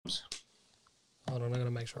Hold on, I'm going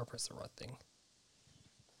to make sure I press the right thing.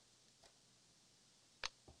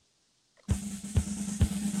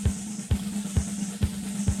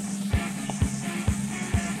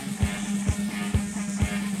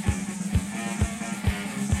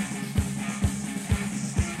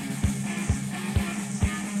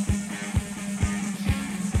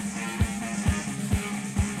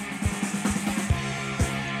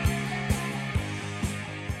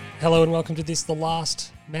 Hello and welcome to this, the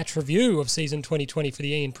last match review of season 2020 for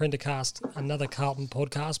the Prendercast, another Carlton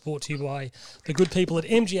podcast brought to you by the good people at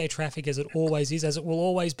MGA Traffic, as it always is, as it will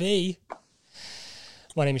always be.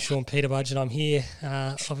 My name is Sean Peterbudge and I'm here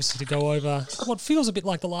obviously to go over what feels a bit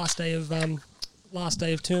like the last day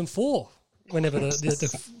of term 4. Whenever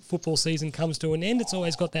the football season comes to an end, it's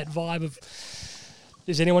always got that vibe of,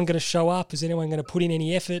 is anyone going to show up? Is anyone going to put in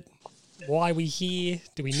any effort? Why are we here?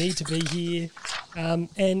 Do we need to be here?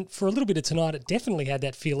 And for a little bit of tonight, it definitely had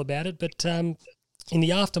that feel about it. But in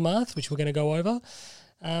the aftermath, which we're going to go over,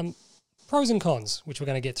 pros and cons, which we're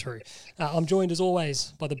going to get through. I'm joined, as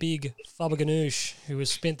always, by the big Fubba Ganoush, who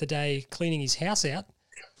has spent the day cleaning his house out.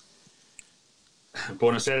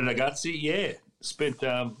 Buonasera ragazzi. Yeah, spent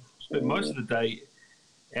most of the day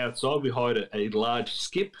outside. We hired a large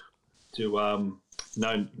skip to...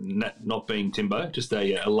 No, not being timber, just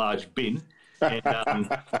a large bin. And,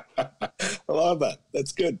 I love that.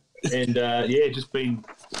 That's good. And, just been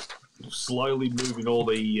slowly moving all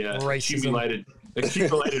the accumulated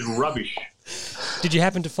rubbish. Did you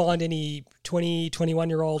happen to find any 20,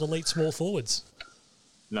 21-year-old elite small forwards?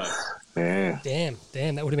 No. Yeah. Damn,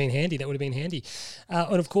 that would have been handy.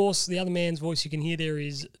 And of course, the other man's voice you can hear there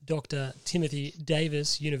is Dr. Timothy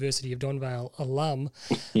Davis, University of Donvale alum.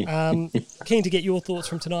 Keen to get your thoughts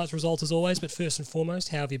from tonight's result as always, but first and foremost,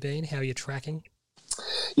 how have you been? How are you tracking?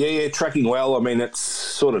 Yeah, tracking well. I mean, it's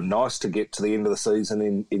sort of nice to get to the end of the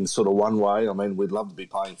season in sort of one way. I mean, we'd love to be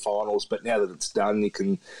playing finals, but now that it's done, you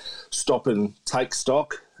can stop and take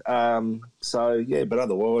stock. But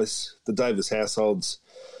otherwise, the Davis household's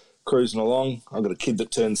cruising along. I've got a kid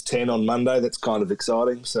that turns 10 on Monday. That's kind of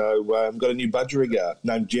exciting. So I've got a new budgerigar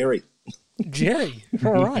named Jerry. Jerry.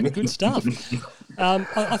 All right. Good stuff.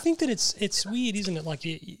 I think that it's weird, isn't it? Like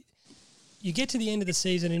you get to the end of the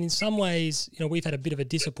season and in some ways, you know, we've had a bit of a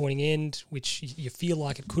disappointing end, which you feel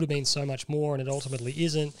like it could have been so much more and it ultimately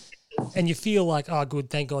isn't. And you feel like, oh,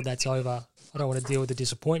 good, thank God that's over. I don't want to deal with the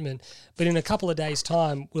disappointment. But in a couple of days'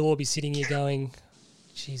 time, we'll all be sitting here going,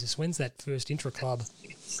 Jesus, when's that first intra-club?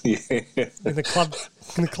 Yeah. Can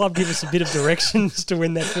the club give us a bit of direction as to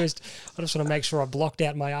when that first... I just want to make sure I blocked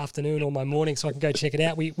out my afternoon or my morning so I can go check it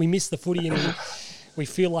out. We miss the footy and we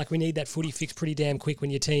feel like we need that footy fixed pretty damn quick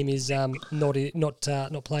when your team is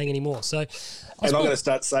not playing anymore. So, I'm going to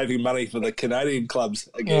start saving money for the Canadian clubs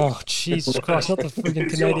again. Oh, Jesus Christ, not the freaking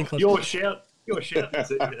Canadian clubs. Your shout. No,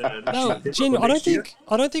 Jen, I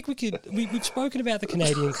don't think we could. We've spoken about the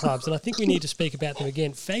Canadian clubs, and I think we need to speak about them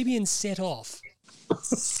again. Fabian set off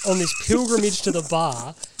on this pilgrimage to the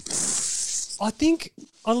bar. I think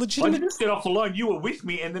I legitimately... I didn't set off alone. You were with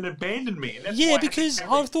me and then abandoned me. And that's because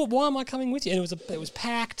I thought, why am I coming with you? And it was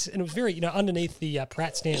packed, and it was very, underneath the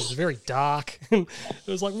Pratt stand, it was very dark. It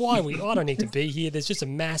was like, I don't need to be here. There's just a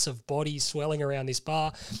mass of bodies swelling around this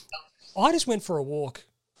bar. I just went for a walk,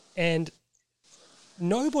 and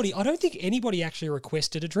I don't think anybody actually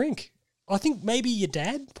requested a drink. I think maybe your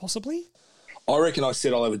dad, possibly. I reckon I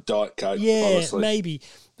said I'll have a Diet Coke, yeah, honestly. Maybe.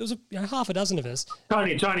 There was half a dozen of us.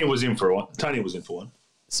 Tony was in for one.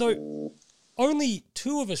 So only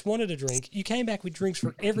 2 of us wanted a drink. You came back with drinks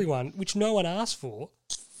for everyone, which no one asked for.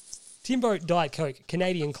 Timbo, Diet Coke,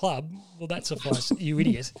 Canadian Club. Well, that suffices, you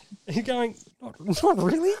idiot. And you're going, not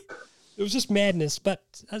really? It was just madness. But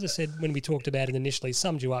as I said when we talked about it initially,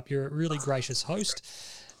 summed you up. You're a really gracious host.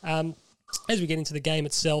 As we get into the game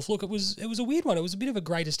itself, look, it was a weird one. It was a bit of a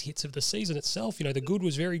greatest hits of the season itself. You know, the good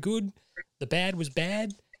was very good. The bad was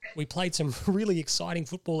bad. We played some really exciting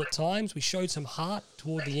football at times. We showed some heart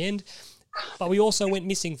toward the end. But we also went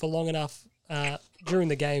missing for long enough during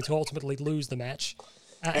the game to ultimately lose the match.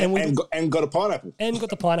 And got a pineapple. And got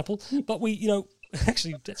the pineapple. But we,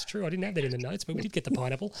 actually, that's true. I didn't have that in the notes, but we did get the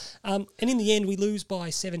pineapple. And in the end, we lose by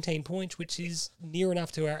 17 points, which is near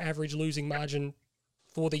enough to our average losing margin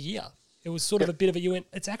for the year. It was sort of a bit of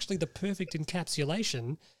it's actually the perfect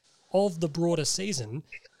encapsulation of the broader season.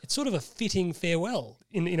 It's sort of a fitting farewell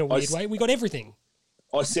in a weird way. We got everything.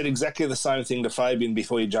 I said exactly the same thing to Fabian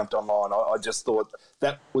before you jumped online. I just thought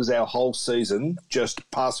that was our whole season just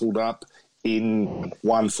parcelled up in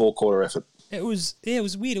one 4-quarter effort. It was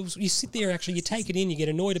weird. You sit there, actually, you take it in, you get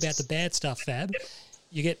annoyed about the bad stuff, Fab.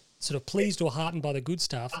 You get sort of pleased or heartened by the good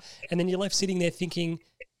stuff, and then you're left sitting there thinking,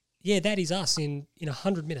 yeah, that is us in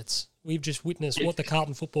 100 minutes. We've just witnessed what the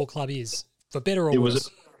Carlton Football Club is, for better or worse. It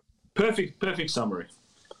was a perfect summary.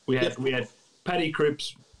 We had Paddy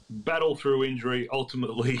Cripps battle through injury,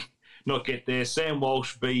 ultimately not get there. Sam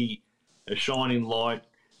Walsh be a shining light,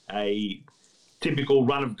 a typical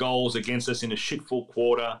run of goals against us in a shitful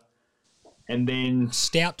quarter, and then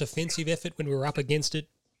stout defensive effort when we were up against it.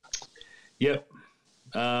 Yep.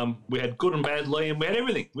 We had good and bad Liam. We had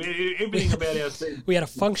everything. We had everything about our team. We had a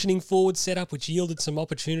functioning forward setup which yielded some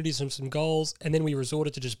opportunities and some goals, and then we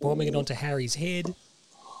resorted to just bombing it onto Harry's head.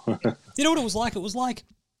 You know what it was like? It was like,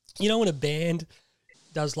 when a band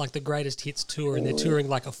does like the greatest hits tour and they're touring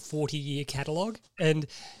like a 40-year catalogue, and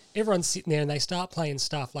everyone's sitting there and they start playing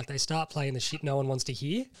stuff, like they start playing the shit no one wants to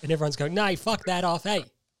hear, and everyone's going, "No, fuck that off, hey.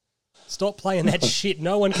 Stop playing that shit.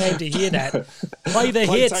 No one came to hear that. Play the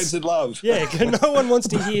hits. Tainted Love. Yeah, no one wants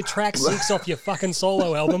to hear track 6 off your fucking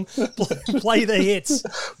solo album. Play the hits.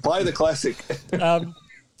 Play the classic. I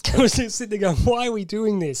was just sitting there going, why are we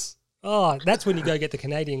doing this? Oh, that's when you go get the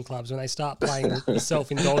Canadian clubs, when they start playing the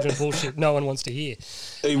self-indulgent bullshit no one wants to hear.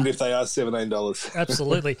 Even if they are $17.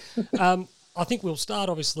 Absolutely. I think we'll start,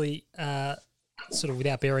 obviously, sort of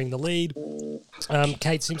without burying the lead.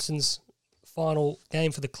 Kade Simpson's final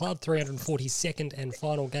game for the club, 342nd and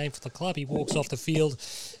final game for the club. He walks off the field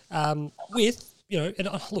with,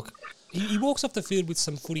 look, he walks off the field with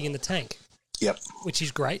some footy in the tank. Yep. Which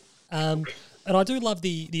is great. And I do love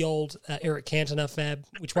the old Eric Cantona fab,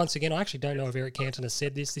 which once again, I actually don't know if Eric Cantona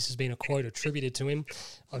said this. This has been a quote attributed to him.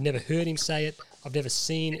 I've never heard him say it. I've never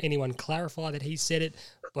seen anyone clarify that he said it,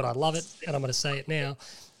 but I love it, and I'm going to say it now.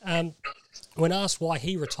 When asked why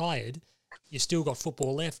he retired, you've still got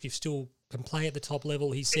football left, you've still can play at the top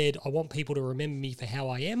level. He said, "I want people to remember me for how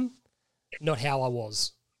I am, not how I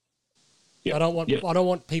was. Yep. I don't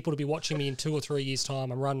want people to be watching me in 2 or 3 years' time.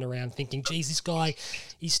 I'm running around thinking, geez, this guy,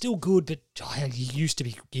 he's still good, but he used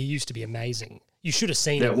to be amazing. You should have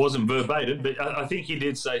seen him." That wasn't verbatim, but I think he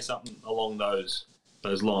did say something along those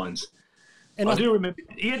lines. And I do remember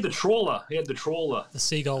he had the trawler. The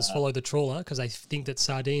seagulls follow the trawler because they think that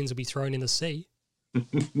sardines will be thrown in the sea.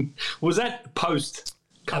 Was that post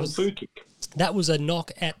Kung Fu kick? That was a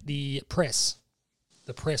knock at the press.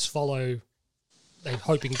 The press follow. They're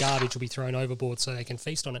hoping garbage will be thrown overboard so they can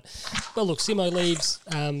feast on it. But look, Simo leaves,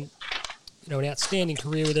 an outstanding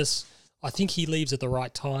career with us. I think he leaves at the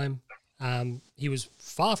right time. He was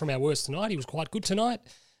far from our worst tonight. He was quite good tonight.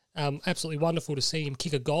 Absolutely wonderful to see him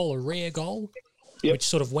kick a goal, a rare goal, which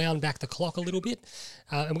sort of wound back the clock a little bit.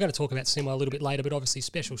 And we're going to talk about Simo a little bit later, but obviously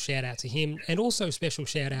special shout-out to him, and also special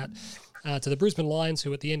shout-out to the Brisbane Lions,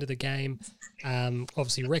 who at the end of the game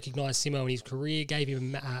obviously recognised Simo in his career, gave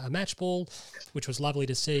him a match ball, which was lovely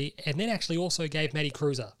to see, and then actually also gave Matty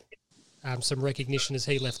Cruiser some recognition as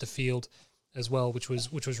he left the field as well, which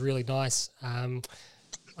was really nice.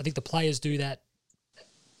 I think the players do that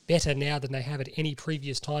better now than they have at any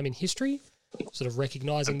previous time in history, sort of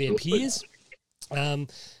recognising their peers.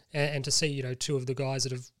 And to see, two of the guys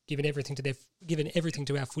that have given everything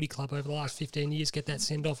to our footy club over the last 15 years get that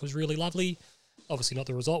send off was really lovely. Obviously not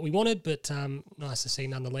the result we wanted, but nice to see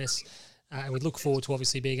nonetheless. And we look forward to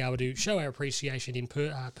obviously being able to show our appreciation in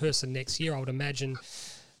person next year. I would imagine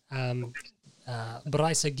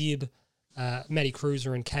Bryce Gibb, Matty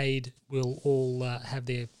Cruiser and Kade will all have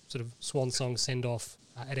their sort of swan song send off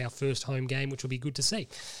at our first home game, which will be good to see.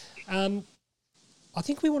 I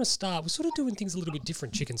think we want to start, we're sort of doing things a little bit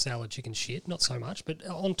different, chicken salad, chicken shit, not so much, but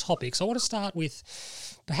on topics. I want to start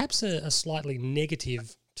with perhaps a slightly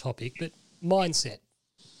negative topic, but mindset.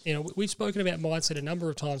 We've spoken about mindset a number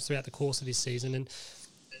of times throughout the course of this season, and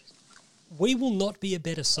we will not be a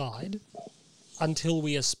better side until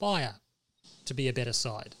we aspire to be a better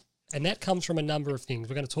side. And that comes from a number of things.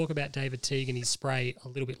 We're going to talk about David Teague and his spray a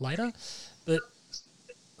little bit later, but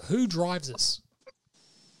who drives us?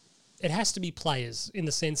 It has to be players, in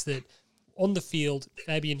the sense that on the field,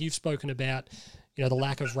 Fabian, you've spoken about, the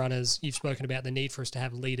lack of runners. You've spoken about the need for us to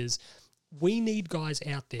have leaders. We need guys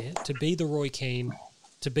out there to be the Roy Keane,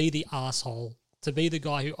 to be the arsehole, to be the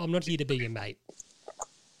guy who, I'm not here to be your mate.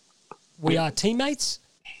 We are teammates,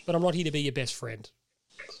 but I'm not here to be your best friend.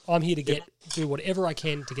 I'm here to do whatever I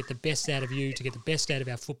can to get the best out of you, to get the best out of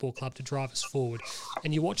our football club, to drive us forward.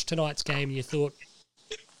 And you watched tonight's game and you thought,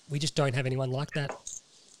 we just don't have anyone like that.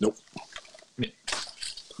 Nope.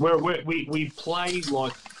 We play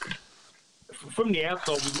like, from the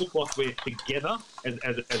outside, we look like we're together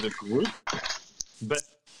as a group, but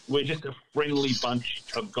we're just a friendly bunch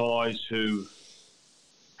of guys who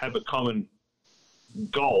have a common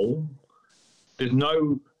goal. There's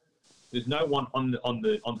no one on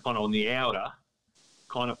the outer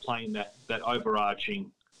kind of playing that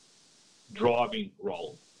overarching driving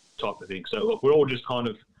role type of thing. So look, we're all just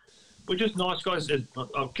we're just nice guys.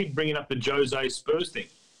 I'll keep bringing up the Jose Spurs thing.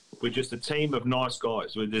 We're just a team of nice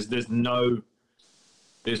guys. There's no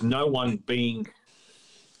one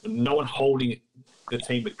holding the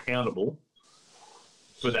team accountable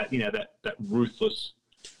for that, that ruthless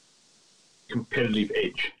competitive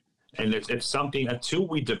edge. And it's something, until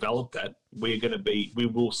we develop that, we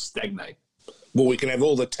will stagnate. Well, we can have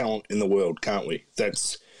all the talent in the world, can't we?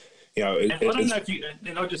 That's, I don't know if you,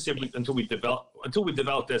 and I just said until we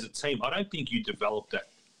developed as a team, I don't think you develop that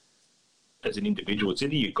as an individual. It's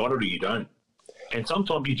either you got it or you don't. And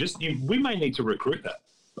sometimes we may need to recruit that.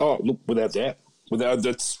 Oh, look, without doubt.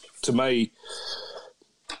 That's, to me,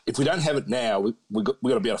 if we don't have it now, we've got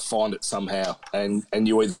to be able to find it somehow. And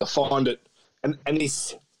you either find it, and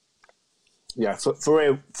this,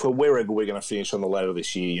 for wherever we're going to finish on the ladder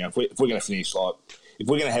this year, if we're going to finish if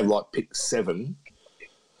we're going to have pick 7,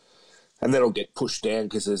 and that'll get pushed down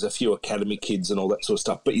because there's a few academy kids and all that sort of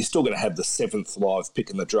stuff, but you're still going to have the 7th live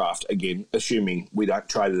pick in the draft, again, assuming we don't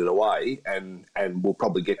trade it away, and we'll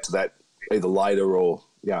probably get to that either later or,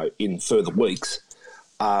 in further weeks.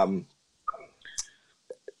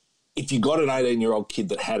 If you got an 18-year-old kid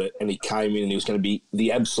that had it and he came in and he was going to be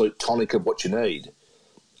the absolute tonic of what you need,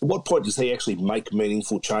 at what point does he actually make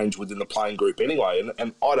meaningful change within the playing group anyway?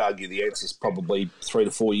 And I'd argue the answer is probably 3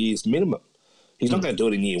 to 4 years minimum. He's not going to do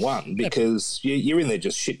it in year 1 because you're in there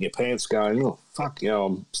just shitting your pants going, oh, fuck,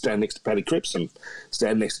 I'm standing next to Paddy Cripps and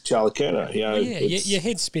standing next to Charlie Kerner. Your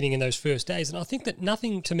head's spinning in those first days. And I think that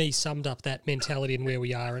nothing to me summed up that mentality and where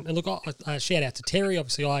we are. And look, I shout out to Terry.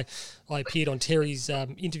 Obviously, I appeared on Terry's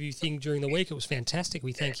interview thing during the week. It was fantastic.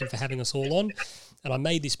 We thank him for having us all on. And I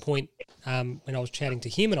made this point when I was chatting to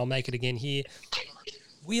him, and I'll make it again here.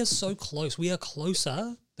 We are so close. We are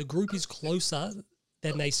closer. The group is closer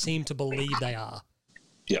than they seem to believe they are.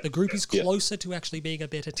 Yep. The group is closer to actually being a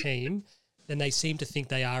better team than they seem to think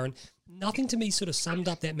they are. And nothing to me sort of summed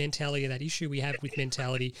up that mentality, that issue we have with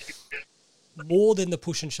mentality, more than the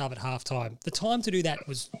push and shove at halftime. The time to do that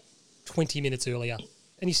was 20 minutes earlier.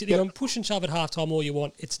 And you sit there and push and shove at halftime all you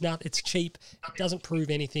want. It's cheap. It doesn't prove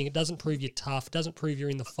anything. It doesn't prove you're tough. It doesn't prove you're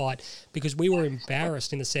in the fight, because we were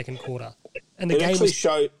embarrassed in the second quarter. And it actually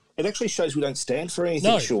shows we don't stand for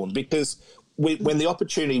anything, Sean, because when the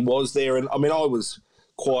opportunity was there, and I mean, I was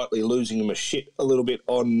quietly losing him a shit a little bit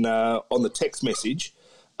on the text message.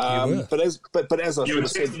 But as I should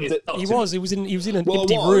have said, he was in an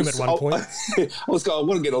empty room at one point. I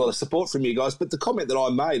want to get a lot of support from you guys, but the comment that I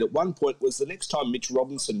made at one point was, the next time Mitch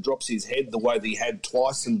Robinson drops his head the way that he had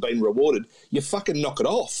twice and been rewarded, you fucking knock it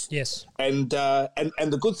off. Yes. And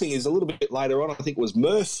the good thing is, a little bit later on, I think it was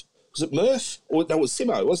Murph. Was it Murph? Or that was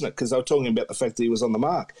Simo, wasn't it? Because they were talking about the fact that he was on the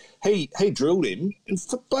mark. He drilled him, and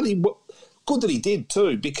good that he did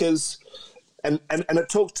too, because and it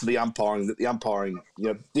talks to the umpiring, that the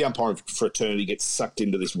umpiring fraternity gets sucked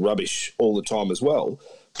into this rubbish all the time as well.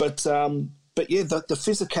 But yeah, the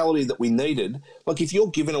physicality that we needed, like if you're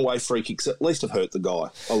giving away free kicks, at least have hurt the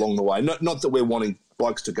guy along the way. Not that we're wanting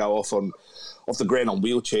blokes to go off the ground on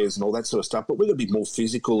wheelchairs and all that sort of stuff, but we've got to be more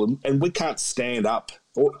physical, and we can't stand up,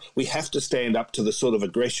 or we have to stand up to the sort of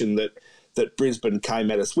aggression that Brisbane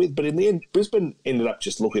came at us with. But in the end, Brisbane ended up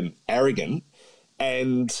just looking arrogant,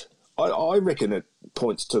 and I reckon it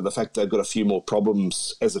points to the fact they've got a few more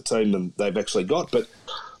problems as a team than they've actually got. But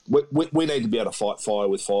we need to be able to fight fire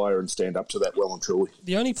with fire and stand up to that well and truly.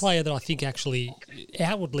 The only player that I think actually,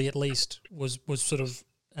 outwardly at least, was sort of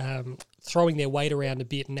throwing their weight around a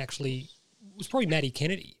bit and actually was probably Matty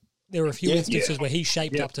Kennedy. There were a few instances where he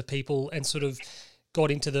shaped up to people and sort of got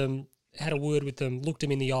into them, had a word with them, looked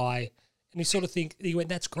them in the eye, and you sort of think, he went,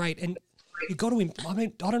 that's great. And you've got to, I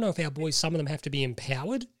mean, I don't know if our boys, some of them have to be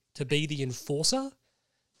empowered to be the enforcer,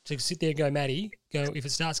 to sit there and go, Matty, if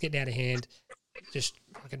it starts getting out of hand, just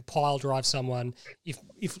fucking pile drive someone.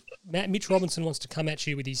 If Mitch Robinson wants to come at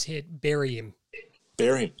you with his head, bury him.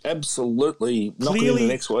 Bury him. Absolutely. Knock him in the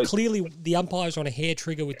next week. Clearly, the umpire's on a hair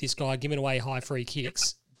trigger with this guy giving away high free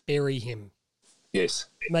kicks. Bury him. Yes.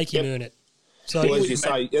 Make him earn it. So, well, as you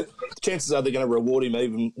say, chances are they're going to reward him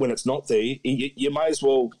even when it's not there. You may as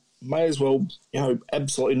well,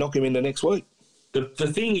 absolutely knock him into next week.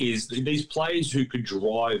 The thing is, these players who could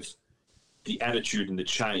drive the attitude and the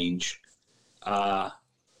change,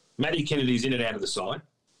 Matty Kennedy's in and out of the side,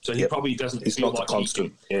 so he probably doesn't. He's not the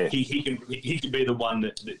constant. He can be the one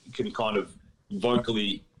that can kind of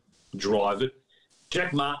vocally drive it.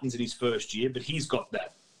 Jack Martin's in his first year, but he's got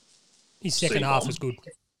that. His second half was good.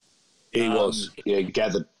 He was,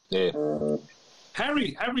 gathered. Yeah.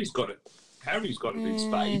 Harry's got it. Harry's got it in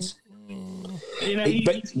spades. You know,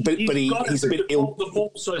 he's a bit ill. The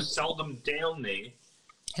ball's so seldom down there.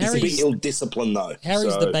 He's a bit ill-disciplined, though.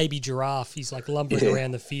 Harry's the baby giraffe. He's like lumbering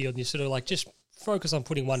around the field, and you're sort of like, just focus on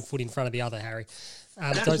putting one foot in front of the other, Harry.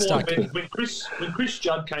 That's why when Chris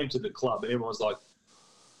Judd came to the club, everyone's like,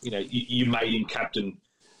 you know, you made him captain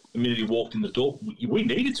the minute he walked in the door. We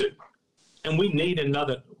needed to. And we need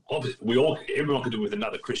another. Obviously, everyone could do with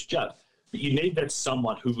another Chris Judd, but you need that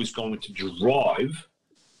someone who was going to drive,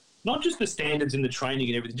 not just the standards in the training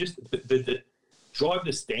and everything, just the drive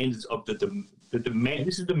the standards of the demand.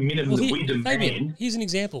 This is the minimum that we demand. Fabian, here's an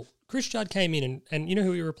example. Chris Judd came in, and you know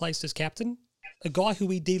who he replaced as captain? A guy who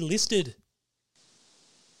we delisted.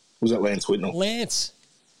 Was that Lance Whitnell? Lance.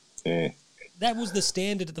 Yeah. That was the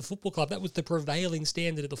standard at the football club. That was the prevailing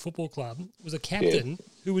standard at the football club. It was a captain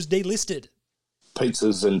who was delisted.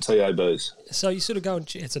 Pizzas and TABs. So you sort of go,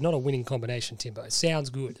 it's not a winning combination, Timbo. It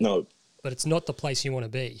sounds good. No. But it's not the place you want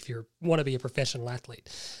to be if you want to be a professional athlete.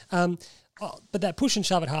 But that push and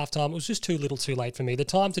shove at halftime, it was just too little too late for me. The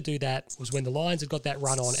time to do that was when the Lions had got that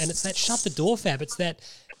run on. And it's that shut the door, Fab. It's that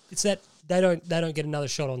they don't get another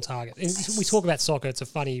shot on target. And we talk about soccer, it's a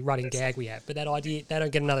funny running gag we have, but that idea, they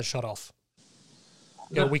don't get another shot off.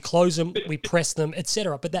 You know, we close them, we press them,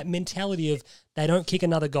 etc. But that mentality of they don't kick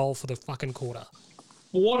another goal for the fucking quarter.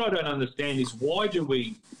 What I don't understand is why do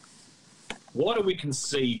we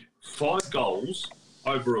concede 5 goals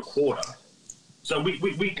over a quarter? So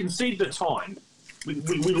we concede the time. We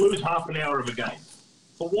lose half an hour of a game.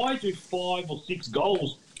 But why do 5 or 6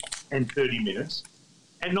 goals in 30 minutes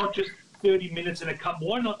and not just 30 minutes and a cup?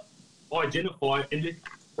 Why not identify and just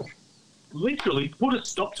literally put a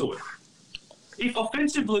stop to it? If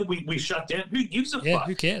offensively we shut down, who gives a fuck? Yeah,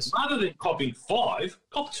 who cares? Rather than copping 5,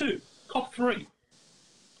 cop 2, cop 3.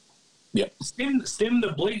 Yeah. Stem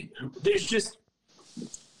the bleed. There's just...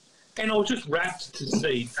 And I was just rapt to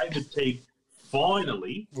see David Teague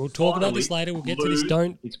finally... We'll talk about this later. We'll get to this.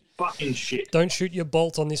 It's fucking shit. Don't shoot your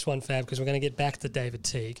bolt on this one, Fab, because we're going to get back to David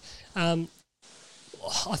Teague. I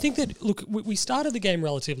think that, look, we started the game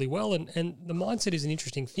relatively well, and the mindset is an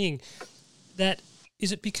interesting thing. That...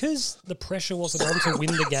 Is it because the pressure wasn't on to win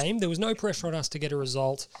the game? There was no pressure on us to get a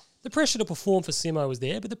result. The pressure to perform for Simo was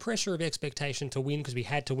there, but the pressure of expectation to win because we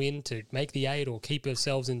had to win to make the 8 or keep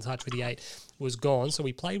ourselves in touch with the 8 was gone. So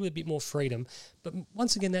we played with a bit more freedom. But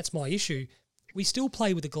once again, that's my issue. We still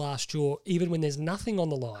play with a glass jaw even when there's nothing on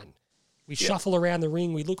the line. We shuffle around the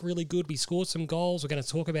ring. We look really good. We scored some goals. We're going to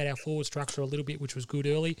talk about our forward structure a little bit, which was good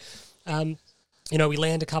early. You know, we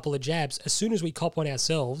land a couple of jabs. As soon as we cop one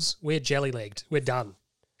ourselves, we're jelly-legged. We're done.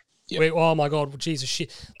 Yep. Oh, my God, Jesus,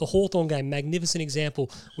 shit. The Hawthorn game, magnificent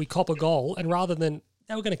example. We cop a goal, and rather than,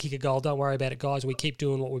 we're going to kick a goal, don't worry about it, guys, we keep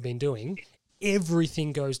doing what we've been doing,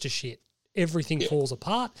 everything goes to shit. Everything falls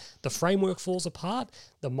apart. The framework falls apart.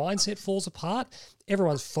 The mindset falls apart.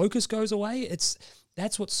 Everyone's focus goes away.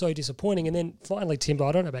 That's what's so disappointing. And then finally, Timbo,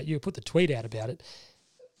 I don't know about you, put the tweet out about it.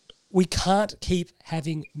 We can't keep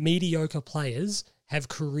having mediocre players have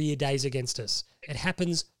career days against us. It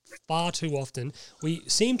happens far too often. We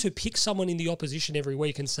seem to pick someone in the opposition every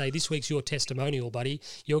week and say, this week's your testimonial, buddy.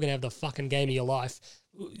 You're going to have the fucking game of your life.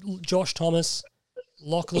 Josh Thomas,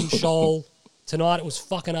 Lachlan Scholl. Tonight it was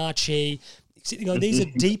fucking Archie. You know, these are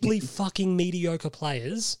deeply fucking mediocre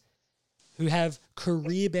players who have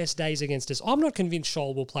career best days against us. I'm not convinced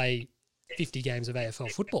Scholl will play 50 games of AFL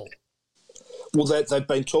football. Well, they've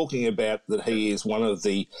been talking about that he is one of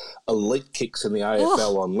the elite kicks in the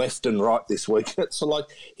AFL on left and right this week. So, like,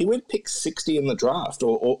 he went pick 60 in the draft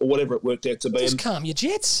or whatever it worked out to be. Just calm your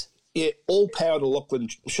jets. Yeah, all power to Lachlan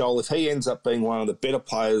Scholl. If he ends up being one of the better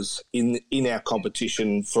players in our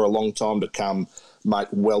competition for a long time to come, mate,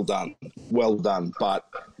 well done. Well done. But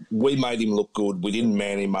we made him look good. We didn't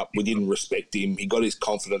man him up. We didn't respect him. He got his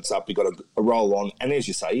confidence up. He got a roll on. And as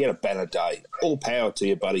you say, he had a banner day. All power to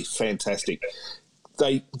you, buddy. Fantastic.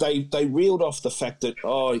 They reeled off the fact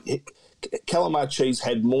that, Callum Archie's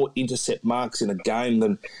had more intercept marks in a game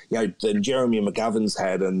than Jeremy McGovern's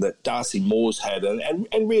had and that Darcy Moore's had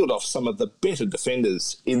and reeled off some of the better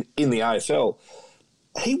defenders in the AFL.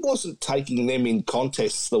 He wasn't taking them in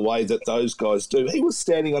contests the way that those guys do. He was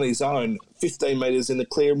standing on his own 15 metres in the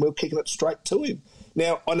clear and we were kicking it straight to him.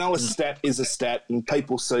 Now, I know a stat is a stat and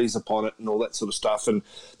people seize upon it and all that sort of stuff and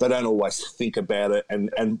they don't always think about it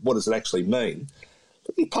and what does it actually mean.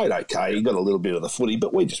 He played okay. He got a little bit of the footy,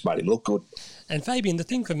 but we just made him look good. And Fabian, the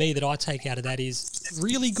thing for me that I take out of that is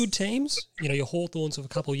really good teams. You know, your Hawthorns of a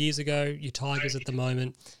couple of years ago, your Tigers at the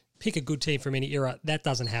moment. Pick a good team from any era. That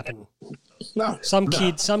doesn't happen. No. Some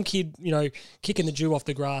kid, you know, kicking the dew off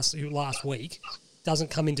the grass last week. doesn't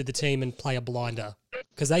come into the team and play a blinder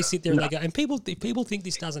because they sit there and they go, and people think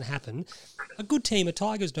this doesn't happen. A good team of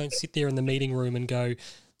Tigers don't sit there in the meeting room and go,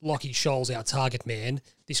 Lockie Scholl's our target man.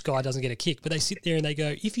 This guy doesn't get a kick. But they sit there and they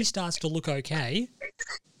go, if he starts to look okay,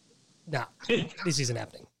 this isn't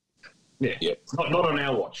happening. Yeah. Not on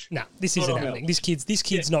our watch. No, this isn't happening. This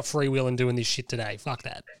kid's not freewheeling doing this shit today. Fuck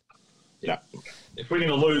that. Yeah. If we're going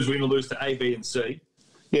to lose, we're going to lose to A, B, and C.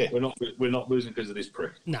 Yeah. We're not losing because of this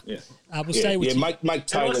prick. No. Yeah. We'll stay with you. Make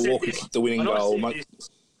Taylor Walker kick the winning goal. When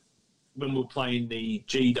we were playing the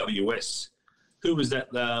GWS, who was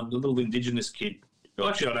that? The little Indigenous kid. Well,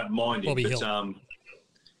 actually, I don't mind him. Bobby but, Hill.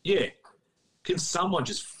 Yeah. Can someone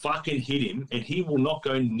just fucking hit him and he will not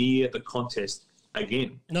go near the contest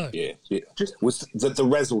again? No. Yeah. Just with the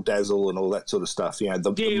razzle dazzle and all that sort of stuff. You know,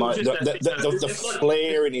 the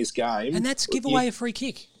flair in his game. And that's give away a free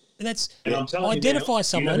kick. And that's I'm identify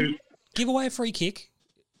someone, give away a free kick.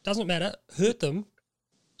 Doesn't matter. Hurt them.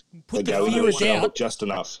 Put the fear of doubt. Just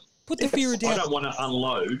enough. Put the fear of doubt. I don't want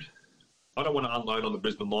to unload on the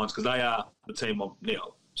Brisbane Lions because they are the team I'm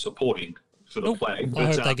now supporting for the flag.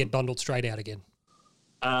 I hope they get bundled straight out again.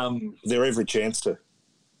 They're every chance to.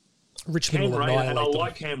 Richmond Cam will Rayner, annihilate and I them.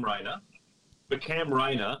 like Cam Rayner, but Cam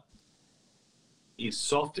Rayner is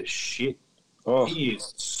soft as shit. Oh. He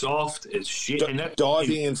is soft as shit. And that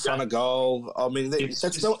diving in front of goal. I mean,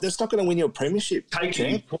 that's not going to win you a premiership. Put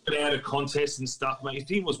it out of contests and stuff, mate. If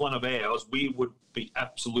he was one of ours, we would be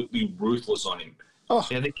absolutely ruthless on him. Oh.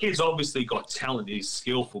 Now, the kid's obviously got talent. He's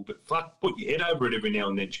skillful, but fuck, put your head over it every now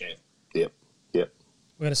and then, champ. Yep.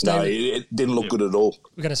 We're going to stay. It didn't look good at all.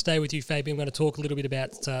 We're going to stay with you, Fabian. We're going to talk a little bit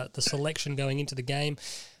about the selection going into the game.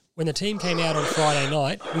 When the team came out on Friday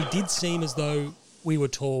night, we did seem as though we were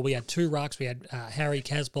tall. We had two rucks. We had Harry,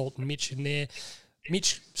 Casbolt, and Mitch in there.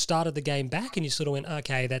 Mitch started the game back, and you sort of went,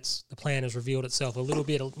 okay, that's the plan has revealed itself a little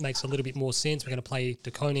bit. It makes a little bit more sense. We're going to play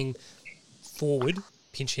De Koning forward,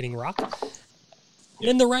 pinch-hitting ruck.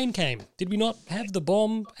 Then the rain came. Did we not have the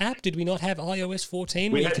Bomb app? Did we not have iOS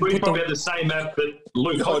 14? We probably had the same app that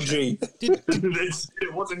Luke Hodgie.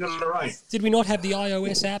 It wasn't going to rain. Did we not have the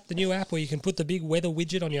iOS app, the new app, where you can put the big weather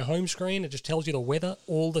widget on your home screen? It just tells you the weather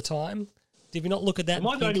all the time. Did we not look at that? Am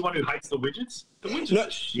I the only one who hates the widgets? The widgets are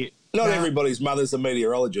shit. Not everybody's mother's a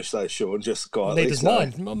meteorologist, though, Sean. Just quietly. Neither's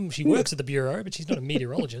mine. Mum, she works at the Bureau, but she's not a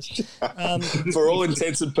meteorologist. For all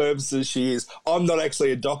intents and purposes, she is. I'm not actually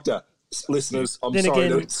a doctor. Listeners, I'm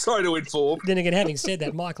sorry to inform. Then again, having said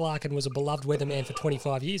that, Mike Larkin was a beloved weatherman for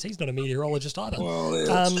 25 years. He's not a meteorologist either. Well, yeah,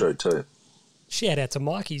 that's true too. Shout out to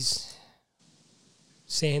Mike. He's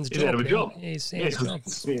Sans job. He's out of a job. He's Sans job.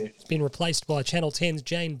 Yeah. It's been replaced by Channel 10's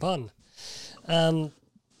Jane Bunn.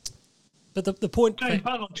 But the point... Jane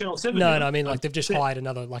Bunn on Channel 7. No, I mean, like, they've just hired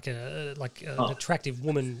another, an attractive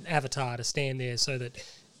woman avatar to stand there so that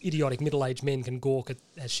idiotic middle-aged men can gawk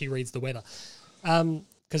as she reads the weather.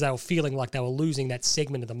 Because they were feeling like they were losing that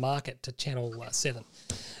segment of the market to Channel 7.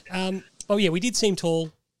 We did seem tall,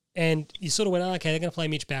 and you sort of went, okay, they're going to play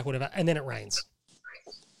Mitch back, whatever, and then it rains.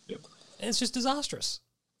 Yep. And it's just disastrous.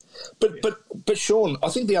 But Sean, I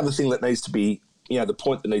think the other thing that needs to be, the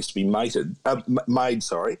point that needs to be made,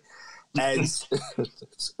 as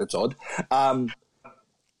it's odd,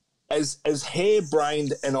 as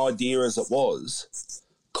harebrained an idea as it was,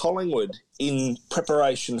 Collingwood in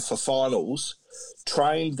preparation for finals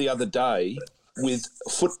trained the other day with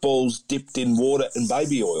footballs dipped in water and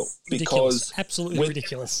baby oil Ridiculous. Absolutely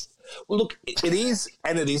ridiculous. Well, look, it is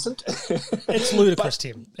and it isn't. It's ludicrous,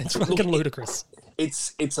 Tim. It's fucking ludicrous.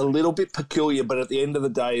 It's a little bit peculiar, but at the end of the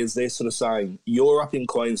day, as they're sort of saying, you're up in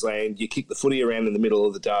Queensland, you kick the footy around in the middle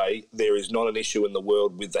of the day, there is not an issue in the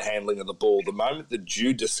world with the handling of the ball. The moment the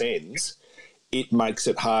dew descends, it makes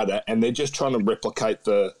it harder, and they're just trying to replicate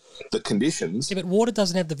the conditions. Yeah, but water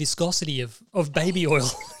doesn't have the viscosity of baby oil.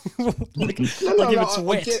 if it's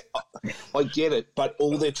wet. I get it, but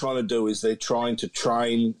all they're trying to do is they're trying to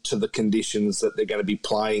train to the conditions that they're going to be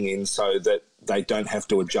playing in so that they don't have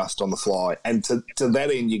to adjust on the fly. And to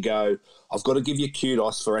that end, you go, I've got to give you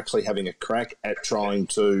kudos for actually having a crack at trying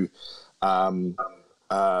to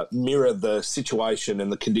mirror the situation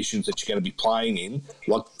and the conditions that you're going to be playing in.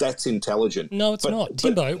 Like, that's intelligent. No, it's not.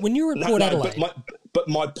 Timbo, when you were at Port Adelaide... But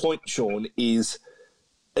my point, Sean, is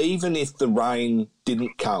even if the rain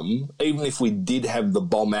didn't come, even if we did have the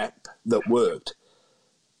Bomb app that worked,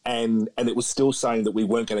 and it was still saying that we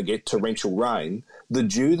weren't going to get torrential rain, the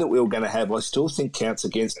dew that we were going to have, I still think counts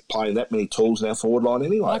against playing that many tools in our forward line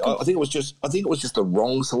anyway. I think it was just the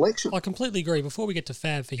wrong selection. I completely agree. Before we get to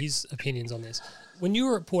Fab for his opinions on this, when you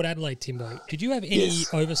were at Port Adelaide, Timbo, did you have any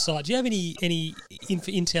oversight? Do you have any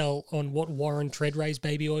intel on what Warren Treadray's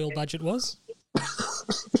baby oil budget was?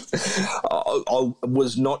 I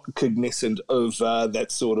was not cognizant of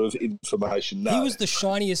that sort of information. No. He was the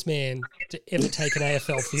shiniest man to ever take an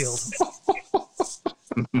AFL field.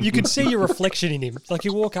 You could see your reflection in him. Like,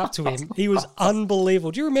 you walk up to him, he was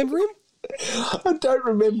unbelievable. Do you remember him? I don't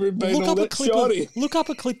remember him being all that shiny. Look up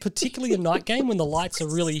a clip, particularly a night game when the lights are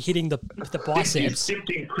really hitting the biceps. Dipped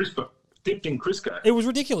in Crisco. It was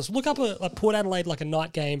ridiculous. Look up a Port Adelaide, like a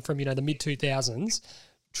night game from, the mid-2000s.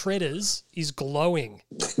 Treaders is glowing.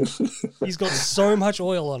 He's got so much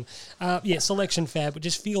oil on. Selection fab, but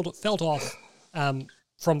just felt off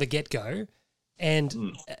from the get-go.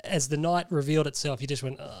 And as the night revealed itself, you just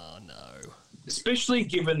went, oh, no. Especially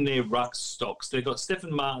given their ruck stocks. They've got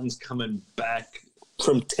Stephen Martin's coming back.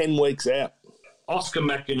 From 10 weeks out. Oscar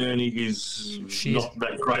McInerney is not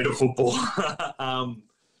that great a footballer.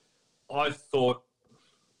 I thought...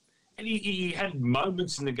 And he had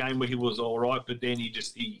moments in the game where he was all right, but then I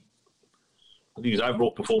think his overall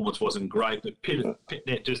performance wasn't great. But Pitnet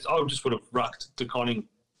I just would have rucked to Conning.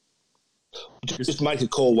 Just make a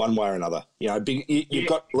call one way or another. You've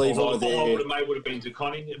got Levi there. I would have been to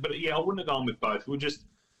Conning, but I wouldn't have gone with both. It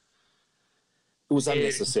was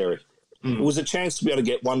unnecessary. It was a chance to be able to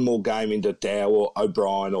get one more game into Dow or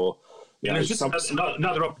O'Brien or it's just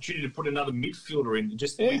another opportunity to put another midfielder in.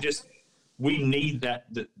 We need that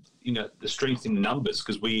the strength in numbers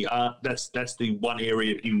because that's the one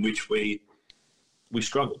area in which we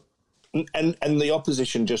struggle. And the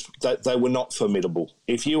opposition they were not formidable.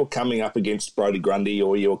 If you were coming up against Brodie Grundy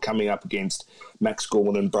or you were coming up against Max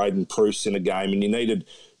Gorman and Braden Pruce in a game and you needed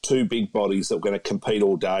two big bodies that were going to compete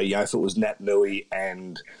all day, if it was Nat Nui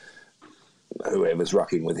and whoever's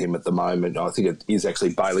rucking with him at the moment, I think it is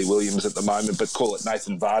actually Bailey Williams at the moment, but call it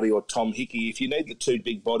Nathan Vardy or Tom Hickey. If you need the two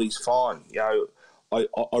big bodies, fine. I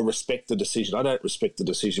respect the decision. I don't respect the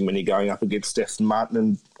decision when you're going up against Stephen Martin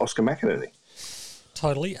and Oscar McInerney.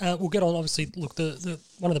 Totally. We'll get on. Obviously, look, the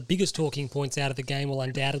one of the biggest talking points out of the game will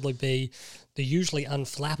undoubtedly be the usually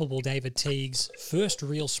unflappable David Teague's first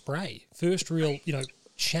real spray,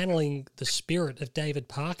 channeling the spirit of David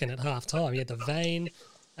Parkin at halftime. He had the vein.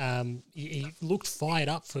 He looked fired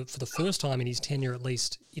up for the first time in his tenure, at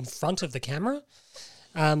least in front of the camera.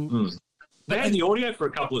 They had the audio for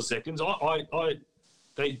a couple of seconds.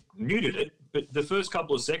 They muted it, but the first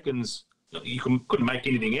couple of seconds you couldn't make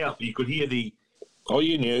anything out. But you could hear the. Oh,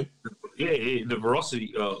 you knew. Yeah, the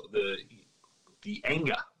veracity, the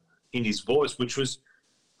anger in his voice, which was,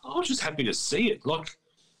 I was just happy to see it. Like,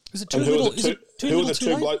 is it too little? Is it too little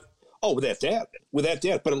too late? Oh, without doubt.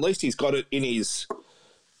 But at least he's got it in his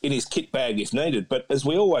kit bag if needed. But as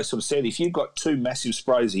we always sort of said, if you've got two massive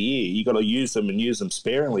sprays a year, you've got to use them and use them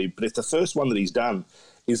sparingly. But if the first one that he's done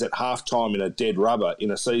is at halftime in a dead rubber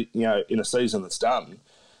in a season that's done,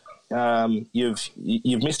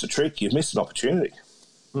 you've missed a trick. You've missed an opportunity.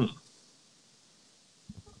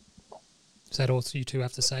 Is that all you two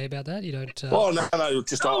have to say about that? You don't. Oh no.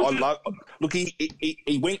 Just I love. Look,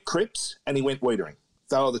 he went Cripps and he went Wiedering.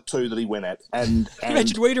 They are the two that he went at. And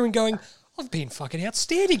imagine Wiedering going, I've been fucking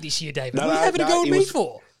outstanding this year, David. What are you having to go with me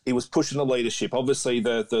for? He was pushing the leadership. Obviously,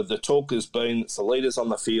 the talk has been it's the leaders on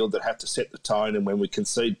the field that have to set the tone. And when we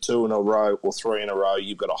concede 2 in a row or 3 in a row,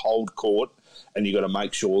 you've got to hold court and you've got to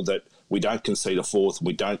make sure that we don't concede a 4th and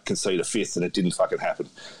we don't concede a 5th, and it didn't fucking happen.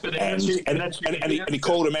 And he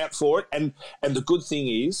called him out for it. And the good thing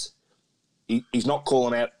is he's not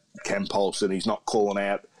calling out Cam Paulson. He's not calling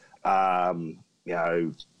out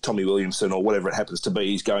Tommy Williamson or whatever it happens to be.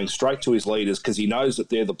 He's going straight to his leaders because he knows that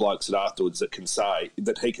they're the blokes that afterwards that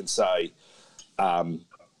he can say,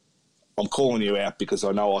 I'm calling you out because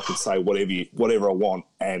I know I can say whatever I want,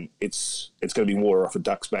 and it's going to be water off a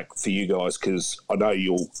duck's back for you guys because I know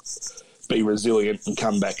you'll be resilient and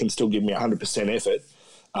come back and still give me 100% effort.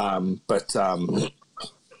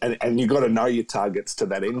 And you've got to know your targets to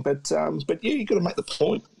that end. But yeah, you've got to make the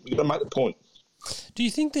point. Do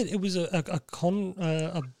you think that it was a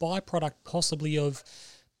byproduct possibly of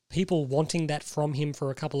people wanting that from him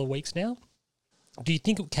for a couple of weeks now? Do you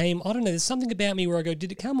think it came, I don't know, there's something about me where I go,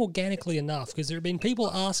 did it come organically enough? Because there have been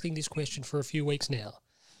people asking this question for a few weeks now,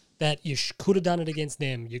 that you could have done it against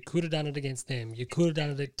them, you could have done it against them, you could have done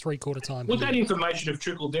it at three-quarter time. Would that information have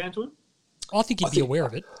trickled down to him? I think he'd be aware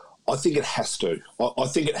of it. I think it has to. I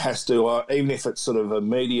think it has to, even if it's sort of a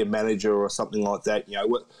media manager or something like that.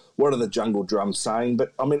 What are the Jungle Drums saying?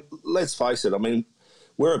 But, I mean, let's face it. I mean,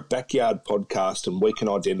 we're a backyard podcast and we can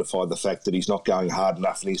identify the fact that he's not going hard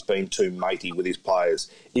enough and he's been too matey with his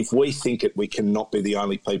players. If we think it, we cannot be the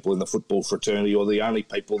only people in the football fraternity or the only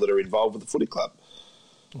people that are involved with the footy club.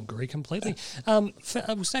 I agree completely. I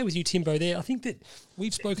will stay with you, Timbo, there. I think that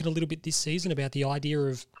we've spoken a little bit this season about the idea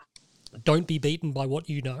of don't be beaten by what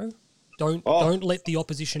you know. Don't let the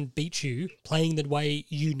opposition beat you playing the way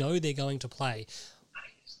you know they're going to play.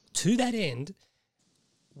 To that end,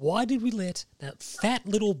 why did we let that fat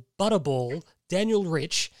little butterball, Daniel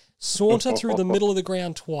Rich, saunter through the middle of the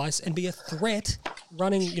ground twice and be a threat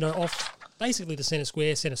running, off basically the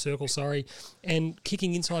centre circle, and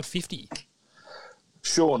kicking inside 50?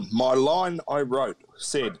 Sean, my line I wrote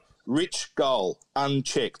said, Rich goal,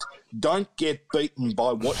 unchecked. Don't get beaten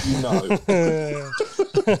by what you know.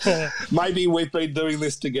 Maybe we've been doing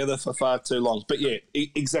this together for far too long. But yeah,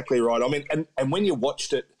 exactly right. I mean, and when you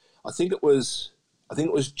watched it, I think it was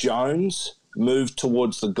Jones moved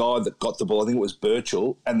towards the guy that got the ball. I think it was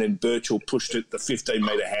Birchall, and then Birchall pushed it the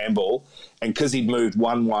 15-metre handball. And because he'd moved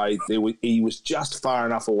one way, he was just far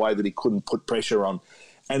enough away that he couldn't put pressure on.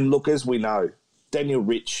 And look, as we know, Daniel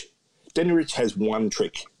Rich has one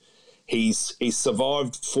trick. He's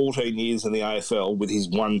survived 14 years in the AFL with his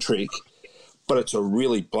one trick, but it's a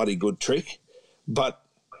really bloody good trick. But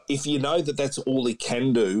if you know that that's all he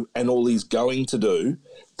can do and all he's going to do,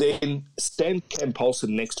 then stand Cam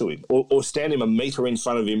Paulson next to him or stand him a metre in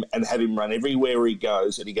front of him and have him run everywhere he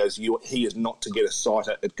goes, and he is not to get a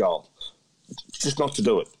sighter at goal. Just not to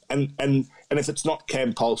do it. And if it's not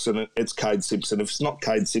Cam Paulson, it's Cade Simpson. If it's not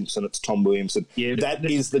Cade Simpson, it's Tom Williamson. Yeah, that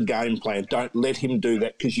is the game plan. Don't let him do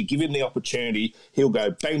that, because you give him the opportunity, he'll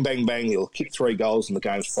go bang, bang, bang, he'll kick 3 goals and the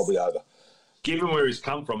game's probably over. Given where he's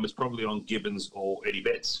come from, it's probably on Gibbons or Eddie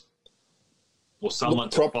Betts or someone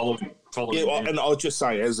to follow him. Yeah, and I'll just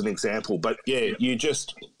say as an example, but yeah,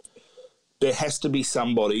 there has to be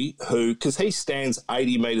somebody who, because he stands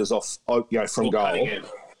 80 metres off, from goal.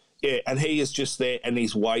 Yeah, and he is just there and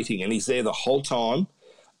he's waiting, and he's there the whole time.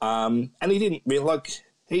 And he didn't really,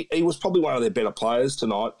 he was probably one of their better players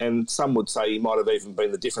tonight, and some would say he might have even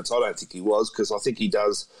been the difference. I don't think he was, because I think he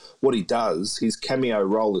does what he does. His cameo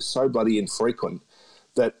role is so bloody infrequent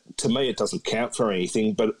that to me it doesn't count for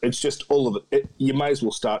anything, but it's just all of it. You may as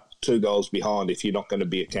well start 2 goals behind if you're not going to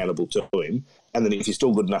be accountable to him. And then if you're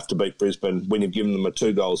still good enough to beat Brisbane when you've given them a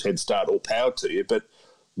 2 goals head start, all power to you. But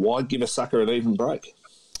why give a sucker an even break?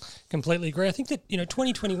 Completely agree. I think that,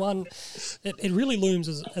 2021, it really looms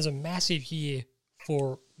as a massive year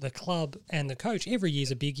for the club and the coach. Every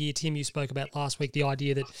year's a big year. Tim, you spoke about last week the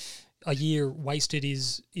idea that a year wasted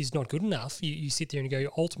is not good enough. You sit there and go,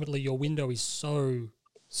 ultimately your window is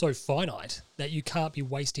so finite that you can't be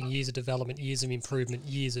wasting years of development, years of improvement,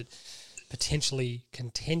 years at potentially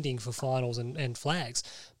contending for finals and flags.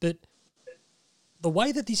 But the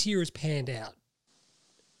way that this year has panned out,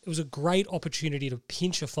 it was a great opportunity to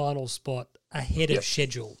pinch a final spot ahead of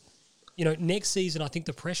schedule. Next season, I think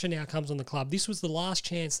the pressure now comes on the club. This was the last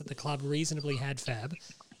chance that the club reasonably had, Fab,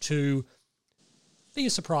 to be a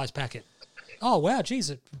surprise packet. Oh, wow, geez,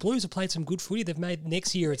 the Blues have played some good footy. They've made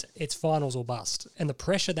next year it's finals or bust. And the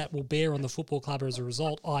pressure that will bear on the football club as a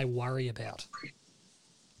result, I worry about.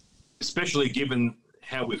 Especially given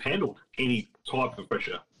how we've handled any type of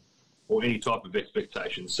pressure or any type of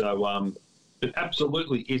expectation. So, but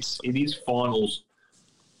absolutely, it is finals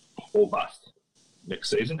or bust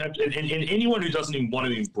next season. And anyone who doesn't even want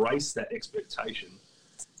to embrace that expectation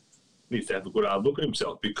needs to have a good hard look at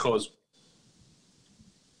himself, because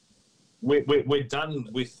we're done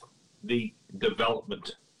with the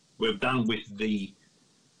development. We're done with the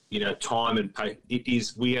time and pay.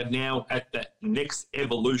 We are now at that next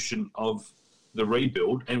evolution of the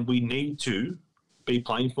rebuild, and we need to be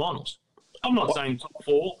playing finals. I'm not saying top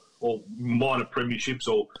 4 or minor premierships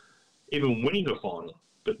or even winning a final,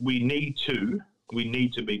 but we need to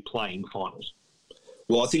be playing finals.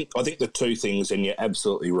 Well, I think the 2 things, and you're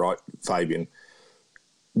absolutely right, Fabian.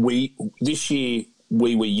 This year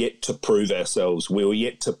we were yet to prove ourselves. We were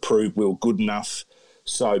yet to prove we were good enough.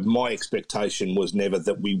 So my expectation was never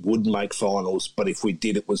that we would make finals, but if we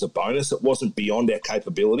did, it was a bonus. It wasn't beyond our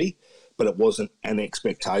capability, but it wasn't an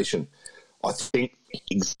expectation. I think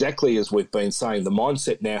exactly as we've been saying, the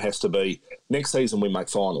mindset now has to be next season we make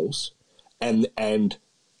finals, and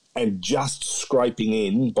just scraping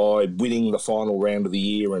in by winning the final round of the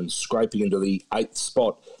year and scraping into the 8th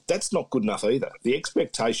spot, that's not good enough either. The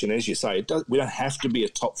expectation, as you say, we don't have to be a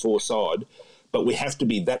top 4 side, but we have to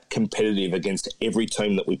be that competitive against every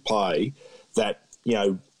team that we play that,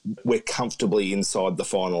 we're comfortably inside the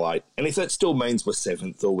final 8. And if that still means we're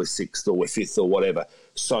 7th or we're 6th or we're 5th or whatever,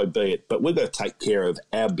 so be it. But we've got to take care of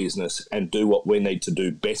our business and do what we need to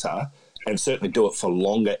do better, and certainly do it for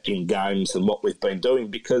longer in games than what we've been doing,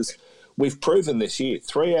 because we've proven this year,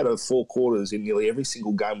 3 out of 4 quarters in nearly every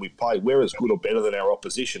single game we play, we're as good or better than our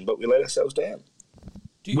opposition, but we let ourselves down.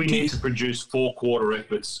 We need to produce 4-quarter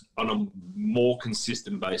efforts on a more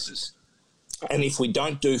consistent basis. And if we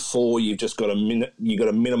don't do 4, you've just got to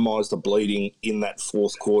minimise the bleeding in that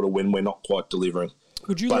fourth quarter when we're not quite delivering.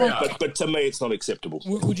 But to me, it's not acceptable.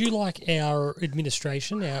 Would you like our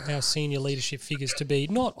administration, our senior leadership figures to be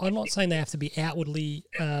I'm not saying they have to be outwardly.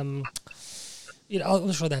 I'm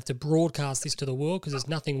not sure they have to broadcast this to the world, because there's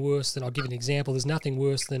nothing worse than, I'll give an example. There's nothing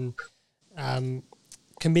worse than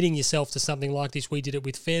committing yourself to something like this. We did it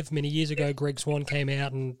with Fev many years ago. Greg Swan came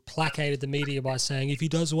out and placated the media by saying, if he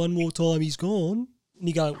does one more time, he's gone. And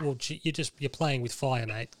you go, well, you're playing with fire,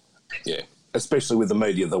 mate. Yeah. Especially with the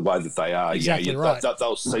media the way that they are. Exactly right.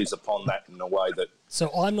 They'll seize upon that in a way that...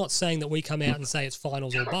 So I'm not saying that we come out and say it's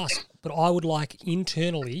finals or bust, but I would like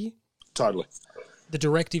internally... Totally. The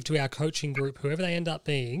directive to our coaching group, whoever they end up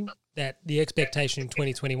being, that the expectation in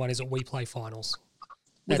 2021 is that we play finals.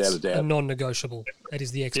 That's without a doubt. A non-negotiable. That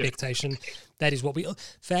is the expectation. Yeah. That is what we...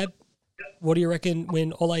 Fab, what do you reckon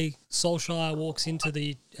when Ole Solskjaer walks into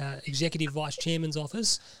the executive vice chairman's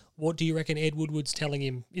office? What do you reckon Ed Woodward's telling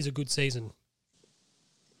him is a good season?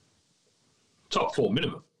 Top 4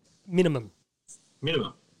 minimum. Minimum.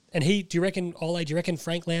 And do you reckon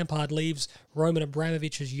Frank Lampard leaves Roman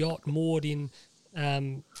Abramovich's yacht moored in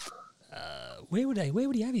where would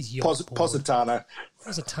he have his yacht? Positano.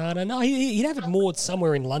 No, he'd have it moored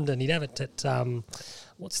somewhere in London. He'd have it at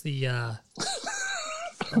what's that?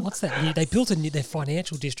 They built their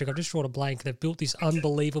financial district. I've just drawn a blank. They've built this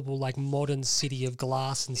unbelievable, like, modern city of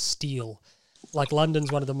glass and steel. Like,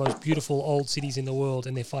 London's one of the most beautiful old cities in the world,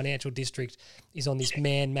 and their financial district is on this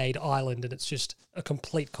man-made island, and it's just a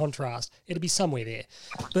complete contrast. It'll be somewhere there.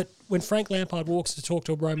 But when Frank Lampard walks to talk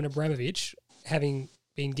to Roman Abramovich, having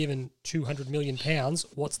been given £200 million,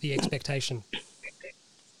 what's the expectation?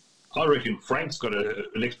 I reckon Frank's got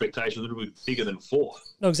an expectation a little bit bigger than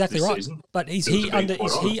 4th. No, exactly right. Season. But is he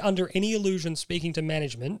under any illusion, speaking to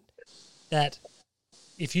management, that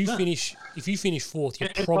if you finish 4th,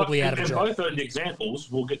 you're probably out of a job? Both those examples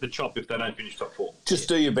will get the chop if they don't finish top 4. Just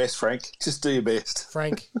do your best, Frank. Just do your best.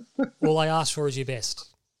 Frank, all I ask for is your best.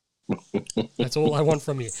 That's all I want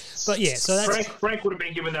from you. But yeah, so that's Frank would have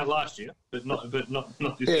been given that last year, but not this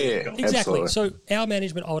year. Exactly. Absolutely. So our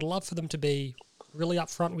management, I would love for them to be really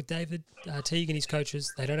upfront with David Teague and his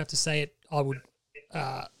coaches. They don't have to say it. I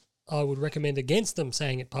would recommend against them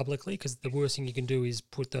saying it publicly, because the worst thing you can do is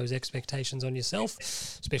put those expectations on yourself,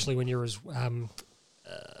 especially when you're as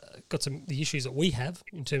got the issues that we have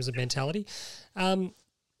in terms of mentality.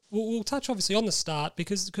 We'll touch obviously on the start,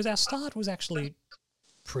 because our start was actually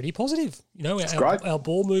pretty positive. Our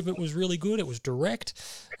ball movement was really good. It was direct.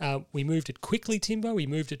 We moved it quickly, Timbo. We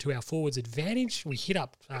moved it to our forwards' advantage. We hit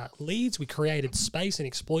up leads. We created space and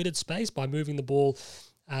exploited space by moving the ball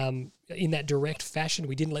in that direct fashion.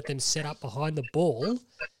 We didn't let them set up behind the ball.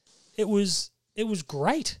 It was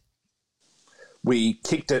great. We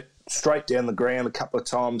kicked it straight down the ground a couple of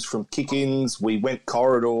times from kick-ins. We went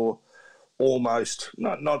corridor almost,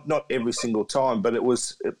 not every single time, but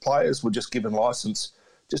players were just given license.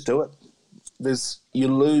 Just do it. You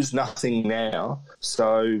lose nothing now,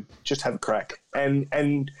 so just have a crack.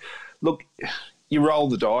 And look, you roll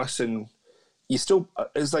the dice, and you still,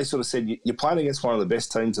 as they sort of said, you're playing against one of the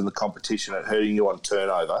best teams in the competition at hurting you on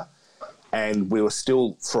turnover. And we were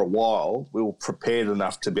still, for a while, we were prepared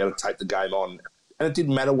enough to be able to take the game on. And it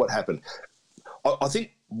didn't matter what happened. I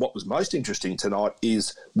think what was most interesting tonight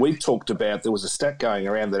is we've talked about, there was a stat going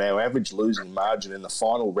around that our average losing margin in the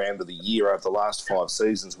final round of the year over the last 5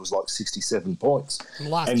 seasons was like 67 points. In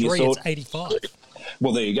the last it's 85.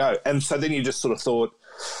 Well, there you go. And so then you just sort of thought,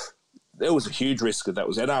 there was a huge risk that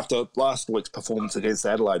was. And after last week's performance against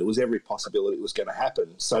Adelaide, it was every possibility it was going to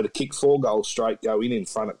happen. So to kick 4 goals straight, go in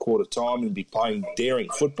front at quarter time and be playing daring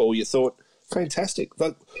football, you thought, fantastic.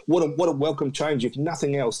 What a welcome change. If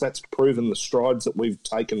nothing else, that's proven the strides that we've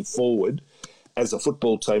taken forward as a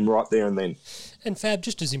football team right there and then. And Fab,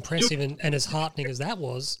 just as impressive and as heartening as that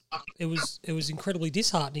was, it was incredibly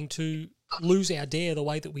disheartening to lose our dare the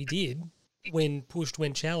way that we did when pushed,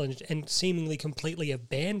 when challenged, and seemingly completely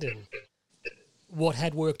abandon what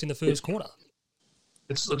had worked in the first quarter.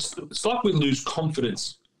 It's like we lose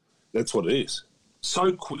confidence. That's what it is.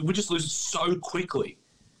 We just lose it so quickly.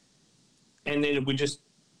 And then we just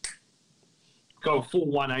go a full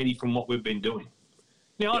 180 from what we've been doing.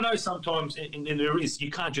 Now, I know sometimes, and there is, you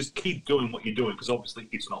can't just keep doing what you're doing, because obviously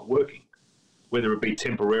it's not working, whether it be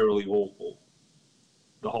temporarily or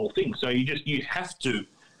the whole thing. So you have to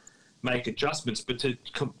make adjustments, but to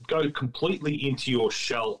go completely into your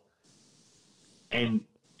shell and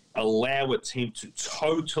allow a team to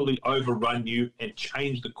totally overrun you and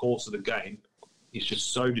change the course of the game is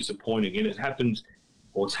just so disappointing. And it's happened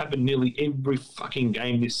nearly every fucking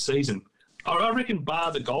game this season. I reckon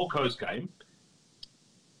bar the Gold Coast game,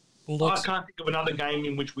 Bulldogs? I can't think of another game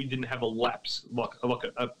in which we didn't have a lapse, like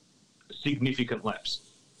a significant lapse.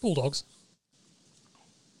 Bulldogs.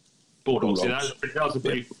 Bulldogs. Yeah, that was a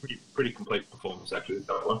pretty complete performance, actually,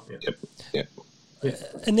 that one. Yeah. Yep.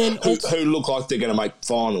 And then who look like they're going to make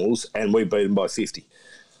finals, and we beat them by 50.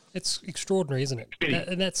 It's extraordinary, isn't it?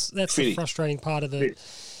 And that's Fitty. the frustrating part of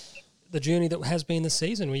the journey that has been the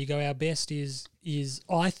season, where you go, our best is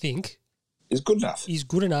I think is good enough. Is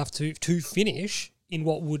good enough to finish in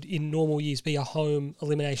what would in normal years be a home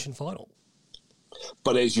elimination final.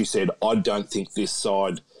 But as you said, I don't think this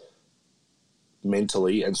side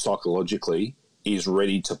mentally and psychologically is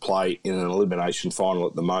ready to play in an elimination final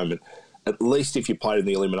at the moment. At least if you played in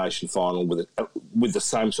the elimination final with the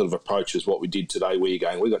same sort of approach as what we did today, where you're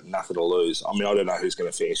going, we've got nothing to lose. I mean, I don't know who's going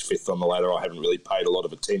to finish fifth on the ladder. I haven't really paid a lot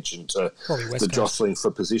of attention to the jostling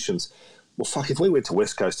for positions. Well, fuck, if we went to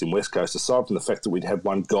West Coast in West Coast, aside from the fact that we'd have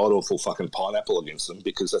one god-awful fucking pineapple against them,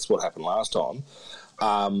 because that's what happened last time,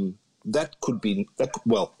 that could be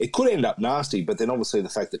it could end up nasty. But then obviously the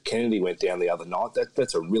fact that Kennedy went down the other night,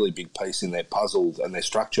 that's a really big piece in their puzzle and their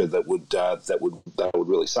structure that would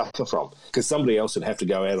really suffer from, because somebody else would have to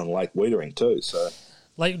go out on Lake Wiedering too. So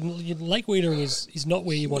Lake Wiedering is not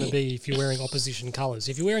where you want to be if you're wearing opposition colours.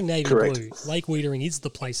 If you're wearing navy Correct. blue, Lake Wiedering is the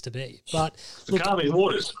place to be. But look, calming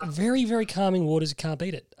waters. Very, very calming waters. You can't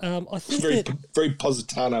beat it. I think very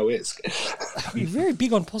Positano-esque. You're very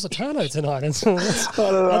big on Positano tonight. And so I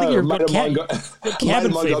don't know. I think you're mate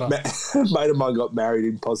cabin fever. Mate of mine got married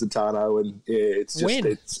in Positano, and yeah, it's just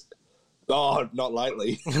When? Not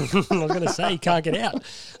lately. I was going to say you can't get out.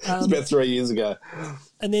 It's about 3 years ago.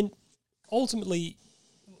 And then ultimately,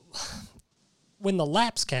 when the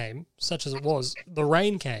lapse came, such as it was, the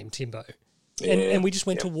rain came, Timbo. And we just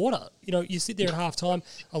went to water. You know, you sit there at halftime,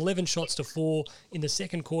 11 shots to 4. In the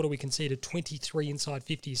second quarter, we conceded 23 inside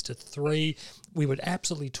 50s to 3. We were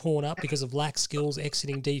absolutely torn up because of lax skills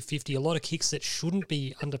exiting D50. A lot of kicks that shouldn't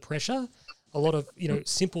be under pressure. A lot of,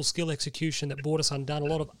 simple skill execution that brought us undone. A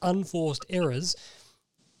lot of unforced errors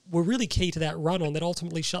were really key to that run on that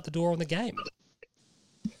ultimately shut the door on the game.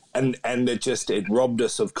 And it robbed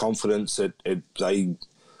us of confidence.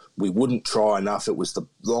 We wouldn't try enough. It was the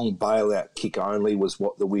long bailout kick only was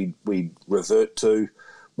what we revert to.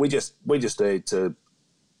 We just need to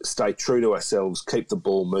stay true to ourselves, keep the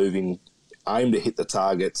ball moving, aim to hit the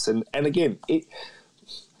targets. And again,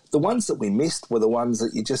 the ones that we missed were the ones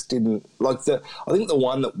that you just didn't like. I think the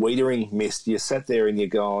one that Wiedering missed, you sat there and you're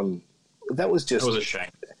going, that was a shame.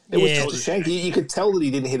 It was just a shame. You could tell that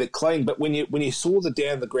he didn't hit it clean, but when you saw the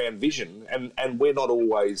down the ground vision, and we're not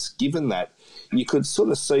always given that, you could sort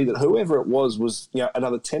of see that whoever it was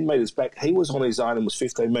another 10 metres back. He was on his own and was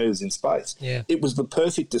 15 metres in space. Yeah. It was the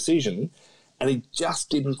perfect decision, and he just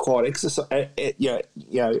didn't quite execute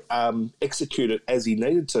it as he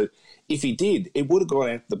needed to. If he did, it would have gone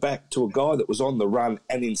out the back to a guy that was on the run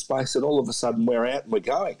and in space, and all of a sudden we're out and we're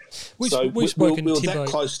going. We're that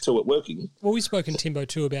close to it working. Well, we've spoken, Timbo,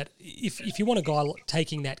 too, about if you want a guy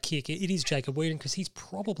taking that kick, it is Jacob Wiedering, because he's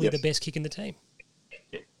probably the best kick in the team.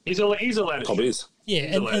 He's allowed to probably is.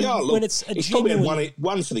 Yeah, and when it's a he's genuine... probably had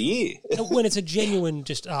one for the year. When it's a genuine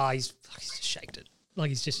he's just shanked it. Like,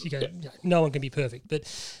 he's just, no one can be perfect. But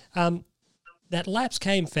that lapse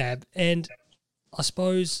came, Fab, and I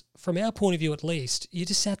suppose from our point of view at least, you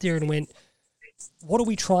just sat there and went, what are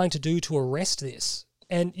we trying to do to arrest this?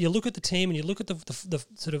 And you look at the team and you look at the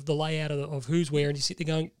sort of the layout of who's where, and you sit there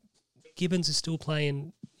going, Gibbons is still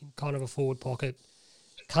playing in kind of a forward pocket.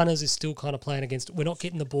 Cunners is still kind of playing against. We're not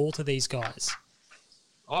getting the ball to these guys.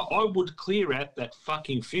 I would clear out that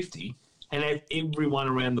fucking 50 and have everyone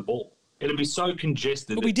around the ball. It'd be so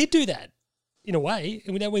congested. But we did do that. In a way,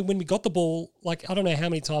 when we got the ball, like, I don't know how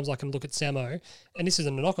many times I can look at Samo, and this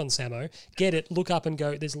isn't a knock on Samo, get it, look up and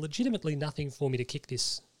go, there's legitimately nothing for me to kick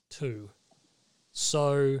this to.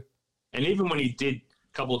 So... And even when he did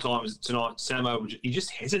a couple of times tonight, Samo, he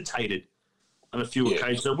just hesitated on a few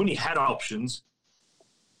occasions. So when he had options,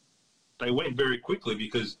 they went very quickly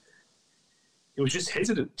because he was just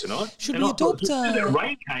hesitant tonight. Should we adopt... When the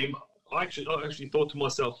rain came, I actually thought to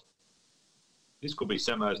myself, this could be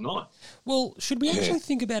Samo's night. Well, should we actually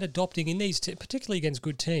think about adopting in these, particularly against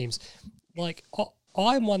good teams? Like,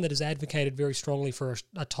 I'm one that has advocated very strongly for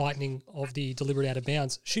a tightening of the deliberate out of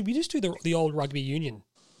bounds. Should we just do the old rugby union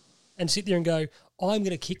and sit there and go, I'm going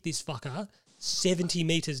to kick this fucker 70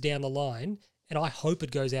 metres down the line and I hope it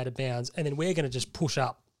goes out of bounds, and then we're going to just push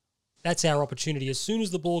up. That's our opportunity. As soon as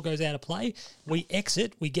the ball goes out of play, we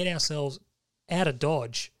exit, we get ourselves out of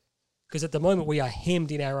Dodge, Because at the moment we are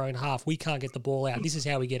hemmed in our own half. We can't get the ball out. This is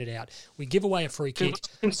how we get it out. We give away a free kick.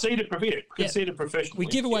 Concede it professionally. We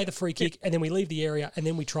give away the free kick and then we leave the area and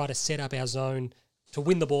then we try to set up our zone to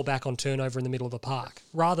win the ball back on turnover in the middle of the park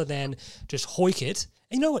rather than just hoik it.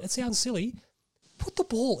 And you know what? It sounds silly. Put the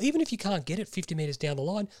ball, even if you can't get it 50 metres down the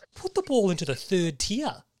line, put the ball into the third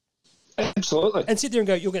tier. Absolutely. And sit there and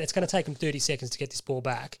go, it's going to take them 30 seconds to get this ball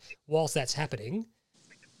back. Whilst that's happening,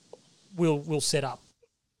 we'll set up.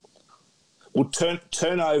 Well,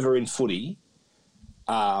 turnover in footy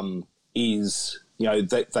is,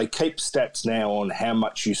 they keep stats now on how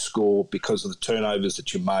much you score because of the turnovers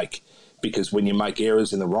that you make. Because when you make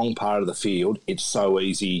errors in the wrong part of the field, it's so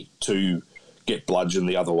easy to get bludgeoned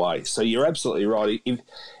the other way. So you're absolutely right.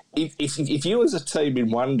 If you as a team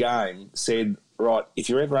in one game said, right, if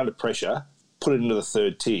you're ever under pressure, put it into the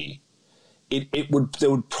third tier, there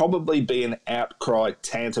would probably be an outcry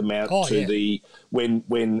tantamount to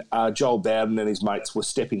when Joel Bowden and his mates were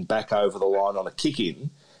stepping back over the line on a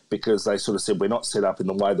kick-in because they sort of said, we're not set up in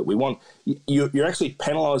the way that we want. You're actually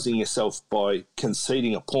penalising yourself by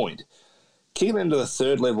conceding a point. Kicking into the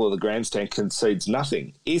third level of the grandstand concedes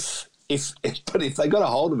nothing. But if they got a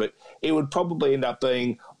hold of it, it would probably end up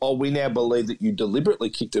being, we now believe that you deliberately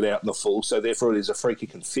kicked it out in the full, so therefore it is a free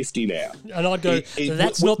kick and 50 now. And I'd go,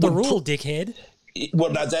 that's not the rule, dickhead.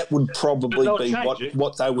 Well, no, that would probably be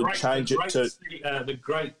what they would change it to. The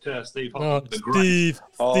great Steve Hawking. Steve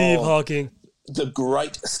Hawking. The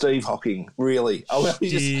great Steve Hawking, really.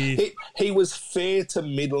 He was fair to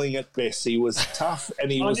middling at best. He was tough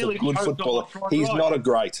and he was a good footballer. He's not a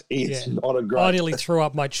great. He's not a great. I nearly threw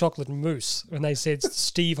up my chocolate mousse when they said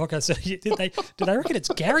Steve Hawking. So did they reckon it's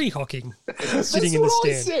Gary Hawking sitting in the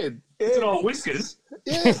stand? I said. Yeah. It's all whiskers.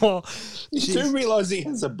 Yeah. You do realise he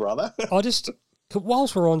has a brother.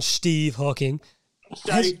 Whilst we're on Steve Hawking,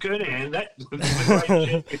 Dave Kernahan, that's the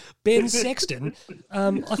great Ben Sexton.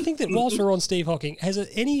 I think that whilst we're on Steve Hawking, has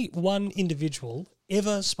any one individual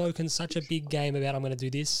ever spoken such a big game about I'm going to do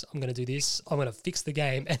this, I'm going to do this, I'm going to fix the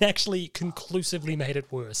game, and actually conclusively made it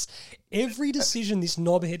worse? Every decision this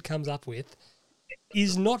knobhead comes up with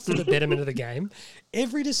is not for the betterment of the game.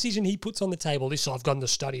 Every decision he puts on the table, I've got the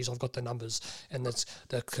studies, I've got the numbers, and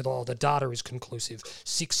the data is conclusive.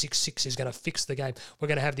 666 is going to fix the game. We're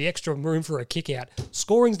going to have the extra room for a kick out.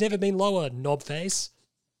 Scoring's never been lower, knobface.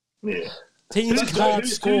 Yeah. Teams can't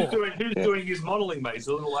score. Who's doing his modelling, mate? He's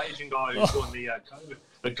a little Asian guy who's doing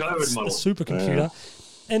the COVID model. A supercomputer. Yeah.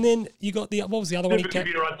 And then you got what was the other one?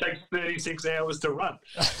 Supercomputer takes 36 hours to run.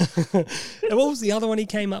 And what was the other one he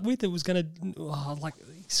came up with? It was going to,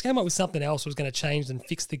 he came up with something else that was going to change and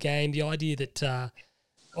fix the game. The idea that,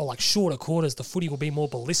 shorter quarters, the footy will be more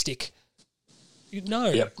ballistic.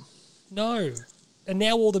 No. And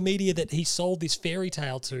now all the media that he sold this fairy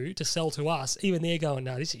tale to sell to us, even they're going,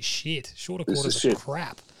 no, this is shit. Shorter quarters are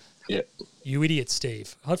crap. Yep. You idiot,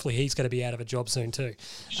 Steve. Hopefully he's going to be out of a job soon too.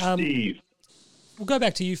 Steve. We'll go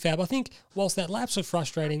back to you, Fab. I think whilst that lapse was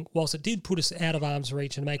frustrating, whilst it did put us out of arm's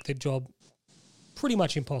reach and make the job pretty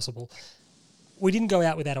much impossible, we didn't go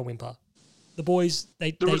out without a whimper. The boys,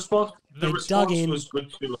 they dug in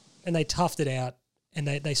and they toughed it out and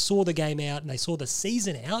they saw the game out and they saw the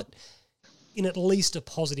season out in at least a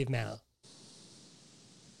positive manner.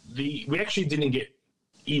 We actually didn't get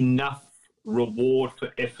enough reward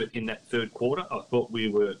for effort in that third quarter. I thought we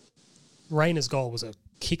were... Rayner's goal was a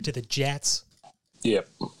kick to the Jats. Yep.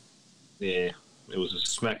 Yeah, it was a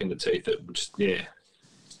smack in the teeth.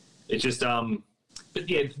 It's just but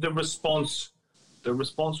yeah, the response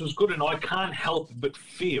was good, and I can't help but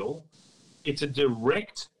feel it's a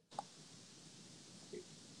direct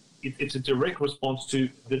response to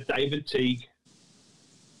the David Teague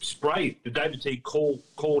spray, the David Teague call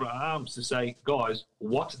to arms to say, guys,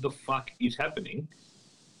 what the fuck is happening?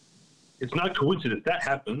 It's no coincidence that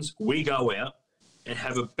happens. We go out and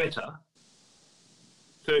have a better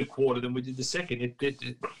third quarter than we did the second. You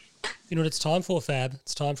know what it's time for, Fab?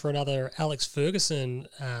 It's time for another Alex Ferguson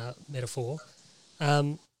metaphor.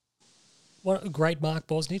 What a great Mark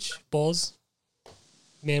Bosnich, Boz,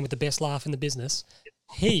 man with the best laugh in the business.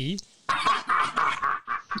 He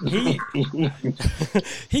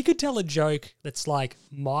could tell a joke that's like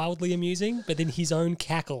mildly amusing, but then his own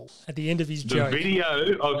cackle at the end of his joke. The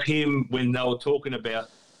video of him when they were talking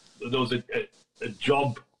about there was a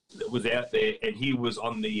job that was out there, and he was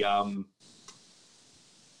on the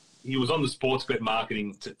sports bet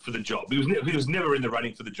marketing for the job. He was never in the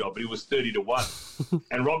running for the job, but he was 30-1.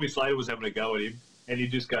 And Robbie Slater was having a go at him, and he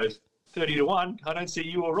just goes, 30-1. I don't see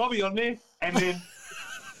you or Robbie on there, and then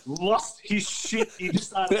lost his shit. He just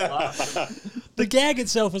started laughing. The gag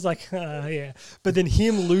itself was like, yeah, but then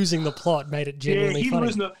him losing the plot made it genuinely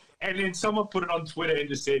funny. And then someone put it on Twitter and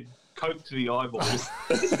just said, "Coke to the eyeballs."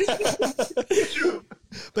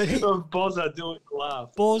 But Bozza doing the laugh.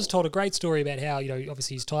 Boz told a great story about how,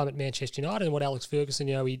 obviously his time at Manchester United and what Alex Ferguson,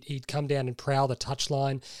 he'd come down and prowl the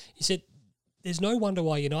touchline. He said, there's no wonder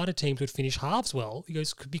why United teams would finish halves well. He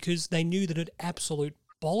goes, because they knew that an absolute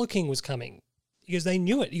bollocking was coming. He goes, they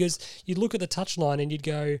knew it. He goes, you'd look at the touchline and you'd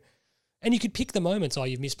go, and you could pick the moments,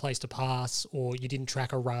 you've misplaced a pass, or you didn't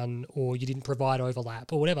track a run, or you didn't provide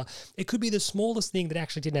overlap, or whatever. It could be the smallest thing that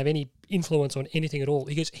actually didn't have any influence on anything at all.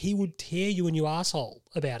 He goes, he would tear you a new arsehole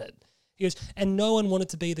about it. He goes, and no one wanted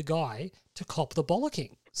to be the guy to cop the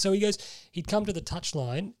bollocking. So he goes, he'd come to the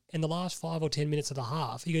touchline, and the last 5 or 10 minutes of the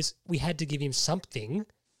half, he goes, we had to give him something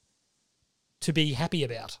to be happy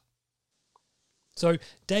about. So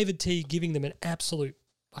David T giving them an absolute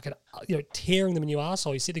tearing them a new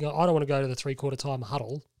arsehole. He's sitting there, I don't want to go to the 3/4 time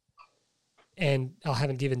huddle and I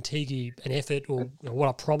haven't given Tigi an effort or what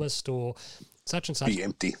I promised or such and such. Be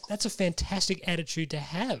empty. That's a fantastic attitude to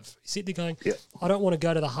have. He's sitting there going, yep. I don't want to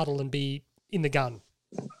go to the huddle and be in the gun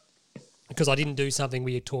because I didn't do something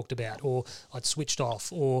we had talked about or I'd switched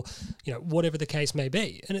off or, whatever the case may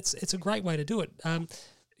be. And it's a great way to do it.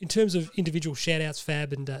 In terms of individual shout-outs,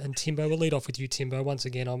 Fab and Timbo, we'll lead off with you, Timbo. Once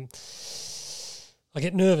again, I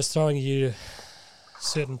get nervous throwing you to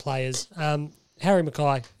certain players. Harry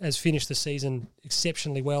Mackay has finished the season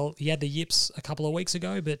exceptionally well. He had the yips a couple of weeks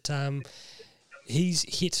ago, but he's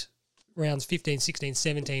hit rounds 15, 16,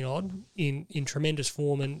 17 odd in tremendous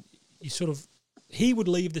form, and he would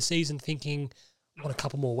leave the season thinking, I want a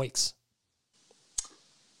couple more weeks.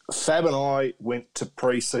 Fab and I went to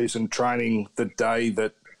pre-season training the day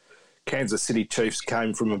that Kansas City Chiefs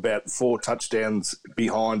came from about 4 touchdowns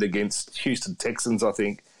behind against Houston Texans, I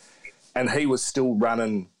think, and he was still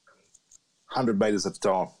running 100 metres at a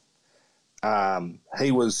time.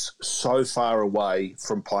 He was so far away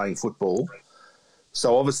from playing football.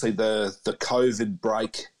 So obviously the COVID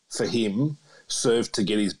break for him served to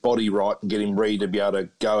get his body right and get him ready to be able to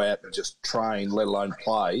go out and just train, let alone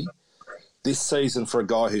play. This season, for a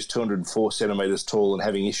guy who's 204 centimetres tall and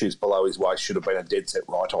having issues below his waist, should have been a dead set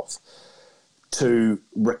write-off. To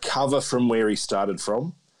recover from where he started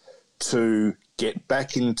from, to get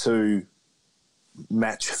back into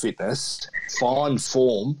match fitness, find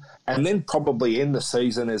form, and then probably end the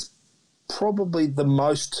season as probably the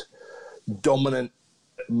most dominant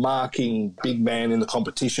marking big man in the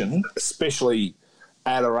competition, especially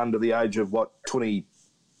at or under the age of,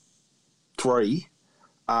 23,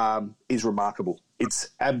 is remarkable.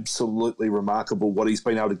 It's absolutely remarkable what he's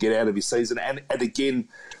been able to get out of his season. And again,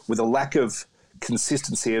 with a lack of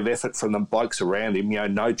consistency of effort from the blokes around him,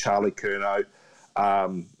 no Charlie Curnow,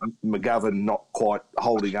 McGovern not quite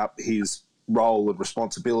holding up his role and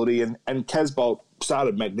responsibility. And Casbolt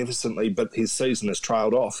started magnificently, but his season has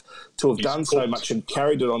trailed off. To have done so much and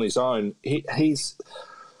carried it on his own, he's...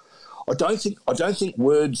 I don't think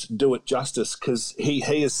words do it justice, because he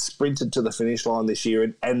has sprinted to the finish line this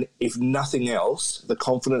year, and if nothing else, the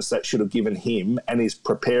confidence that should have given him and his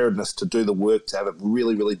preparedness to do the work to have a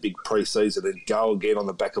really, really big pre-season and go again on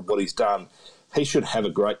the back of what he's done, he should have a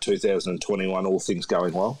great 2021, all things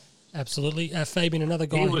going well. Absolutely. Fabian, another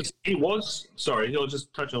guy... Sorry, I'll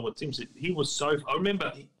just touch on what Tim said. I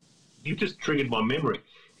remember, you just triggered my memory.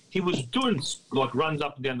 He was doing runs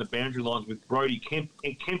up and down the boundary lines with Brodie Kemp,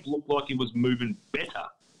 and Kemp looked like he was moving better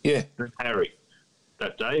than Harry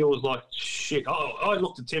that day. It was like, shit. I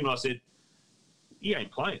looked at Tim and I said, he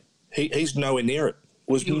ain't playing. He's nowhere near it.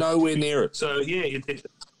 Nowhere near it. So, yeah,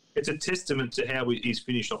 it's a testament to how he's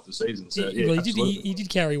finished off the season. So, he did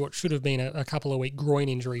carry what should have been a couple of week groin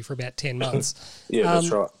injury for about 10 months. That's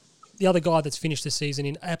right. The other guy that's finished the season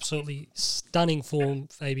in absolutely stunning form,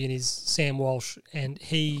 Fabian, is Sam Walsh, and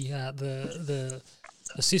he, the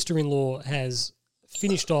sister-in-law, has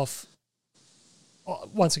finished off.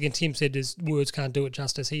 Once again, Tim said his words can't do it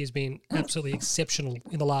justice. He has been absolutely exceptional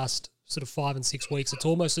in the last sort of 5 and 6 weeks. It's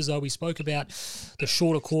almost as though we spoke about the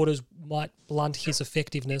shorter quarters might blunt his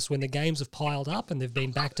effectiveness when the games have piled up and they've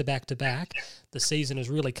been back to back to back. The season has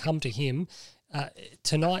really come to him.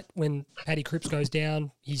 Tonight, when Paddy Cripps goes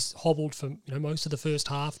down, he's hobbled for most of the first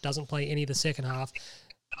half, doesn't play any of the second half.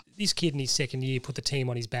 This kid in his second year put the team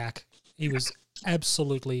on his back. He was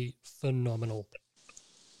absolutely phenomenal.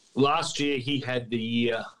 Last year, he had the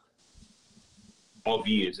year of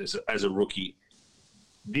years as a rookie.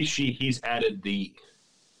 This year, he's added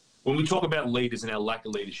when we talk about leaders and our lack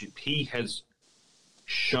of leadership, he has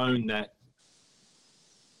shown that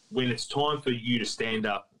when it's time for you to stand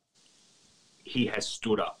up, he has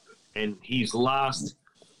stood up. And his last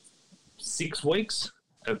 6 weeks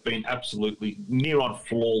have been absolutely near on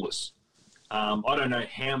flawless. I don't know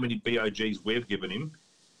how many BOGs we've given him,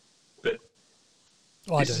 but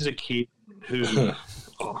this is a kid who...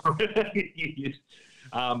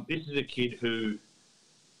 this is a kid who,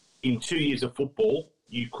 in 2 years of football,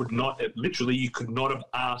 you could not have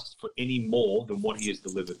asked for any more than what he has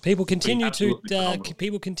delivered. People continue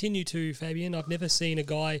to, Fabian. I've never seen a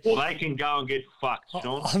guy... Well, they can go and get fucked,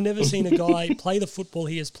 Sean. I've never seen a guy play the football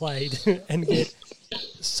he has played and get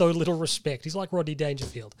so little respect. He's like Rodney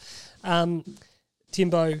Dangerfield.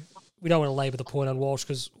 Timbo, we don't want to labour the point on Walsh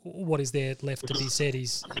because what is there left to be said?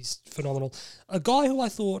 He's phenomenal. A guy who I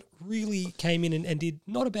thought really came in and did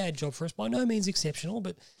not a bad job for us, by no means exceptional,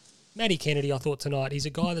 but Matty Kennedy, I thought tonight, he's a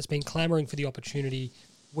guy that's been clamouring for the opportunity.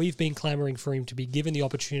 We've been clamouring for him to be given the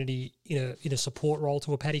opportunity in a support role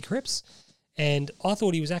to a Paddy Cripps, and I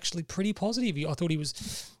thought he was actually pretty positive. I thought he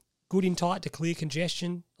was good in tight to clear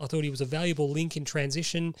congestion. I thought he was a valuable link in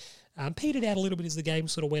transition. Petered out a little bit as the game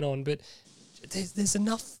sort of went on, but there's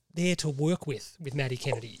enough there to work with Matty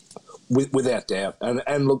Kennedy. Without doubt.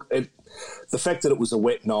 And look, the fact that it was a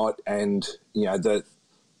wet night and, you know,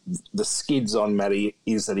 the skids on Matty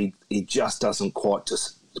is that he just doesn't quite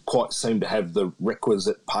seem to have the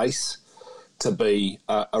requisite pace to be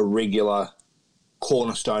a regular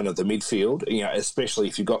cornerstone of the midfield, you know, especially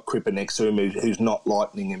if you've got Cripper next to him who's not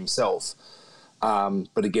lightning himself.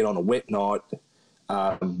 But again, on a wet night,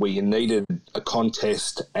 where you needed a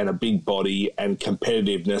contest and a big body and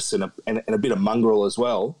competitiveness and a bit of mongrel as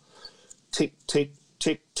well, tick, tick,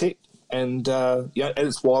 tick, tick. And, and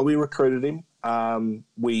it's why we recruited him.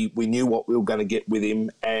 We knew what we were going to get with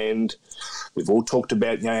him, and we've all talked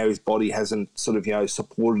about, you know, how his body hasn't sort of, you know,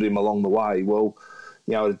 supported him along the way. Well,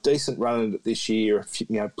 you know, a decent run at it this year,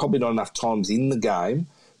 you know, probably not enough times in the game,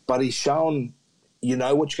 but he's shown, you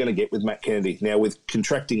know, what you're going to get with Matt Kennedy. Now, with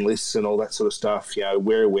contracting lists and all that sort of stuff, you know,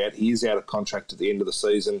 where are we at? He is out of contract at the end of the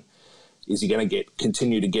season. Is he going to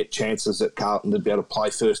continue to get chances at Carlton to be able to play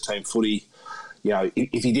first-team footy? You know,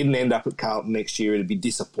 if he didn't end up at Carlton next year, it'd be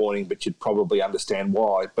disappointing, but you'd probably understand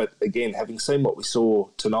why. But again, having seen what we saw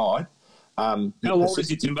tonight... how old is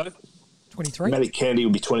he, Timbo? 23. Matty Kennedy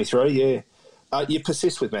will be 23, yeah. You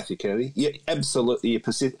persist with Matthew Kennedy. Yeah, absolutely, you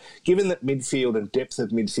persist. Given that midfield and depth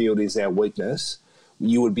of midfield is our weakness,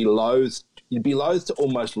 you'd be loath to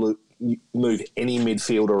almost move any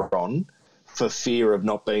midfielder on for fear of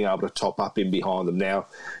not being able to top up in behind them. Now,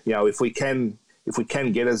 you know, if we can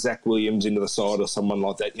get a Zach Williams into the side or someone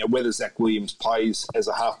like that, you know, whether Zach Williams plays as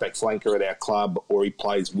a halfback flanker at our club or he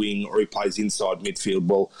plays wing or he plays inside midfield,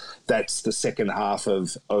 well, that's the second half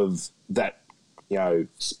of that, you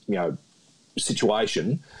know,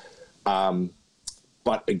 situation.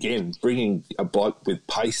 But again, bringing a bloke with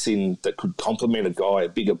pace in that could complement a guy, a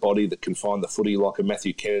bigger body that can find the footy like a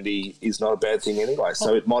Matthew Kennedy is not a bad thing anyway.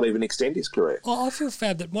 So it might even extend his career. I feel,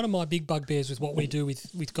 Fab, that one of my big bugbears with what we do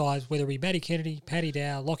with guys, whether it be Matty Kennedy, Paddy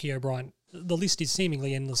Dow, Lockie O'Brien, the list is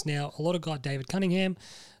seemingly endless now. A lot of guys, David Cunningham,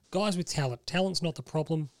 guys with talent. Talent's not the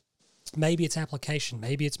problem. Maybe it's application,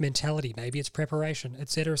 maybe it's mentality, maybe it's preparation,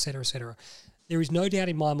 etc., etc., etc. There is no doubt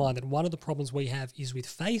in my mind that one of the problems we have is with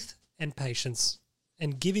faith and patience,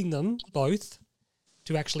 and giving them both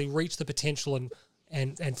to actually reach the potential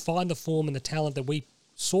and find the form and the talent that we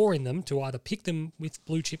saw in them to either pick them with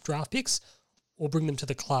blue chip draft picks or bring them to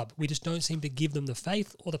the club. We just don't seem to give them the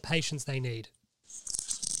faith or the patience they need.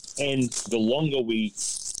 And the longer we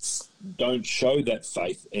don't show that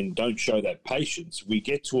faith and don't show that patience, we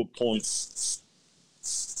get to a point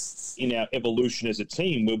in our evolution as a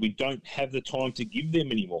team where we don't have the time to give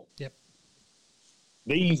them anymore. Yep.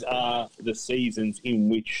 These are the seasons in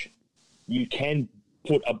which you can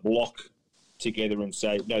put a block together and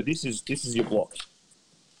say, no, this is your block.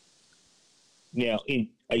 Now, in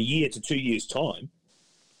a year to 2 years' time,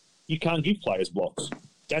 you can't give players blocks.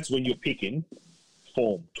 That's when you're picking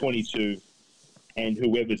form, 22, and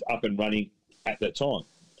whoever's up and running at that time.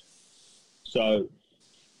 So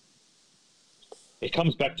it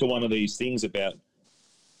comes back to one of these things about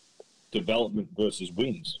development versus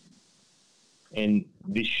wins. And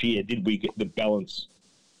this year, did we get the balance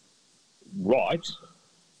right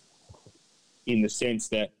in the sense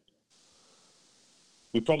that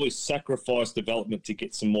we probably sacrificed development to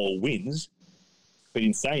get some more wins, but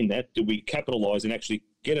in saying that, did we capitalise and actually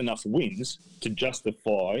get enough wins to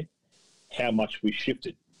justify how much we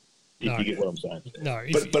shifted, if you get what I'm saying? No.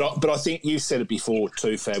 But I think you said it before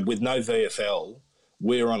too, Fab, with no VFL,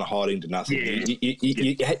 we're on a hiding to nothing.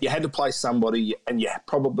 Yeah. You had to play somebody, and you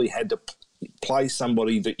probably had to play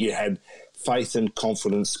somebody that you had faith and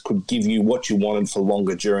confidence could give you what you wanted for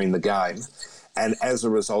longer during the game. And as a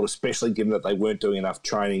result, especially given that they weren't doing enough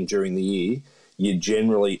training during the year, you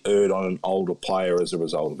generally erred on an older player as a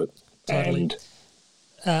result of it. Totally.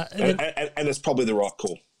 And it's probably the right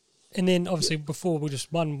call. And then, obviously, before we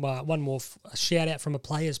just one more shout out from a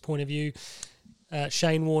player's point of view.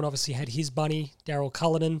 Shane Warne obviously had his bunny. Daryl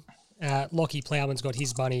Cullinan, Lockie Plowman's got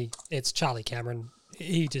his bunny. It's Charlie Cameron.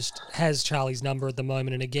 He just has Charlie's number at the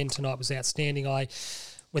moment. And again, tonight was outstanding.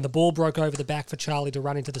 When the ball broke over the back for Charlie to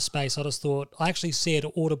run into the space, I just thought, I actually said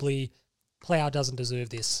audibly, Plow doesn't deserve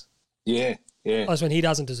this. Yeah. I just went, he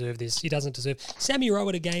doesn't deserve this. He doesn't deserve. Sammy Rowe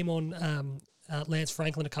had a game on Lance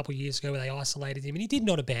Franklin a couple of years ago where they isolated him, and he did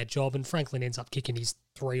not a bad job, and Franklin ends up kicking his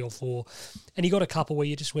 3 or 4. And he got a couple where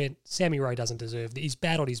you just went, Sammy Rowe doesn't deserve this. He's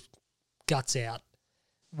battled his guts out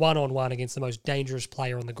one-on-one against the most dangerous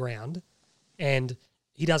player on the ground, and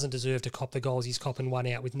he doesn't deserve to cop the goals. He's copping one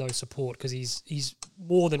out with no support because he's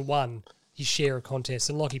more than won his share of contests.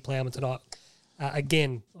 And Lockie Plowman tonight,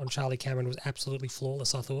 again, on Charlie Cameron was absolutely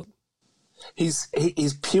flawless, I thought. His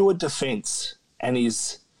pure defence and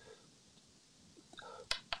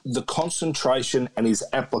the concentration and his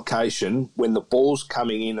application when the ball's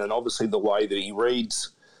coming in, and obviously the way that he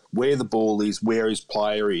reads where the ball is, where his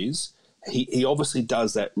player is, he obviously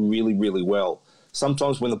does that really, really well.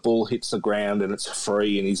 Sometimes when the ball hits the ground and it's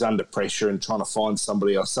free and he's under pressure and trying to find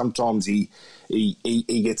somebody else, sometimes he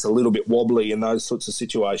gets a little bit wobbly in those sorts of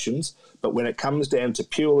situations. But when it comes down to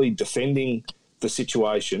purely defending the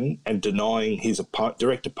situation and denying his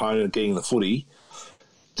direct opponent getting the footy,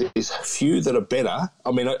 there's a few that are better.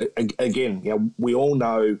 I mean, again, we all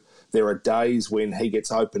know there are days when he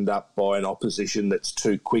gets opened up by an opposition that's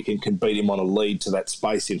too quick and can beat him on a lead to that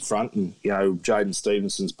space in front. And, Jaden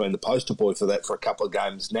Stevenson's been the poster boy for that for a couple of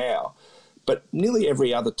games now. But nearly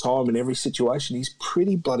every other time in every situation, he's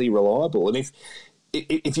pretty bloody reliable. And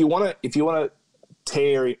if you want to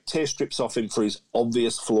tear strips off him for his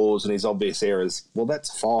obvious flaws and his obvious errors, well,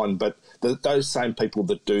 that's fine. But those same people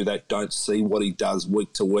that do that don't see what he does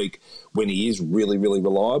week to week when he is really, really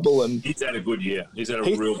reliable. And he's had a good year. He's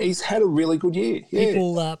had a really good year.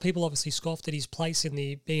 Yeah. People obviously scoffed at his place in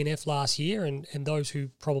the BNF last year, and those who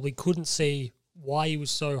probably couldn't see why he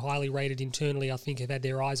was so highly rated internally, I think, have had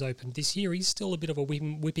their eyes opened this year. He's still a bit of a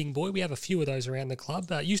whipping boy. We have a few of those around the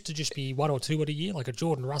club. It used to just be 1 or 2 at a year, like a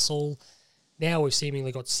Jordan Russell. Now we've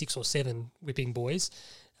seemingly got 6 or 7 whipping boys.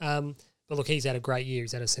 But look, he's had a great year.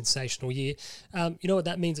 He's had a sensational year. You know what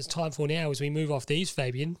that means it's time for now as we move off these,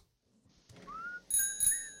 Fabian?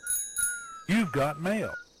 You've got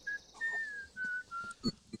mail.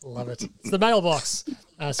 Love it. It's the mailbox.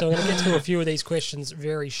 So we're going to get to a few of these questions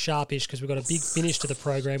very sharpish because we've got a big finish to the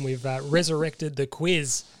program. We've resurrected the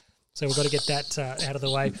quiz. So we've got to get that out of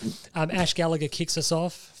the way. Ash Gallagher kicks us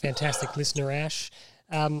off. Fantastic listener, Ash.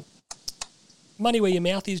 Money where your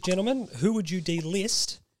mouth is, gentlemen. Who would you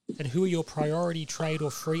delist, and who are your priority trade or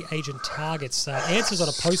free agent targets? Answers on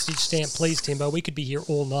a postage stamp, please, Timbo. We could be here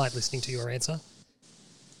all night listening to your answer.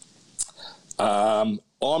 I'm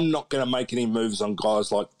not going to make any moves on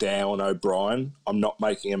guys like Dow and O'Brien. I'm not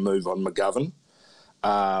making a move on McGovern.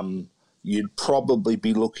 You'd probably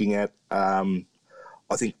be looking at, I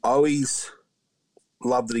think Owies,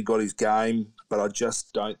 love that he got his game, but I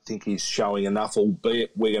just don't think he's showing enough,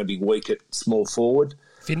 albeit we're going to be weak at small forward.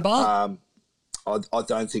 Finbar? I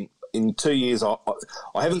don't think in 2 years I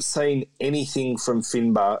haven't seen anything from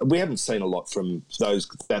Finbar. We haven't seen a lot from those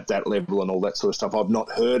at that level and all that sort of stuff. I've not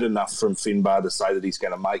heard enough from Finbar to say that he's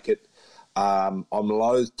going to make it. I'm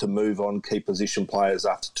loath to move on key position players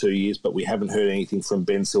after 2 years, but we haven't heard anything from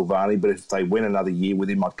Ben Silvani. But if they win another year with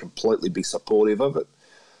him, I'd completely be supportive of it.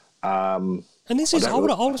 And this is, I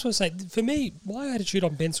just want to say, for me, my attitude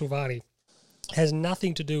on Ben Silvani has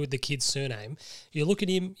nothing to do with the kid's surname. You look at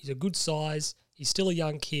him, he's a good size, he's still a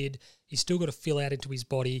young kid, he's still got to fill out into his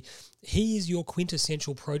body. He is your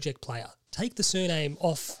quintessential project player. Take the surname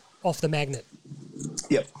off the magnet.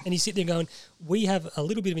 Yep. And you sit there going, we have a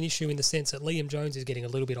little bit of an issue in the sense that Liam Jones is getting a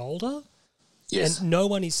little bit older. Yes. And no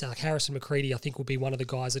one is, Harrison McCready, I think, will be one of the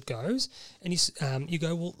guys that goes. And you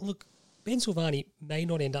go, well, look, Ben Silvani may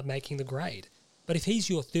not end up making the grade. But if he's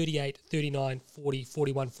your 38, 39, 40,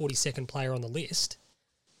 41, 42nd player on the list,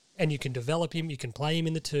 and you can develop him, you can play him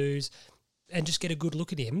in the twos, and just get a good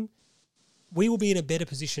look at him, we will be in a better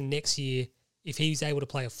position next year if he's able to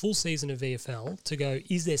play a full season of VFL to go,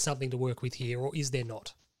 is there something to work with here or is there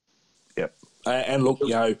not? Yep. And look,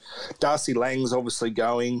 Darcy Lang's obviously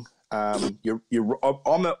going. I'm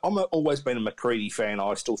always been a McCready fan.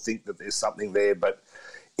 I still think that there's something there, but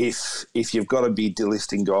if you've got to be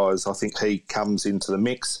delisting guys, I think he comes into the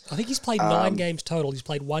mix. I think he's played 9 games total. He's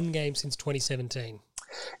played 1 game since 2017.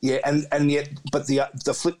 Yeah, and yet, but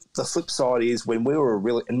the flip side is when we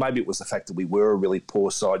were and maybe it was the fact that we were a really poor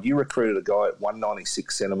side. You recruited a guy at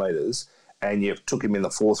 196 centimetres, and you took him in the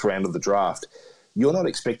 4th round of the draft, you're not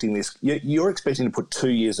expecting this. You're expecting to put 2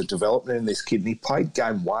 years of development in this kid, and he played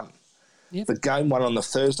game 1. Yep. The game 1 on the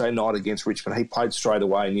Thursday night against Richmond, he played straight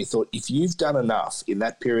away, and you thought, if you've done enough in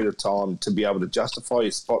that period of time to be able to justify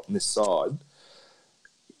your spot on this side,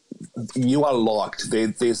 you are liked.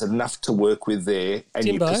 There's enough to work with there, and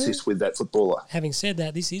Timbo, you persist with that footballer. Having said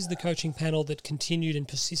that, this is the coaching panel that continued and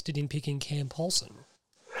persisted in picking Cam Paulson.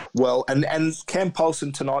 Well, and Cam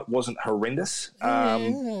Paulson tonight wasn't horrendous.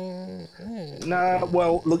 No,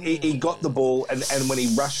 well, look, he got the ball, and when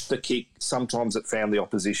he rushed the kick, sometimes it found the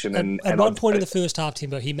opposition. At one point in the first half,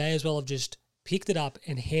 Timbo, he may as well have just picked it up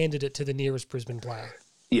and handed it to the nearest Brisbane player.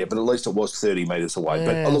 Yeah, but at least it was 30 metres away.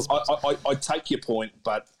 But look, I take your point,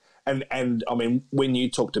 but... And I mean, when you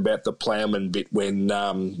talked about the ploughman bit, when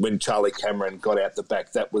Charlie Cameron got out the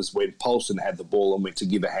back, that was when Paulson had the ball and went to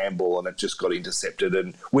give a handball, and it just got intercepted,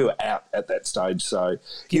 and we were out at that stage. So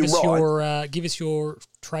give us your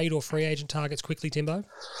trade or free agent targets quickly, Timbo.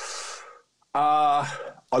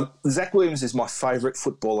 Zach Williams is my favourite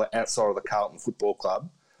footballer outside of the Carlton Football Club.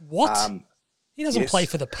 What? He doesn't play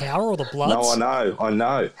for the Power or the Bloods. No, I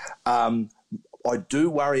know. I do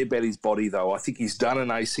worry about his body, though. I think he's done an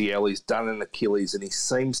ACL, he's done an Achilles, and he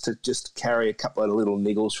seems to just carry a couple of little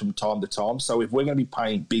niggles from time to time. So if we're going to be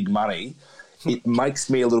paying big money, it makes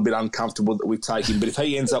me a little bit uncomfortable that we take him. But if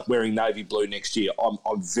he ends up wearing navy blue next year,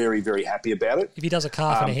 I'm very, very happy about it. If he does a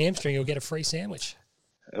calf and a hamstring, he'll get a free sandwich.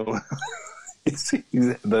 It's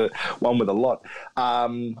the one with a lot.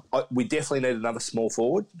 We definitely need another small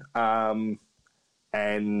forward.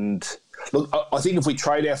 And look, I think if we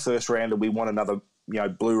trade our first rounder, we want another,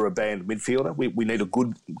 blue riband midfielder. We need a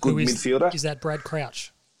good midfielder. Is that Brad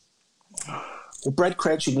Crouch? Well, Brad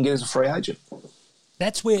Crouch you can get as a free agent.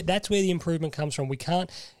 That's where the improvement comes from. We can't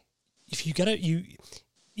if you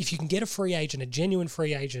can get a free agent, a genuine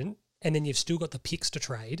free agent, and then you've still got the picks to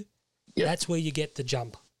trade. Yep. That's where you get the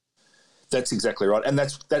jump. That's exactly right, and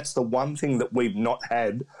that's the one thing that we've not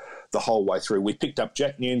had the whole way through. We picked up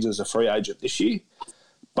Jack Nunes as a free agent this year,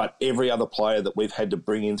 but every other player that we've had to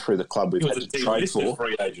bring in through the club, we've had to trade for.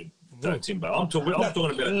 Free agent, no, Timbo. I'm talking about.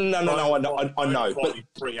 No. I know, but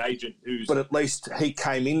free agent who's. But at least he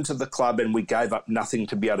came into the club, and we gave up nothing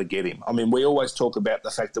to be able to get him. I mean, we always talk about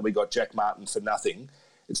the fact that we got Jack Martin for nothing.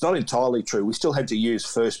 It's not entirely true. We still had to use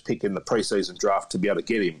first pick in the preseason draft to be able to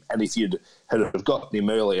get him. And if you'd have gotten him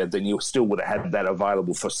earlier, then you still would have had that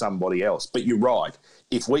available for somebody else. But you're right.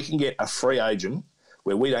 If we can get a free agent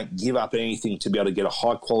where we don't give up anything to be able to get a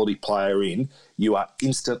high-quality player in, you are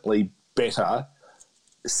instantly better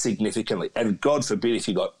significantly. And God forbid if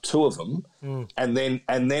you got two of them, and then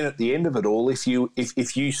at the end of it all, if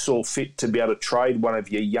you saw fit to be able to trade one of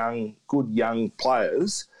your good young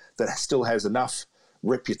players that still has enough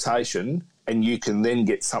reputation, and you can then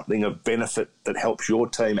get something of benefit that helps your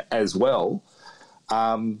team as well.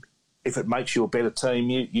 If it makes you a better team,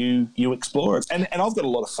 you explore it. And I've got a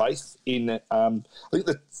lot of faith in. I think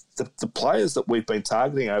the players that we've been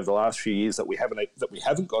targeting over the last few years that we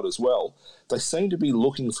haven't got as well, they seem to be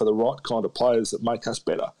looking for the right kind of players that make us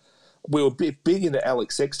better. We were big into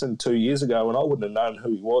Alex Sexton 2 years ago, and I wouldn't have known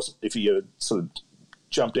who he was if he had sort of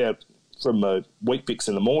jumped out from the wheat picks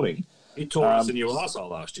in the morning. He tore us a new arsehole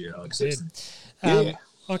last year, Alex Sexton. Yeah.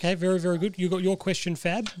 Okay, very, very good. You got your question,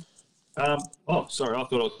 Fab? Sorry.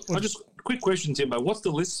 Just a quick question, Timbo. What's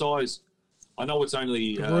the list size? I know it's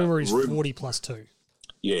only... The rumour is 40 plus 2.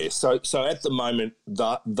 Yeah, so at the moment,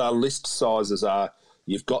 the list sizes are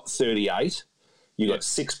you've got 38, you've got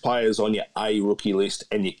 6 players on your A rookie list,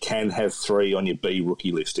 and you can have 3 on your B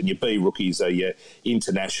rookie list. And your B rookies are your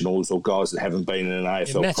internationals or guys that haven't been in an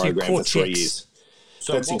AFL program for 3 years.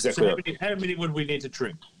 So that's exactly right. How many would we need to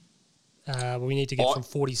trim? We need to get from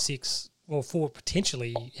 46. Well,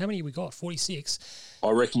 potentially, how many we got? 46. I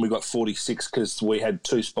reckon we got 46 because we had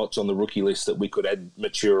 2 spots on the rookie list that we could add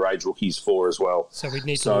mature age rookies for as well. So we'd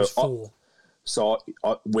need to lose 4.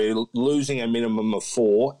 We're losing a minimum of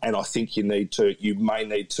 4, and I think you may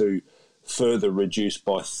need to further reduce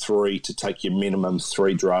by 3 to take your minimum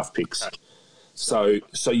 3 draft picks. Okay.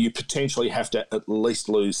 So you potentially have to at least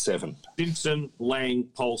lose 7. Simpson, Lang,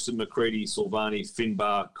 Paulson, McCready, Silvani,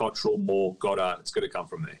 Finbar, Cottrell, Moore, Goddard. It's going to come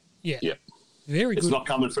from there. Yeah. Very good. It's not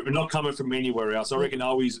coming from anywhere else. I reckon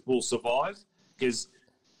Owies will survive because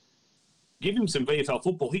give him some VFL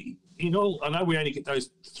football. I know we only get those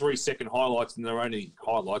 3-second highlights and they're only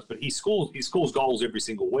highlights, but he scores goals every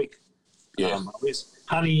single week. Yeah.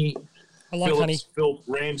 Honey, I like Phillips, Honey. Phil,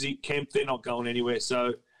 Ramsey, Kemp, they're not going anywhere.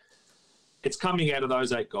 So it's coming out of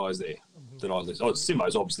those 8 guys there that I list.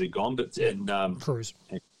 Simo's obviously gone, but Cruz.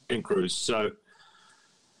 And Cruz. So,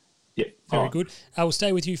 Yeah. Very good. I will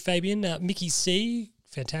stay with you, Fabian. Mickey C,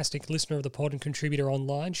 fantastic listener of the pod and contributor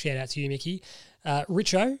online. Shout out to you, Mickey.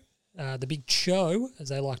 Richo, the big Cho, as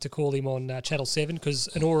they like to call him on Channel 7, because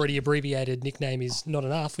an already abbreviated nickname is not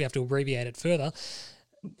enough. We have to abbreviate it further.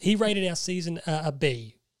 He rated our season a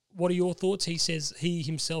B. What are your thoughts? He says he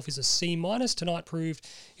himself is a C-. Tonight proved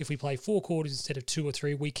if we play 4 quarters instead of 2 or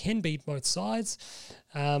 3, we can beat both sides.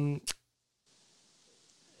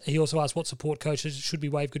 He also asked what support coaches should we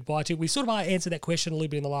wave goodbye to. We sort of answered that question a little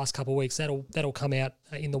bit in the last couple of weeks. That'll come out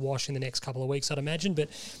in the wash in the next couple of weeks, I'd imagine. But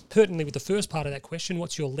pertinently with the first part of that question,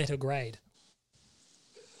 what's your letter grade?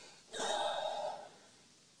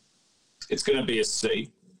 It's going to be a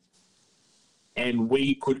C. And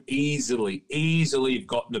we could easily have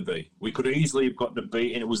gotten a B. We could easily have gotten a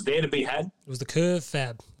B, and it was there to be had. It was the curve,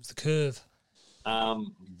 Fab. It was the curve.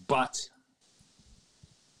 But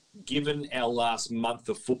given our last month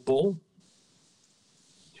of football,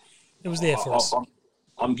 it was there for us.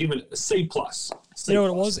 I'm giving it a C+. You know what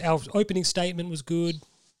it was? Our opening statement was good.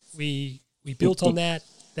 We built on that.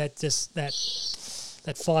 That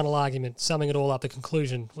final argument, summing it all up, the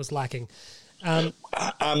conclusion was lacking.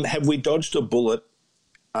 Have we dodged a bullet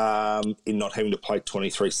in not having to play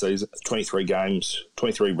 23 games,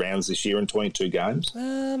 23 rounds this year and 22 games?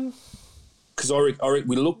 Because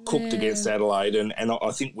we looked cooked against Adelaide, and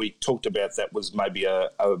I think we talked about that was maybe a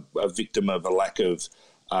victim of a lack of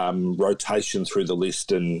rotation through the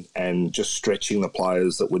list and just stretching the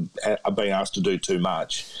players that are being asked to do too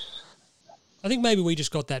much. I think maybe we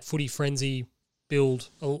just got that footy frenzy build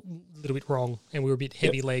a little bit wrong, and we were a bit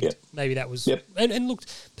heavy-legged. Yep. Maybe that was... Yep. And look,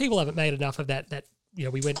 people haven't made enough of that.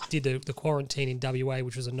 We did the quarantine in WA,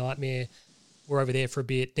 which was a nightmare. We're over there for a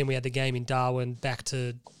bit. Then we had the game in Darwin, back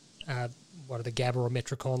to... the Gabba or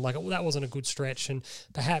Metricon, that wasn't a good stretch, and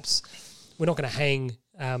perhaps we're not going to hang,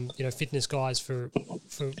 fitness guys for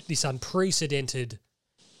this unprecedented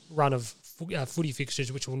run of footy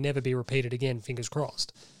fixtures, which will never be repeated again. Fingers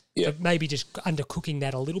crossed. Yeah. So maybe just undercooking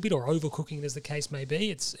that a little bit, or overcooking it, as the case may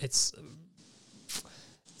be. It's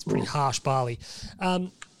pretty harsh barley.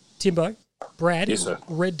 Timbo, Brad, yes, sir.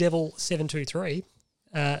 Red Devil 723.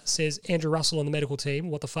 Says Andrew Russell on the medical team,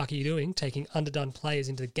 what the fuck are you doing? Taking underdone players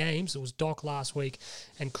into the games. It was Doc last week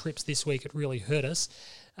and Cripps this week. It really hurt us.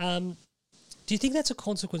 Do you think that's a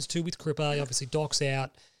consequence too with Cripper? Obviously Doc's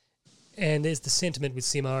out, and there's the sentiment with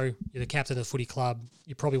Simo. You're the captain of the footy club.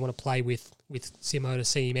 You probably want to play with Simo to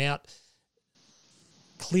see him out.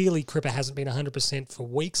 Clearly Cripper hasn't been 100% for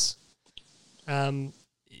weeks.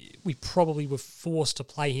 We probably were forced to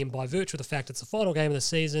play him by virtue of the fact it's the final game of the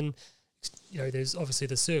season. There's obviously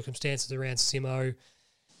the circumstances around Simo.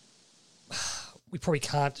 We probably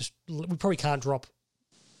can't drop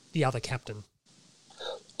the other captain.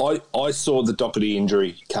 I saw the Doherty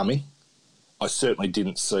injury coming. I certainly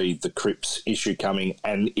didn't see the Cripps issue coming.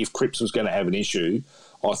 And if Cripps was going to have an issue,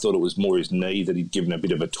 I thought it was more his knee that he'd given a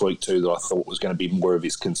bit of a tweak to that I thought was going to be more of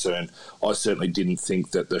his concern. I certainly didn't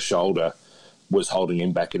think that the shoulder was holding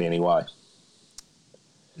him back in any way.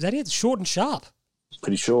 Is that it? Short and sharp.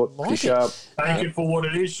 Pretty short, pretty sharp. Thank you for what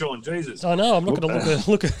it is, Sean. Jesus. I know. I'm not going to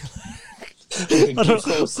look at.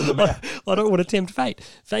 I don't want to tempt fate.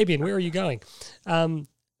 Fabian, where are you going?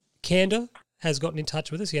 Kander has gotten in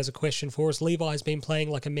touch with us. He has a question for us. Levi's been playing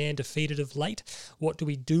like a man defeated of late. What do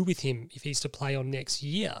we do with him if he's to play on next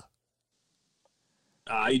year?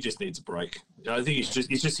 He just needs a break. I think he's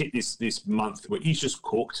just hit this month where he's just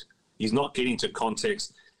cooked. He's not getting to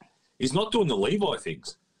context. He's not doing the Levi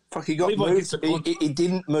things. Fuck, he got moved. He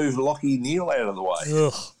didn't move Lockie Neal out of the way.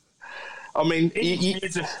 Ugh. I mean,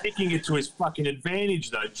 he's taking it to his fucking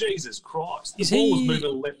advantage, though. Jesus Christ. The ball was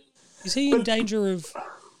moving left. Is he in danger of...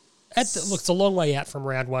 Look, it's a long way out from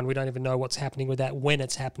round one. We don't even know what's happening with that, when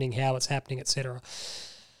it's happening, how it's happening, etc.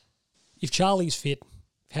 If Charlie's fit,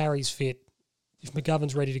 if Harry's fit, if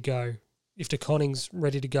McGovern's ready to go, if DeConning's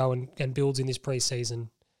ready to go and builds in this pre-season,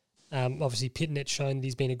 obviously Pittenet's shown that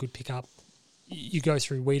he's been a good pickup. You go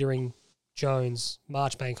through Wiedering, Jones,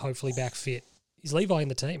 Marchbank, hopefully back fit. Is Levi in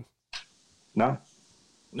the team? No.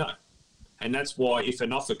 And that's why if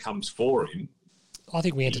an offer comes for him... I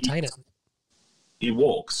think we entertain it. He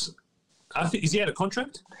walks. Is he out of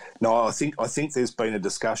contract? No, I think there's been a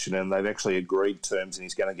discussion and they've actually agreed terms and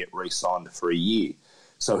he's going to get re-signed for a year.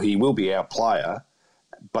 So he will be our player.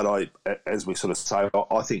 But as we sort of say,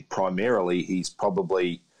 I think primarily he's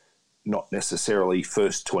probably... not necessarily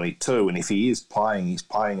first 22, and if he is playing, he's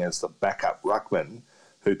playing as the backup ruckman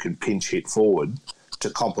who can pinch hit forward to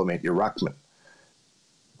complement your ruckman.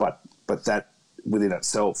 But that within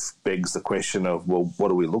itself begs the question of, well, what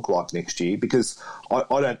do we look like next year? Because I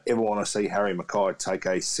don't ever want to see Harry Mackay take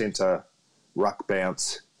a centre ruck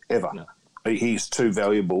bounce ever. No. He's too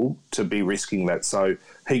valuable to be risking that. So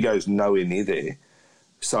he goes nowhere near there.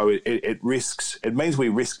 So it means we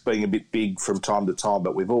risk being a bit big from time to time,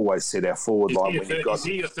 but we've always said our forward line. Is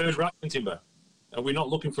he a third ruckman, Timber? Are we not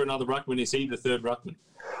looking for another ruckman? Is he the third ruckman?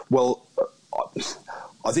 Well,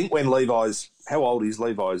 I think when Levi's... How old is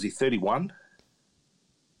Levi? Is he 31?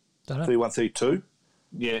 Don't know. 31, 32?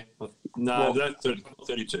 Yeah. No, well,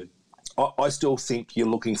 32. I still think you're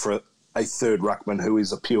looking for a third ruckman who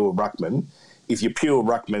is a pure ruckman. If your pure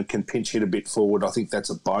ruckman can pinch hit a bit forward, I think that's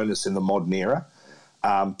a bonus in the modern era.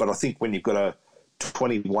 But I think when you've got a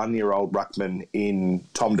 21-year-old ruckman in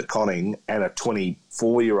Tom de Koning and a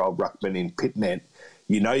 24-year-old ruckman in Pitnet,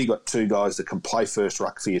 you know you've got two guys that can play first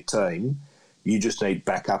ruck for your team. You just need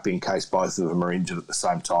backup in case both of them are injured at the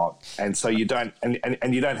same time. And so you don't,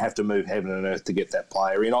 and you don't have to move heaven and earth to get that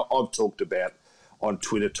player in. I've talked about on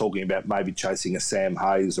Twitter talking about maybe chasing a Sam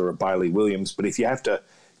Hayes or a Bailey Williams, but if you have to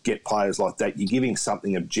get players like that, you're giving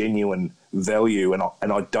something of genuine value, and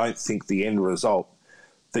I don't think the end result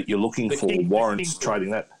that you're looking for warrants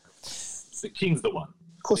trading that. The King's the one.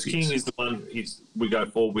 Of course, the King is the one we go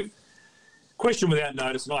forward with. Question without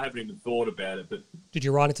notice, and I haven't even thought about it. But did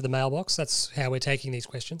you write into the mailbox? That's how we're taking these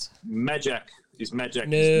questions. Majak is not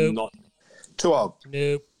too old.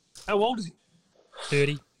 Nope. How old is he?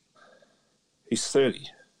 30. He's 30.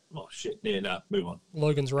 Oh shit! Yeah, no, move on.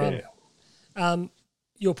 Logan's run. Yeah.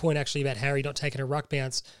 Your point actually about Harry not taking a ruck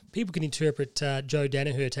bounce, people can interpret Joe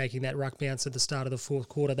Danaher taking that ruck bounce at the start of the fourth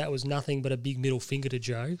quarter. That was nothing but a big middle finger to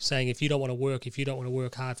Joe, saying if you don't want to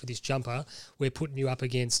work hard for this jumper, we're putting you up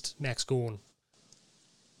against Max Gawn.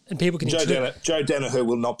 And people can Joe Danaher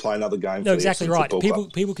will not play another game. No, exactly right.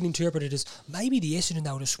 People can interpret it as maybe the Essendon,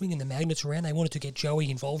 they were just swinging the magnets around. They wanted to get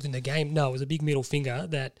Joey involved in the game. No, it was a big middle finger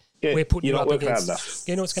that we're putting you up against.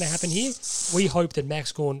 You know what's going to happen here? We hope that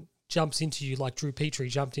Max Gawn jumps into you like Drew Petrie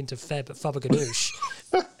jumped into Faber-Ganoush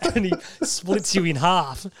and he splits you in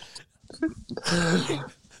half.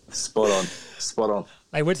 Spot on.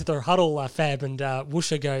 They went to the huddle, Fab, and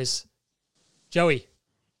Woosha goes, Joey,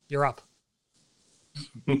 you're up.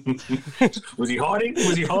 Was he hiding?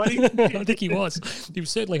 I think he was. He was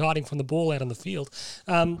certainly hiding from the ball out on the field.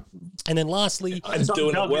 And then lastly... And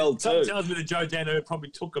doing it well too. Tells me that Joe Danaher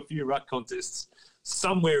probably took a few ruck contests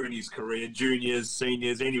somewhere in his career, juniors,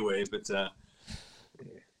 seniors, anywhere. But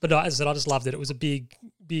no, as I said, I just loved it. It was a big,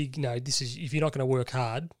 this is, if you're not going to work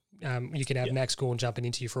hard, you can have Max Gawn jumping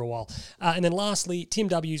into you for a while. And then lastly, Tim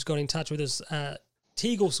W's got in touch with us.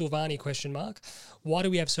 Teagle Silvani ? Why do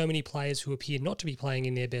we have so many players who appear not to be playing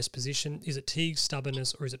in their best position? Is it Teague's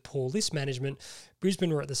stubbornness or is it poor list management?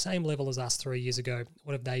 Brisbane were at the same level as us 3 years ago.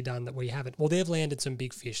 What have they done that we haven't? Well, they've landed some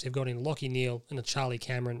big fish. They've got in Lockie Neal and a Charlie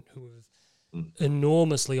Cameron who have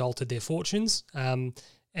enormously altered their fortunes. And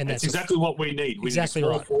that's exactly what we need. We need a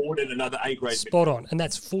small forward and another A-grade. Spot on. And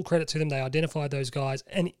that's full credit to them. They identified those guys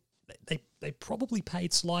and they probably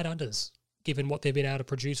paid slight unders given what they've been able to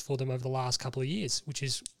produce for them over the last couple of years, which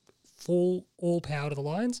is full all power to the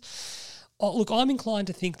Lions. Oh, look, I'm inclined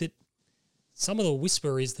to think that some of the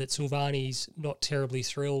whisper is that Silvani's not terribly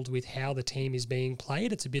thrilled with how the team is being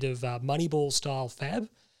played. It's a bit of Moneyball style Fab.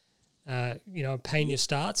 Pena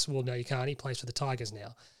starts. Well, no, you can't. He plays for the Tigers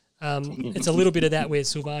now. It's a little bit of that where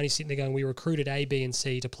Silvani's sitting there going, we recruited A, B, and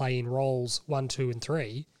C to play in roles 1, 2, and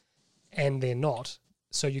 3, and they're not.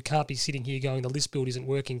 So you can't be sitting here going, the list build isn't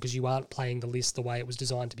working because you aren't playing the list the way it was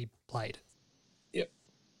designed to be played. Yep.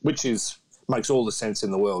 Which makes all the sense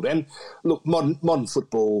in the world. And look, modern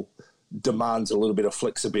football demands a little bit of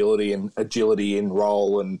flexibility and agility in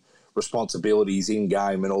role and responsibilities in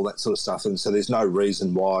game and all that sort of stuff. And so there's no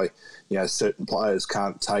reason why, certain players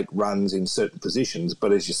can't take runs in certain positions.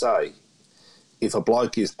 But as you say, if a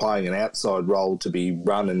bloke is playing an outside role to be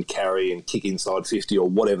run and carry and kick inside 50 or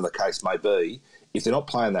whatever the case may be, if they're not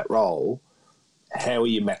playing that role, how are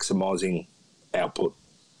you maximising output?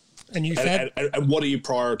 And what are you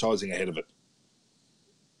prioritising ahead of it?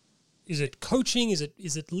 Is it coaching? Is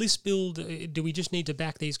it list build? Do we just need to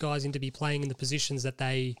back these guys into be playing in the positions that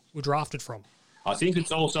they were drafted from? I think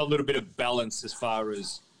it's also a little bit of balance as far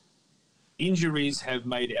as injuries have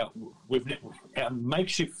made our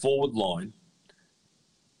makeshift forward line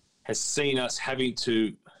has seen us having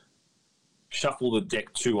to shuffle the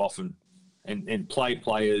deck too often and play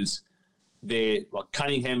players there. Like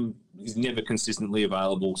Cunningham is never consistently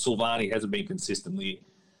available. Silvani hasn't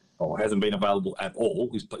been available at all.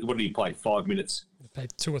 What did he play? 5 minutes? He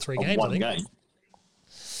played 2 or 3 games, one I think.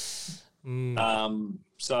 Game.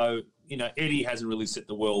 So, Eddie hasn't really set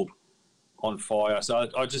the world on fire. So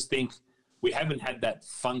I just think we haven't had that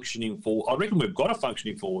functioning forward. I reckon we've got a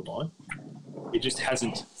functioning forward line. It just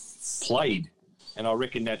hasn't played And I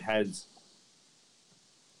reckon that has...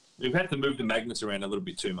 We've had to move the magnets around a little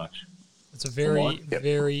bit too much. It's a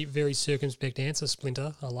very, very circumspect answer,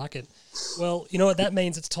 Splinter. I like it. Well, you know what that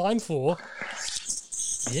means? It's time for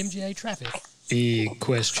the MGA traffic. Big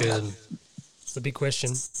question. It's the big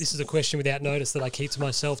question. This is a question without notice that I keep to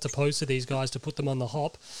myself to pose to these guys to put them on the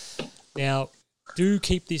hop. Now, do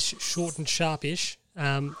keep this short and sharpish.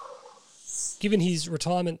 Given his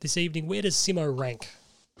retirement this evening, where does Simo rank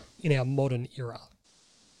in our modern era?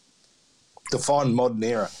 Define modern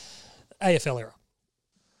era. AFL era.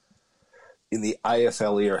 In the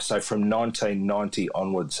AFL era, so from 1990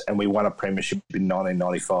 onwards, and we won a premiership in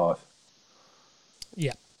 1995.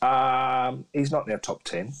 Yeah. He's not in our top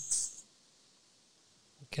 10.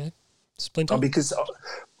 Okay. Splinter? Because,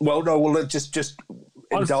 just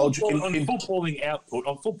indulge on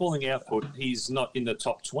footballing output, he's not in the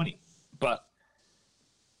top 20. But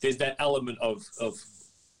there's that element of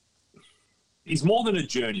he's more than a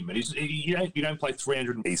journeyman. You don't play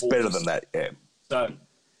 340. He's better than that, yeah. So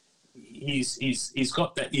he's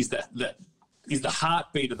got that. He's the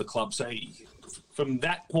heartbeat of the club. So from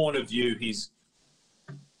that point of view,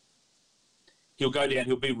 he'll go down.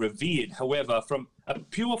 He'll be revered. However, from a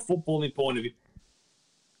pure footballing point of view,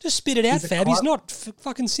 just spit it out, Fab. He's not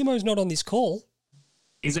fucking Simo's not on this call.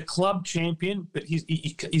 He's a club champion, but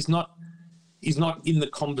he's not in the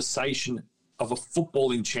conversation of a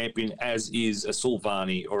footballing champion as is a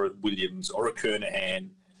Silvani or a Williams or a Kernahan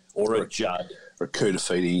or a Judd or a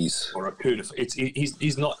Koutafidis or a Koutafidis.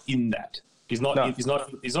 He's not in that. He's not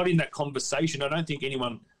in that conversation. I don't think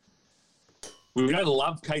anyone. We don't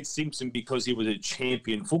love Kate Simpson because he was a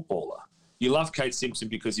champion footballer. You love Kate Simpson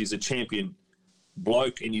because he's a champion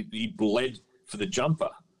bloke and he bled for the jumper.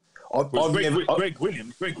 Greg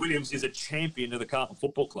Williams is a champion of the Carlton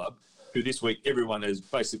Football Club, who this week everyone has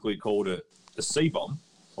basically called a C-bomb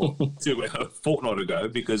a fortnight ago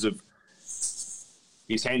because of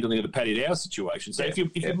his handling of the Paddy Dow situation. So if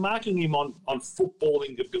you're marking him on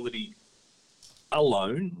footballing ability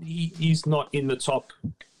alone, he's not in the top.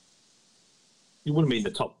 He wouldn't be in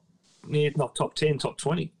the top, not top 10, top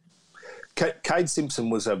 20. Cade Simpson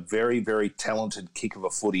was a very, very talented kick of a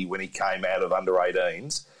footy when he came out of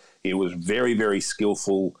under-18s. He was very, very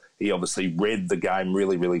skillful. He obviously read the game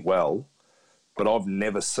really, really well. But I've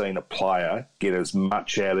never seen a player get as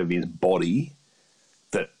much out of his body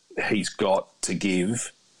that he's got to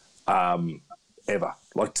give ever.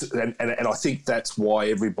 And I think that's why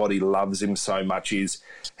everybody loves him so much. Is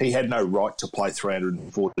he had no right to play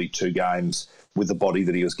 342 games with the body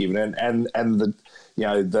that he was given, and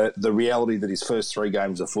the reality that his first 3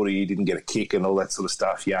 games of footy he didn't get a kick and all that sort of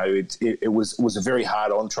stuff. It was a very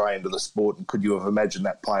hard entree into the sport, and could you have imagined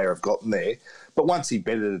that player have gotten there? But once he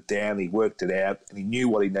bedded it down, he worked it out, and he knew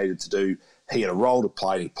what he needed to do. He had a role to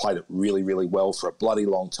play, and he played it really, really well for a bloody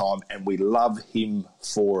long time, and we love him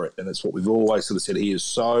for it. And it's what we've always sort of said. He is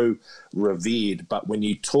so revered. But when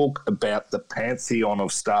you talk about the pantheon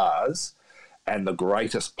of stars and the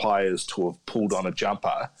greatest players to have pulled on a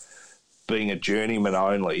jumper, being a journeyman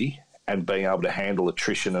only and being able to handle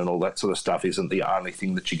attrition and all that sort of stuff isn't the only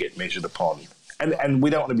thing that you get measured upon. And we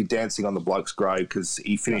don't want to be dancing on the bloke's grave because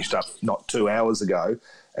he finished up not 2 hours ago.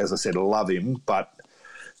 As I said, I love him, but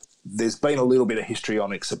there's been a little bit of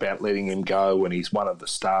histrionics about letting him go when he's one of the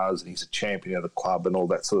stars and he's a champion of the club and all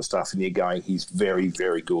that sort of stuff, and you're going, he's very,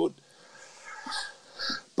 very good.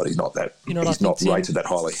 But he's not that. He's not rated that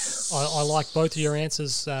highly. I like both of your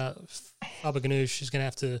answers. Faber Ganoush is going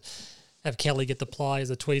to have Kelly get the pliers,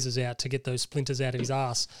 the tweezers out to get those splinters out of his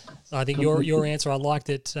ass. I think your answer, I like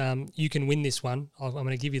that you can win this one. I'm going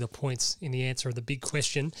to give you the points in the answer of the big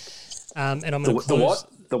question. And I'm going to close.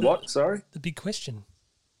 The what? Sorry? The big question.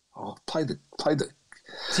 Oh, play the.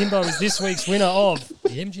 Timbo is this week's winner of the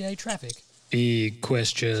MGA Traffic. Big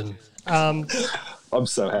question. I'm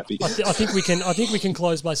so happy. I think we can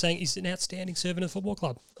close by saying he's an outstanding servant of the football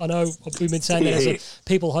club. I know we've been saying that as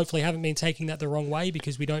people hopefully haven't been taking that the wrong way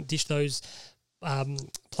because we don't dish those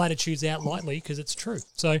platitudes out lightly because it's true.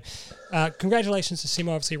 So congratulations to Simo,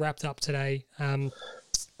 obviously wrapped up today.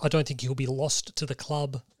 I don't think he'll be lost to the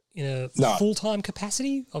club in a full-time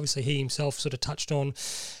capacity. Obviously, he himself sort of touched on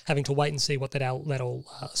having to wait and see what that all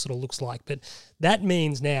sort of looks like. But that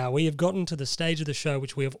means now we have gotten to the stage of the show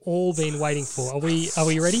which we have all been waiting for. Are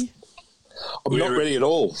we ready? I'm not ready at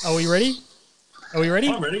all. Are we ready? Are we ready?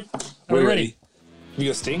 I'm ready. Are we ready? You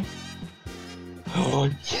got Sting?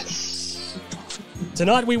 Oh, yes.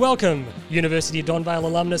 Tonight we welcome University of Donvale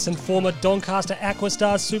alumnus and former Doncaster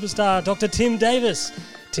Aquastar superstar Dr. Tim Davis.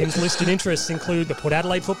 Tim's listed interests include the Port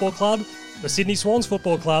Adelaide Football Club, the Sydney Swans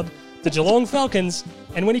Football Club, the Geelong Falcons,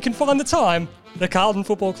 and when he can find the time, the Carlton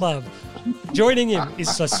Football Club. Joining him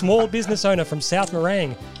is a small business owner from South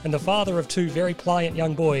Morang and the father of two very pliant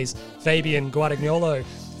young boys, Fabian Guadagnolo.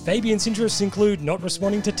 Fabian's interests include not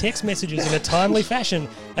responding to text messages in a timely fashion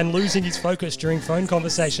and losing his focus during phone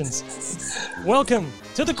conversations. Welcome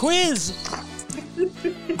to the quiz.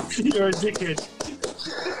 You're a dickhead.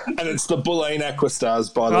 And it's the Bulleen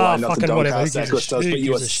Aquastars, by the way, not the Doncaster Aquastars, but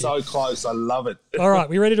you are so close. I love it. All right,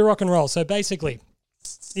 we ready to rock and roll? So basically,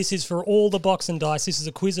 this is for all the box and dice. This is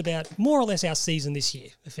a quiz about more or less our season this year,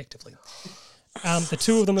 effectively. The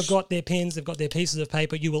two of them have got their pens, they've got their pieces of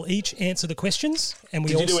paper. You will each answer the questions. And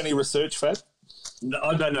Did you do any research, Fab? No,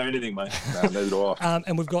 I don't know anything, mate. No, neither do I.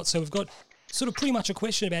 And we've got sort of pretty much a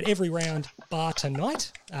question about every round bar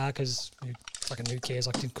tonight, because fucking who cares?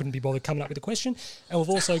 I couldn't be bothered coming up with a question. And we've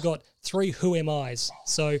also got 3 Who Am I's.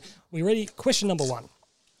 So we ready? Question number 1.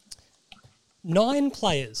 9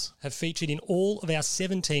 players have featured in all of our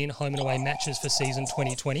 17 home and away matches for season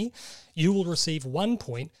 2020. You will receive 1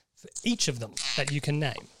 point for each of them that you can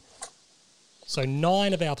name. So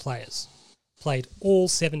 9 of our players played all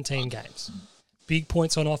 17 games. Big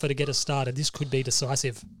points on offer to get us started. This could be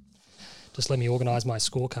decisive. Just let me organise my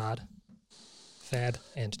scorecard. Fab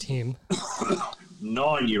and Tim.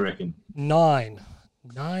 9, you reckon? 9.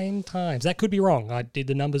 9 times. That could be wrong. I did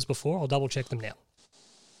the numbers before. I'll double check them now.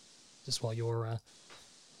 Just while you're...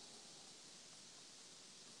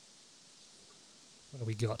 what do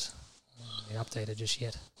we got? I haven't updated just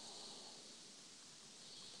yet.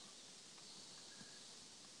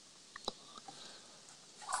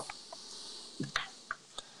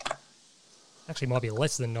 Actually, it might be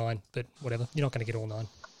less than 9, but whatever. You're not going to get all 9.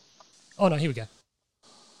 Oh, no, here we go.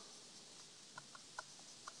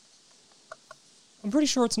 I'm pretty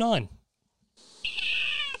sure it's 9.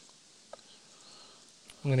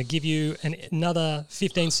 I'm going to give you another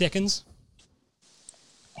 15 seconds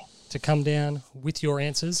to come down with your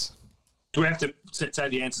answers. Do we have to say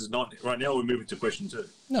the answers not right now, or we're moving to question 2?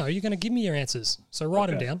 No, you're going to give me your answers. So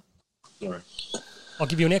write them down. Sorry. I'll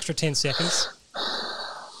give you an extra 10 seconds.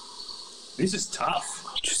 This is tough.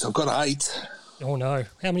 Jeez, I've got 8. Oh, no.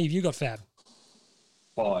 How many have you got, Fab?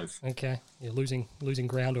 5. Okay. You're losing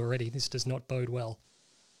ground already. This does not bode well.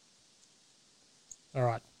 All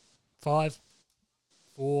right. 5,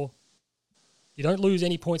 4. You don't lose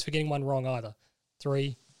any points for getting one wrong either.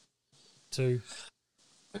 3, 2,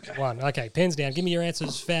 1. Okay, pens down. Give me your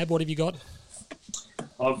answers, Fab. What have you got?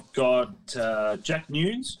 I've got Jack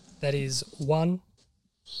Nunes. That is 1.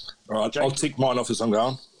 All right, I'll tick mine off as I'm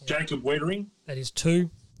going. Jacob Wiedering. That is 2.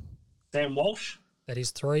 Sam Walsh. That is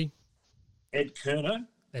 3. Ed Kerno.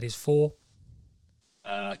 That is 4.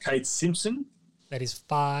 Kate Simpson. That is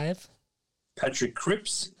 5. Patrick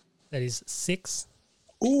Cripps. That is 6.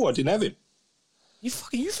 Oh, I didn't have him. You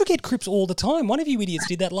forget Cripps all the time. One of you idiots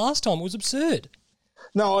did that last time. It was absurd.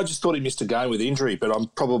 No, I just thought he missed a game with injury, but I'm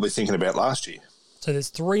probably thinking about last year. So there's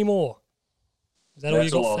 3 more. Is that all you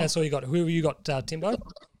got? All. That's all you got. Who have you got, Timbo?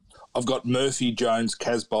 I've got Murphy, Jones,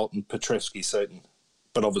 Casbolt and Petrescu Seaton,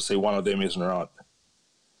 but obviously one of them isn't right.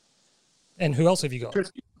 And who else have you got?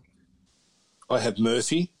 I have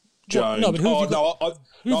Murphy, Jones. No, but who have you got? I've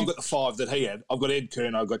got the 5 that he had. I've got Ed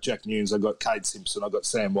Kern, I've got Jack Nunes, I've got Cade Simpson, I've got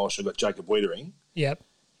Sam Walsh, I've got Jacob Wiedering. Yep.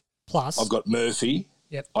 Plus. I've got Murphy.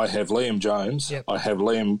 Yep. I have Liam Jones. Yep. I have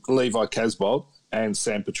Levi Casbolt and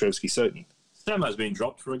Sam Petrescu Seaton. Samo's been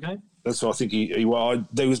dropped for a game. That's what I think he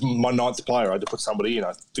there was my 9th player. I had to put somebody in.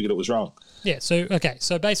 I figured it was wrong. Yeah, so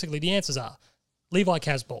basically the answers are Levi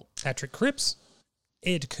Casbolt, Patrick Cripps,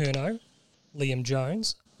 Ed Kerno, Liam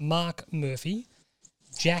Jones, Mark Murphy,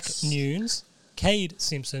 Jack Nunes, Cade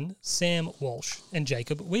Simpson, Sam Walsh, and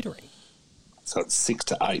Jacob Wiedering. So it's 6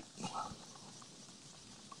 to 8.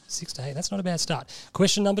 6 to 8, that's not a bad start.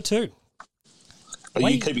 Question number 2. Are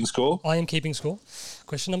you keeping score? I am keeping score.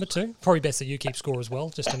 Question number 2. Probably best that you keep score as well,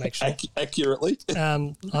 just to make sure. Accurately.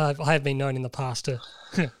 I have been known in the past to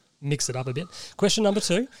mix it up a bit. Question number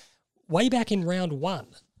 2. Way back in round 1,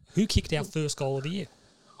 who kicked our first goal of the year?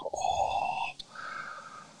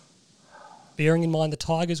 Bearing in mind the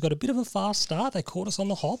Tigers got a bit of a fast start. They caught us on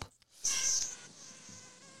the hop.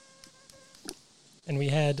 And we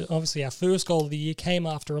had, obviously, our first goal of the year came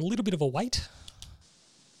after a little bit of a wait.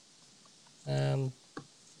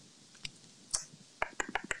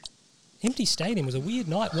 Empty stadium was a weird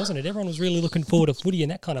night, wasn't it? Everyone was really looking forward to footy,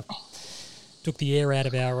 and that kind of took the air out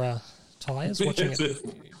of our tyres watching it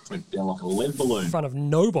Went down like a lead balloon. in front of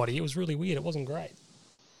nobody. It was really weird. It wasn't great.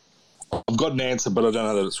 I've got an answer, but I don't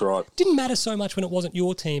know that it's right. Didn't matter so much when it wasn't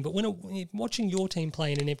your team, but watching your team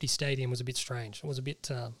play in an empty stadium was a bit strange. It was a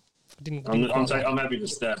bit... I'm happy to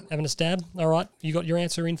stab. Having a stab? All right. You got your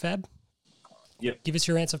answer in, Fab? Yep. Give us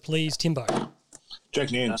your answer, please, Timbo.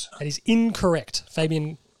 Jack Nance. That is incorrect.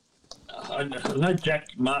 Fabian, I know Jack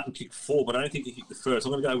Martin kicked 4, but I don't think he kicked the first.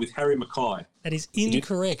 I'm going to go with Harry Mackay. that is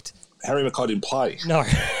incorrect. Harry Mackay didn't play. No.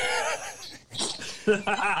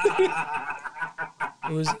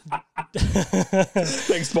 It was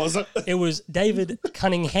Thanks, sponsor. it was David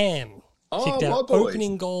Cunningham kicked my our boy.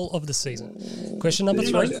 opening goal of the season. Question number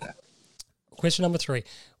 3. Question number 3.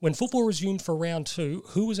 When football resumed for round 2,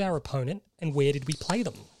 who was our opponent and where did we play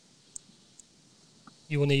them?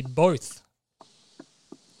 You will need both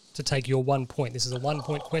to take your 1 point. This is a 1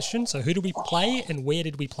 point question. So who did we play and where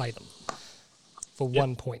did we play them? For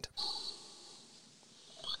 1 point.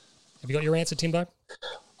 Have you got your answer, Timbo?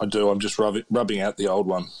 I do. I'm just rubbing out the old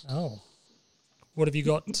one. Oh. What have you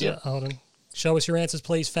got? Hold on. Show us your answers,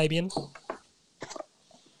 please, Fabian.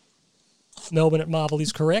 Melbourne at Marvel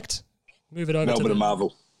is correct. Move it over Melbourne to and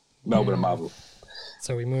Marvel. Melbourne and Marvel.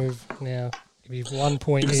 So we move now. Give you 1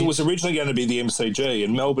 point Because each. it was originally going to be the MCG,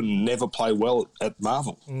 and Melbourne never play well at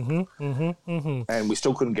Marvel. And we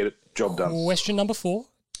still couldn't get it job done. Question number 4.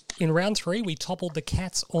 In round 3, we toppled the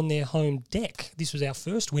Cats on their home deck. This was our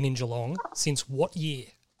first win in Geelong since what year?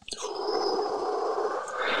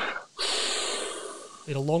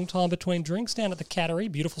 Been a long time between drinks down at the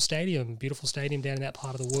Cattery. Beautiful stadium down in that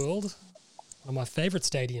part of the world. One of my favourite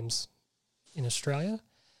stadiums in Australia.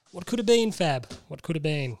 What could have been, Fab? What could have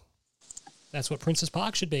been? That's what Princess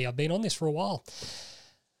Park should be. I've been on this for a while.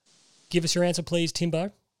 Give us your answer, please,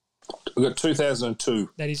 Timbo. We got 2002.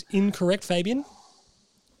 That is incorrect, Fabian.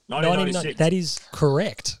 1996. That is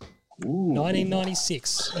correct.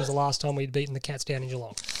 1996 was the last time we'd beaten the Cats down in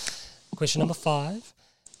Geelong. Question number 5.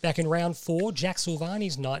 Back in round 4, Jack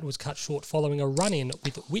Silvani's night was cut short following a run-in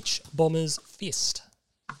with which Bomber's fist?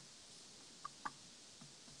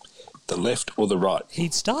 The left or the right?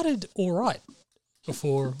 He'd started all right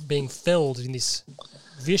before being felled in this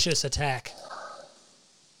vicious attack.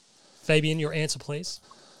 Fabian, your answer, please.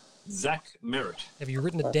 Zach Merritt. Have you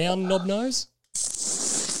written it down, Knobnose?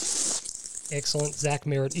 Excellent. Zach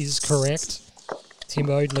Merritt is correct.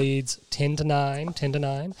 Timbo leads 10-9.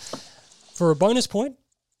 10-9. For a bonus point,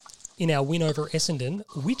 in our win over Essendon,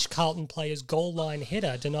 which Carlton player's goal line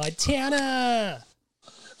header denied Towner?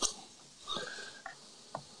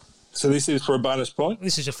 So this is for a bonus point?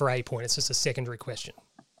 This is just for a point. It's just a secondary question.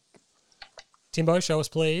 Timbo, show us,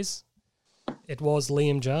 please. It was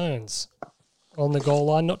Liam Jones on the goal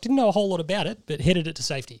line. Didn't know a whole lot about it, but headed it to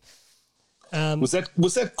safety. Was that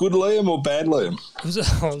good Liam or bad Liam? It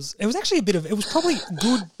was actually it was probably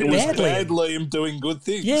good, It was bad bad Liam. Liam doing good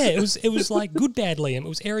things. Yeah, it was like good, bad Liam. It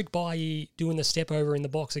was Eric Bailly doing the step over in the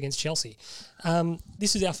box against Chelsea.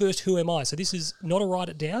 This is our first Who Am I? So this is not a write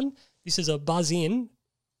it down. This is a buzz in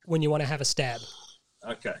when you want to have a stab.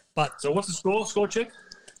 Okay. But So what's the score? Score check?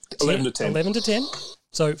 11 to 10. 11 to 10.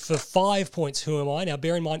 So for 5 points, Who Am I? Now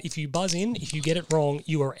bear in mind, if you buzz in, if you get it wrong,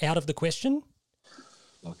 you are out of the question.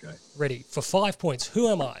 Okay. Ready. For 5 points, who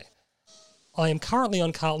am I? I am currently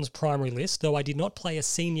on Carlton's primary list, though I did not play a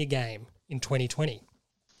senior game in 2020.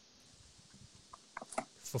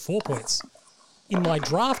 For 4 points, in my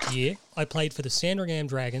draft year, I played for the Sandringham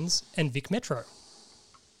Dragons and Vic Metro.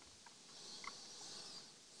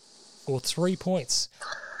 For 3 points,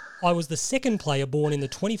 I was the second player born in the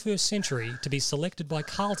 21st century to be selected by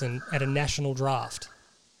Carlton at a national draft.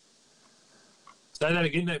 Say that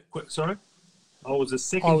again. Sorry? I was the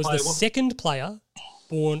second I was player. the second player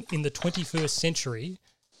born in the 21st century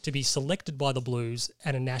to be selected by the Blues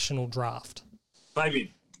at a national draft. Fabian.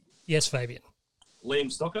 Yes, Fabian. Liam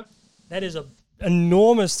Stocker. That is an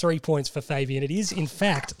enormous 3 points for Fabian. It is, in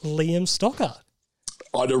fact, Liam Stocker.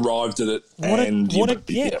 I'd arrived at it.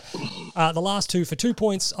 The last two, for 2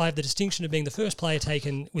 points, I have the distinction of being the first player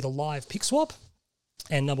taken with a live pick swap.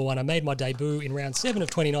 And number 1, I made my debut in round 7 of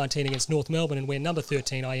 2019 against North Melbourne, and where number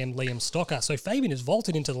 13, I am Liam Stocker. So Fabian has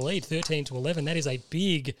vaulted into the lead, 13 to 11. That is a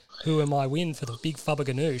big Who Am I win for the big Fubba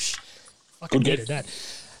Ganoush. Fucking good at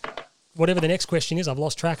that. Whatever the next question is, I've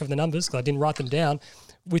lost track of the numbers because I didn't write them down.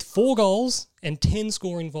 With 4 goals and 10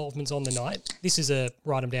 score involvements on the night, this is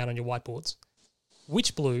write them down on your whiteboards.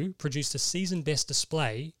 Which Blue produced a season best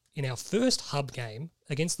display in our first hub game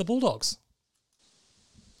against the Bulldogs?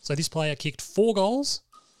 So this player kicked 4 goals,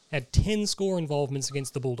 had 10 score involvements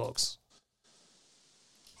against the Bulldogs.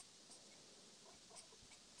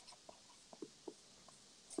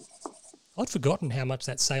 I'd forgotten how much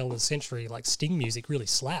that Sail of the Century, like Sting music, really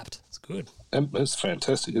slapped. It's good. It's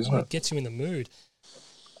fantastic, isn't It it? gets you in the mood.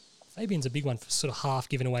 Fabian's a big one for sort of half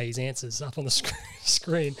giving away his answers up on the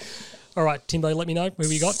screen. All right, Timbo, let me know where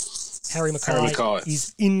we got. Harry Mackay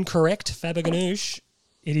is incorrect. Faber Ganoush,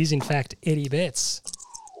 it is in fact Eddie Betts.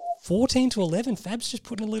 14-11. Fab's just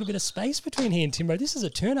putting a little bit of space between he and Timbo. This is a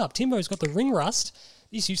turn up. Timbo's got the ring rust.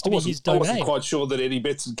 This used to be his domain. I wasn't quite sure that Eddie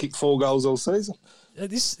Betts had kicked 4 goals all season.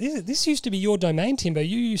 This used to be your domain, Timbo.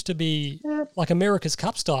 You used to be like America's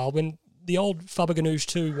Cup style when the old Faberganoush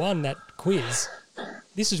 2 won that quiz.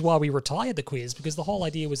 This is why we retired the quiz, because the whole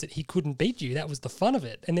idea was that he couldn't beat you. That was the fun of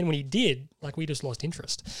it. And then when he did, like, we just lost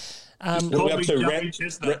interest. We're up to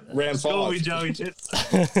round 5.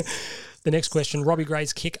 The next question, Robbie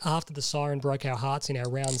Gray's kick after the siren broke our hearts in our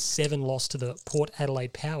round 7 loss to the Port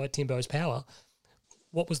Adelaide Power, Timbo's Power.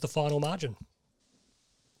 What was the final margin?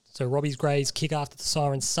 So Robbie Gray's kick after the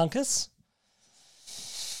siren sunk us.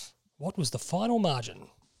 What was the final margin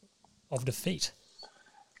of defeat?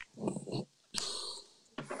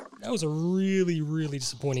 That was a really, really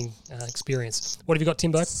disappointing experience. What have you got,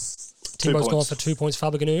 Timbo? Timbo's gone for 2 points.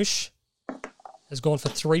 Faberganoush has gone for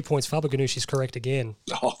 3 points. Faberganoush is correct again.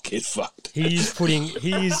 Oh, get fucked. He's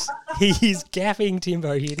gaffing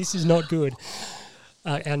Timbo here. This is not good.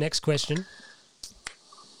 Our next question.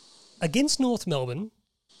 Against North Melbourne,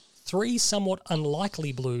 3 somewhat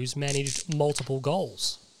unlikely Blues managed multiple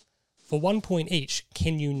goals. For 1 point each,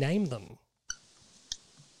 can you name them?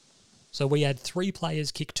 So we had 3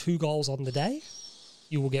 players kick 2 goals on the day.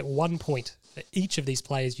 You will get 1 point for each of these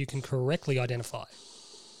players you can correctly identify.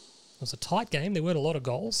 It was a tight game. There weren't a lot of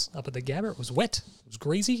goals up at the Gabba. It was wet. It was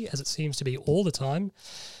greasy, as it seems to be all the time.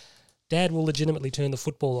 Dad will legitimately turn the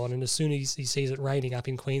football on, and as soon as he sees it raining up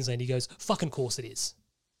in Queensland, he goes, fucking course it is.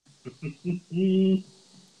 He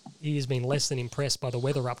has been less than impressed by the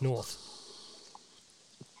weather up north.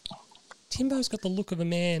 Timbo's got the look of a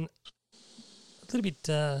man, a little bit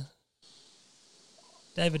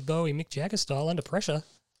David Bowie, Mick Jagger style, under pressure.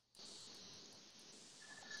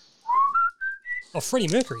 Oh, Freddie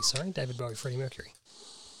Mercury, sorry. David Bowie, Freddie Mercury.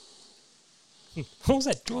 What was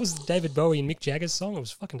that? What was David Bowie and Mick Jagger's song? It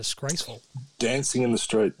was fucking disgraceful. Dancing in the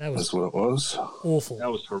Street. That's what it was. Awful.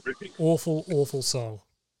 That was horrific. Awful, awful song.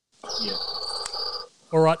 Yeah.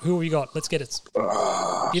 All right, who have you got? Let's get it.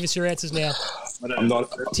 Give us your answers now. I'm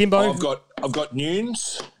not. Timbo. I've got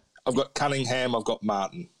Nunes. I've got Cunningham. I've got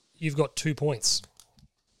Martin. You've got 2 points.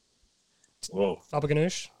 Whoa.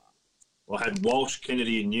 Faberganoush. I had Walsh,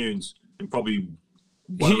 Kennedy, and Nunes, and probably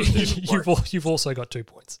one of them. You've also got 2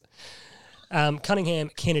 points. Cunningham,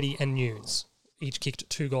 Kennedy, and Nunes each kicked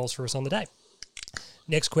 2 goals for us on the day.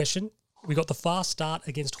 Next question. We got the fast start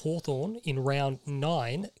against Hawthorn in round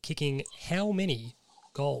 9, kicking how many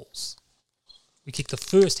goals? We kicked the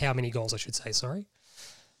first how many goals, I should say, sorry,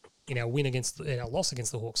 in our loss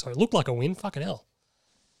against the Hawks. So it looked like a win. Fucking hell.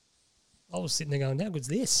 I was sitting there going, how good's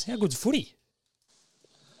this? How good's footy?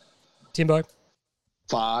 Timbo.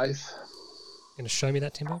 5. Going to show me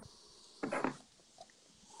that, Timbo?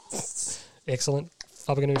 Excellent.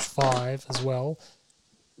 Faberganoush 5 as well.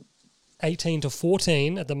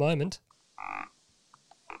 18-14 at the moment.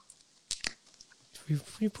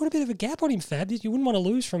 You put a bit of a gap on him, Fab. You wouldn't want to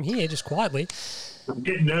lose from here, just quietly. I'm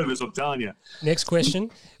getting nervous, I'm telling you. Next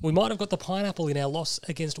question. We might have got the pineapple in our loss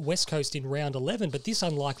against West Coast in round 11, but this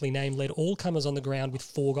unlikely name led all comers on the ground with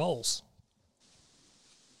 4 goals.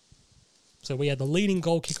 So we had the leading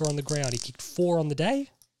goal kicker on the ground. He kicked 4 on the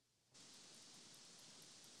day.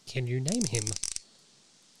 Can you name him?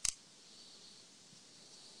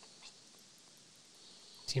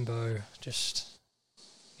 Timbo just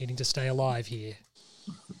needing to stay alive here.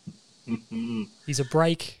 He's a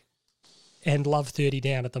break and love 30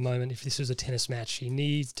 down at the moment. If this was a tennis match, he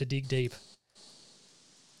needs to dig deep.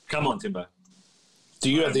 Come on, Timbo. Do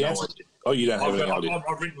you have the answer? Oh, you don't have any idea.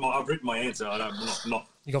 I've written my answer. I'm not.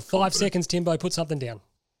 You got 5 seconds, Timbo. Put something down.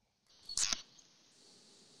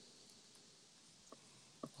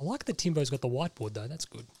 I like that Timbo's got the whiteboard, though. That's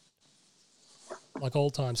good. Like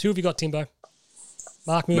old times. Who have you got, Timbo?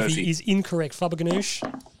 Mark Murphy is incorrect. Faberganoush.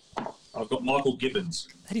 I've got Michael Gibbons.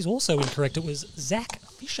 That is also incorrect. It was Zach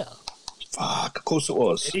Fisher. Fuck, of course it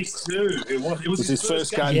was. He's too. It was his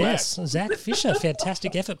first game Yes, back. Zach Fisher.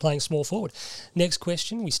 Fantastic effort playing small forward. Next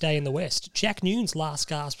question. We stay in the West. Jack Nunes' last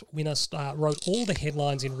gasp winner wrote all the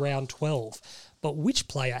headlines in round 12. But which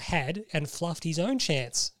player had and fluffed his own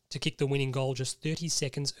chance to kick the winning goal just 30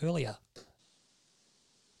 seconds earlier?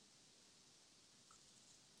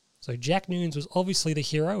 So Jack Nunes was obviously the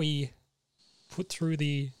hero. He put through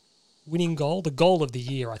the winning goal, the goal of the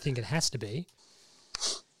year, I think it has to be.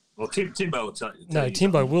 Well, Timbo will tell you. No,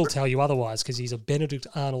 Timbo will tell you otherwise because he's a Benedict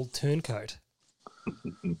Arnold turncoat.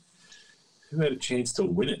 Who had a chance to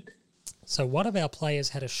win it? So one of our players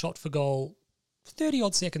had a shot for goal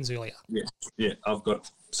 30-odd seconds earlier. Yeah, I've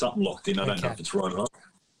got something locked in. I don't know if it's right or not.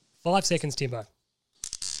 5 seconds, Timbo.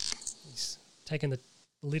 He's taken the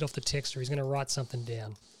lid off the texter. He's going to write something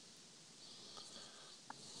down.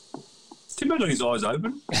 Timbo got his eyes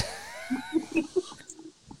open.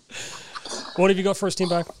 What have you got for us,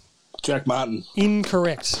 Timbo? Jack Martin.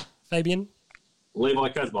 Incorrect. Fabian? Levi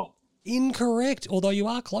Casbolt. Incorrect. Although you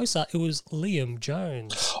are closer, it was Liam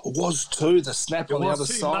Jones. It was too. The snap It on the was other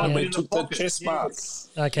too, side. no, We in the took the pocket, chest yes. marks.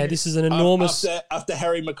 Okay, this is an enormous... After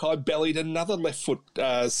Harry Mackay bellied another left foot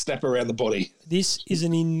snap around the body. This is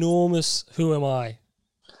an enormous who am I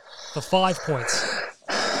for 5 points.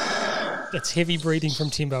 That's heavy breathing from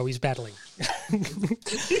Timbo. He's battling.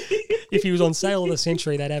 If he was on Sale of the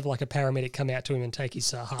Century, they'd have like a paramedic come out to him and take his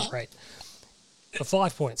heart rate. For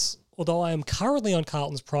 5 points. Although I am currently on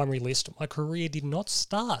Carlton's primary list, my career did not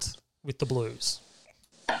start with the Blues.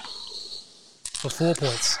 For 4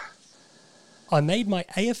 points. I made my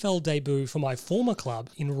AFL debut for my former club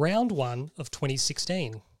in round 1 of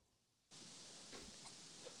 2016.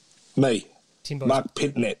 Me. Timbo's Mark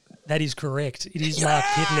Pitnet. That is correct. It is Mark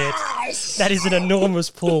Pitnet. That is an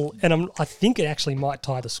enormous pull, and I think it actually might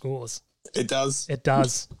tie the scores. It does. It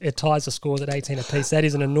does. It ties the scores at 18 apiece. That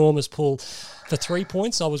is an enormous pull. For 3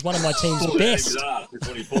 points, I was one of my team's best.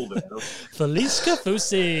 Feliz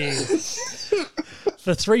Kafusi.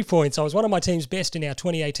 For 3 points, I was one of my team's best in our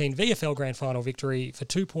 2018 VFL Grand Final victory. For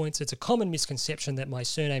 2 points, it's a common misconception that my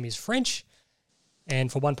surname is French.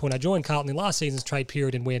 And for 1 point, I joined Carlton in last season's trade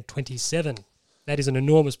period and went 27. That is an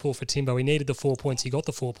enormous pull for Timbo. He needed the 4 points. He got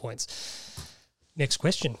the 4 points. Next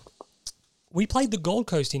question. We played the Gold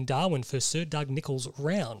Coast in Darwin for Sir Doug Nicholls'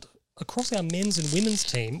 round. Across our men's and women's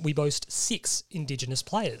team, we boast 6 Indigenous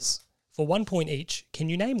players. For 1 point each, can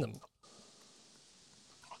you name them?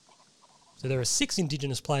 So there are 6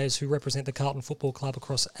 Indigenous players who represent the Carlton Football Club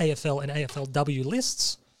across AFL and AFLW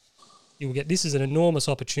lists. You will get, this is an enormous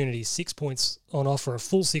opportunity. 6 points on offer, a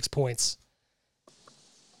full 6 points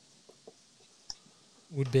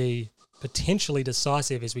would be potentially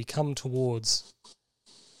decisive as we come towards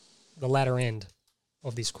the latter end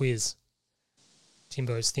of this quiz.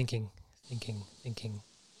 Timbo's thinking.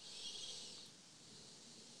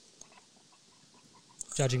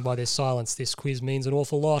 Judging by their silence, this quiz means an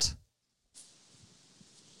awful lot.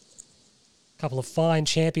 A couple of fine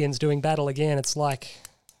champions doing battle again. It's like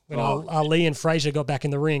when Ali and Fraser got back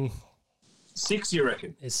in the ring. 6, you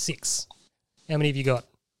reckon? There's 6. How many have you got?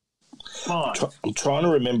 5. I'm trying to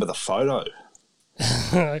remember the photo.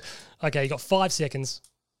 Okay, you got 5 seconds.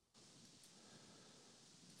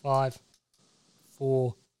 5,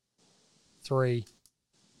 4, 3,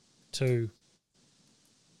 2,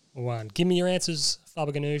 1. Give me your answers,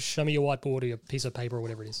 Faber Ganoush. Show me your whiteboard or your piece of paper or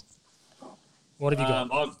whatever it is. What have you got?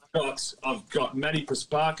 I've got Matty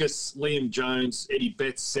Prasparkas, Liam Jones, Eddie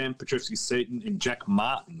Betts, Sam Petrovsky-Seton, and Jack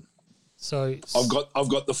Martin. So I've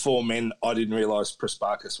got the 4 men. I didn't realise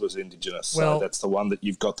Prasparkas was Indigenous, Well, so that's the one that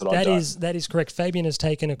you've got that I don't. That is correct. Fabian has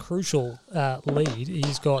taken a crucial lead.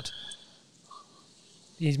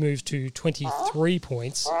 He's moved to 23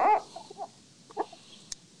 points.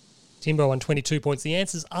 Timbo on 22 points. The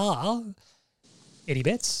answers are Eddie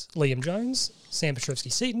Betts, Liam Jones, Sam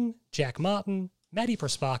Petrovsky-Seton, Jack Martin, Matty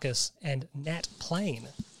Prasparkas, and Nat Plain.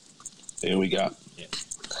 There we go. Yeah.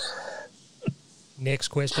 Next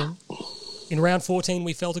question. In round 14,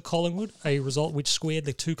 we fell to Collingwood, a result which squared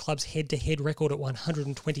the two clubs' head-to-head record at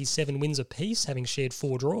 127 wins apiece, having shared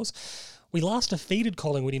 4 draws. We last defeated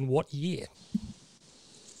Collingwood in what year?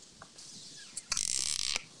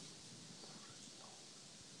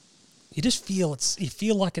 You just feel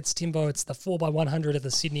like it's Timbo. It's the 4x100 of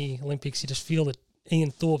the Sydney Olympics. You just feel that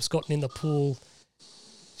Ian Thorpe's gotten in the pool.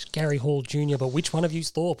 It's Gary Hall Jr. But which one of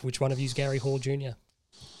you's Thorpe? Which one of you's Gary Hall Jr.?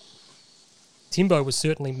 Timbo was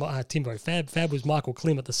certainly Timbo. Fab was Michael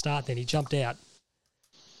Klim at the start. Then he jumped out.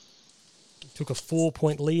 He took a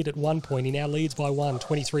 4-point lead at 1 point. He now leads by 1,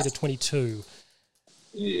 23-22.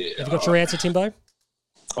 Yeah. Have you got your answer, Timbo?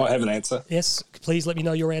 I have an answer. Yes. Please let me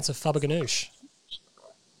know your answer, Faber Ganoush.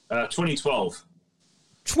 2012.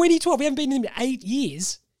 2012. We haven't been in 8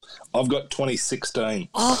 years. I've got 2016.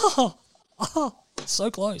 Oh,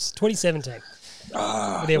 so close. 2017.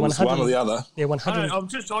 It was one or the other. They're 100. I'm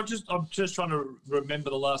just trying to remember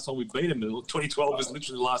the last time we beat them. 2012 was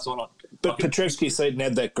literally the last one. But Petrovsky-Seton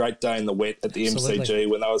had that great day in the wet at the Absolutely. MCG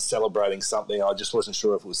when they were celebrating something. I just wasn't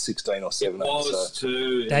sure if it was 16 or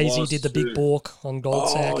 17. Daisy did the big balk on gold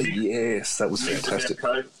sack. Oh, yes. That was fantastic.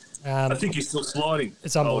 I think he's still sliding.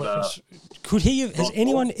 It's unbelievable. Could he have, has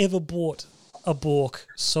anyone ever bought a balk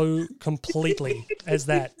so completely as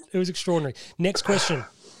that? It was extraordinary. Next question.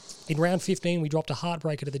 In round 15, we dropped a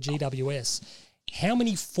heartbreaker to the GWS. How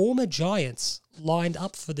many former Giants lined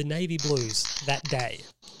up for the Navy Blues that day?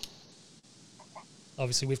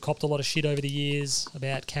 Obviously, we've copped a lot of shit over the years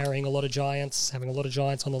about carrying a lot of Giants, having a lot of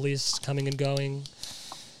Giants on the list, coming and going.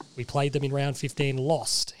 We played them in round 15,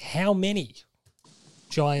 lost. How many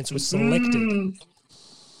Giants were selected?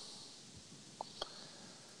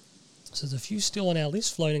 So there's a few still on our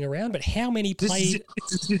list floating around, but how many played?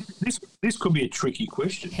 This could be a tricky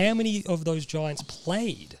question. How many of those Giants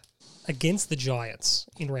played against the Giants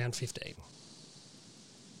in round 15?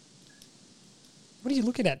 What are you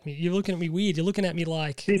looking at me? You're looking at me weird. You're looking at me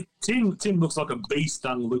like... Tim looks like a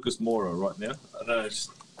bee-stung Lucas Moura right now. I know.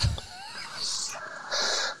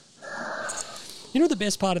 You know what the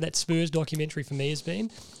best part of that Spurs documentary for me has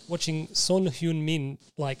been? Watching Son Heung-min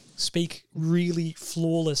speak really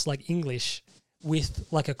flawless English with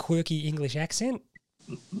a quirky English accent.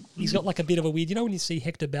 He's got a bit of a weird... You know when you see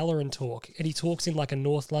Hector Bellerin talk and he talks in a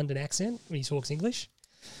North London accent when he talks English?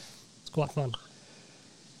 It's quite fun.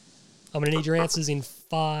 I'm going to need your answers in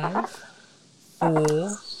 5, 4,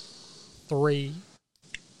 3,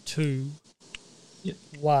 2,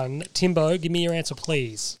 1. Timbo, give me your answer,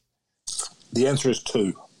 please. The answer is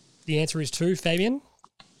 2. The answer is 2. Fabian?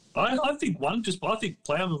 I think 1. I think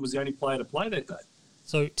Plowman was the only player to play that day.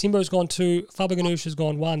 So Timbo's gone 2. Faberganoush has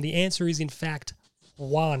gone 1. The answer is, in fact,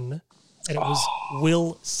 1. And it was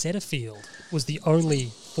Will Setterfield was the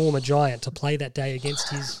only former Giant to play that day against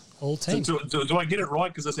his old team. Do I get it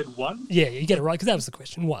right because I said 1? Yeah, you get it right because that was the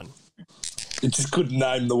question. 1. You just couldn't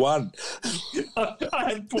name the one. I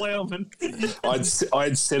had Plowman. I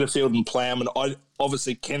had Setterfield and Plowman.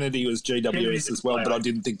 Obviously, Kennedy was GWS as well, but I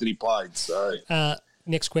didn't think that he played. So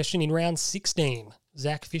next question. In round 16,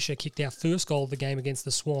 Zach Fisher kicked our first goal of the game against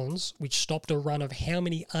the Swans, which stopped a run of how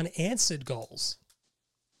many unanswered goals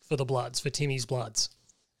for the Bloods, for Timmy's Bloods?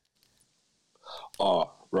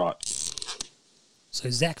 Oh, right. So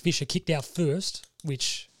Zach Fisher kicked our first,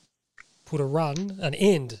 which put an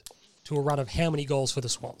end to a run of how many goals for the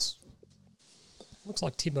Swans? Looks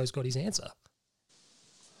like Timbo's got his answer.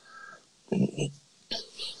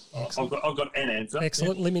 I've got an answer.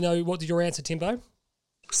 Excellent. Yeah. Let me know, what did your answer, Timbo?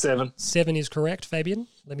 7. 7 is correct. Fabian,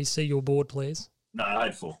 let me see your board, please. No, I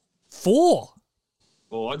had 4. 4?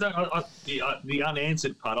 Well, the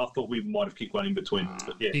unanswered part, I thought we might have kicked one in between.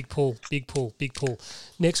 But yeah. Big pull.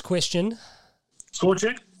 Next question. Score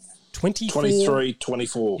check? 24.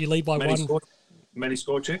 23-24. You lead by 1. Many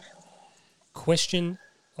score check? Question.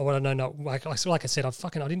 Oh, well, no. Like I said, I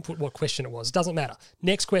didn't put what question it was. Doesn't matter.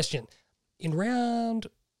 Next question. In round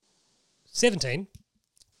 17,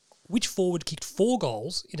 which forward kicked 4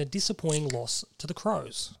 goals in a disappointing loss to the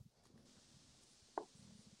Crows?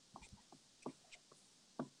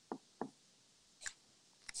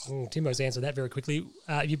 Timbo's answered that very quickly.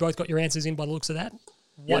 Have you both got your answers in by the looks of that?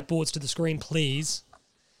 Yep. Whiteboards to the screen, please.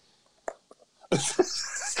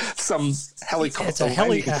 Some helicopter. It's a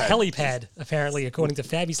helipad, apparently, according to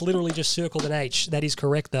Fab. He's literally just circled an H. That is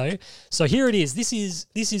correct, though. So here it is. This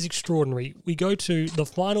is extraordinary. We go to the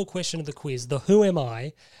final question of the quiz, the Who Am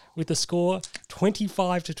I, with the score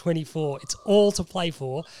 25-24. It's all to play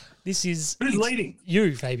for. Who's leading?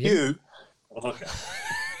 You, Fabian. You. Okay.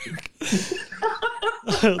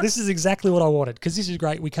 This is exactly what I wanted, because this is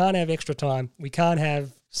great. We can't have extra time. We can't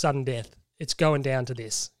have sudden death. It's going down to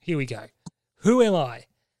this. Here we go. Who am I?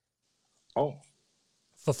 Oh.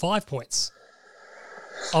 For 5 points.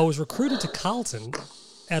 I was recruited to Carlton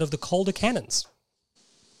out of the Calder Cannons.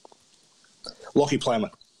 Lockie Plowman.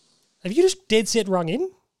 Have you just dead set rung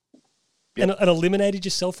in? Yep. And eliminated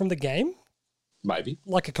yourself from the game? Maybe.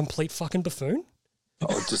 Like a complete fucking buffoon?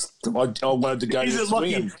 I wanted to go. Is it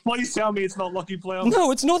Lockie? Please tell me it's not Lockie Plowman. No,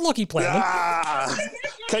 it's not Lockie Plowman.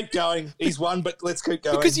 Keep going. He's won, but let's keep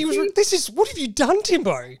going. Because what have you done,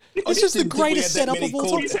 Timbo? This is the greatest setup of all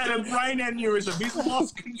time. He's had a brain aneurysm. He's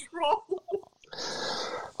lost control.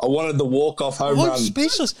 I wanted the walk-off home I'm run.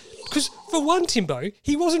 speechless. Because, for one, Timbo,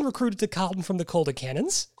 he wasn't recruited to Carlton from the Calder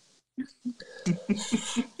Cannons.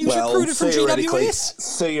 He was recruited from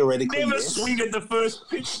GWS. Theoretically, Never yes. swing at the first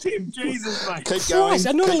pitch, Tim. Jesus, mate. Keep going.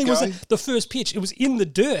 And not only was it the first pitch, it was in the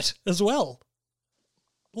dirt as well.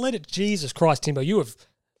 Jesus Christ, Timbo, you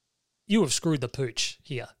have screwed the pooch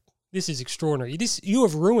here. This is extraordinary. You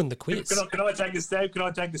have ruined the quiz. Can I take a stab? Can I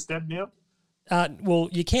take the stab now? Well,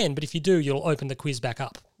 you can, but if you do, you'll open the quiz back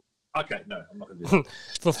up. Okay, no, I'm not going to do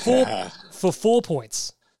that. For 4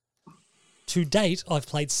 points. To date, I've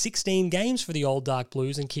played 16 games for the Old Dark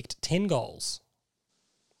Blues and kicked 10 goals.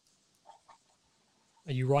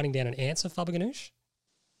 Are you writing down an answer, Faberganoush?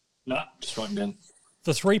 No, just writing down.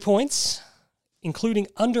 For 3 points, including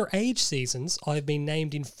underage seasons, I've been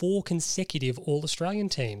named in 4 consecutive All-Australian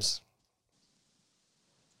teams.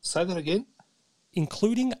 Say that again?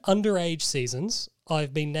 Including underage seasons,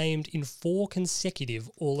 I've been named in 4 consecutive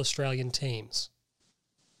All-Australian teams.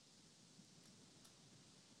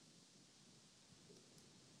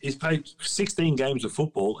 He's played 16 games of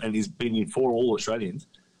football and he's been in 4 All-Australians.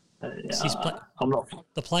 I'm not...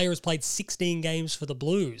 The player has played 16 games for the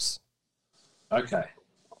Blues. Okay.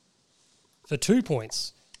 For 2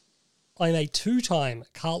 points, I'm a 2-time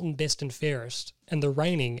Carlton best and fairest and the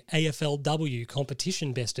reigning AFLW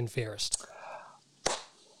competition best and fairest.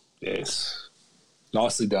 Yes.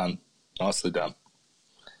 Nicely done. Nicely done.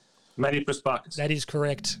 Matty Prasparkas. That is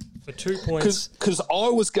correct. For 2 points. Because I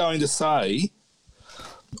was going to say,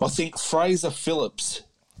 I think Fraser Phillips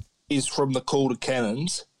is from the Calder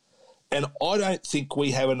Cannons, and I don't think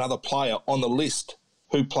we have another player on the list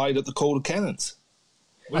who played at the Calder Cannons.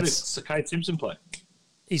 Where did Kate Simpson play?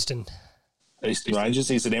 Eastern Rangers.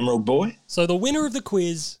 He's an Emerald boy. So the winner of the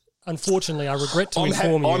quiz, unfortunately, I regret to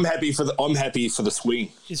inform you, I'm happy for the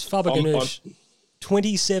swing. is Faber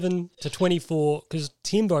 27-24. Because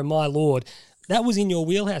Timbo, my lord, that was in your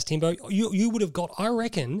wheelhouse, Timbo. You would have got. I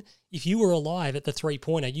reckon if you were alive at the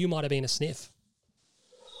 3-pointer, you might have been a sniff.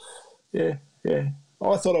 Yeah.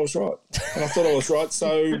 I thought I was right, and I thought I was right.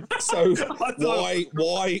 So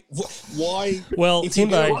why? Well,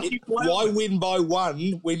 Timbo, why win by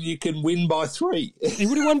 1 when you can win by 3? you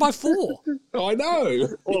would have won by 4. I know.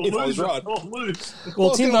 If I was right.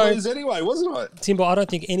 Well, Timbo, lose anyway, wasn't I? Timbo, I don't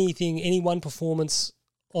think any one performance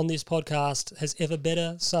on this podcast has ever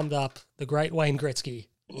better summed up the great Wayne Gretzky.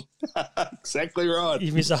 Exactly right.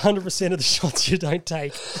 You miss 100% of the shots you don't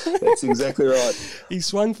take. That's exactly right. He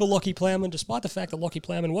swung for Lockie Plowman, despite the fact that Lockie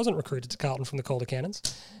Plowman wasn't recruited to Carlton from the Calder Cannons,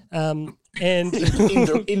 and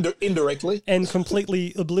indirectly, and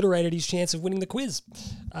completely obliterated his chance of winning the quiz.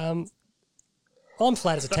 I'm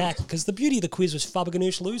flat as a tack because the beauty of the quiz was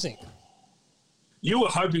Faberganoush losing. You were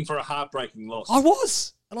hoping for a heartbreaking loss. I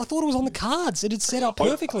was. And I thought it was on the cards. It had set up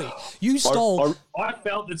perfectly. You stole... I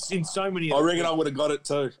felt it's in so many... I reckon I would have got it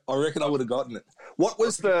too. I reckon I would have gotten it. What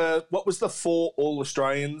was the 4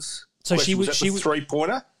 All-Australians? So question? she was... Was that the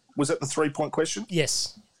 3-pointer? Was that the 3-point question?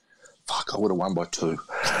 Yes. Fuck, I would have won by 2.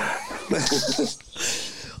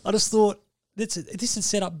 I just thought, this had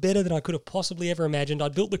set up better than I could have possibly ever imagined. I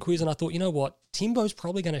built the quiz and I thought, you know what? Timbo's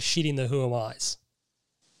probably going to shit in the Who Am I's.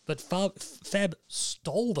 But Fab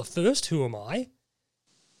stole the first Who Am I,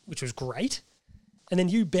 which was great. And then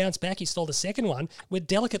you bounced back, you stole the second one. We're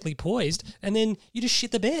delicately poised, and then you just shit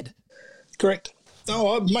the bed. Correct.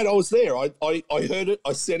 No, mate, I was there. I heard it,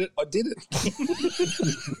 I said it, I did it.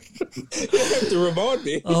 You have to remind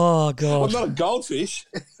me. Oh, God. I'm not a goldfish.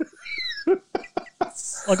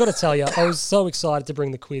 I got to tell you, I was so excited to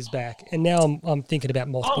bring the quiz back, and now I'm thinking about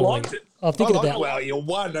mothballing. I liked it. I'm thinking about. Well, you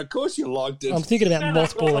won. Of course, you liked it. I'm thinking about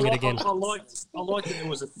mothballing it again. I liked it. There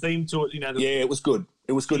was a theme to it. You know. Yeah, it was good.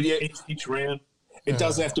 It was good. Yeah, each round. It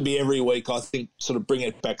doesn't have to be every week. I think sort of bring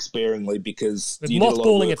it back sparingly because We're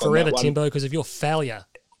mothballing it forever, Timbo, because of your failure.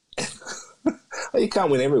 You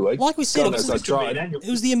can't win every week. Like we said, it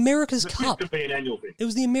was the America's Cup. Could be an annual thing. It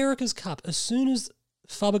was the America's Cup. As soon as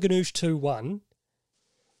Faberganoush 2 won,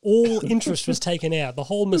 all interest was taken out. The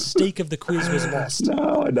whole mystique of the quiz was lost.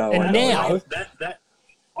 No, I know. And now...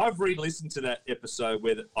 I've re-listened to that episode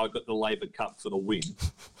where I got the Labour Cup for the win.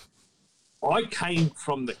 I came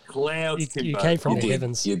from the clouds. You came from the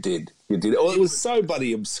heavens. You did. Oh, it was so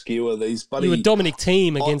bloody obscure. These bloody... You were Dominic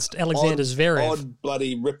Thiem against Alexander Zverev. Odd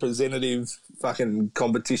bloody representative fucking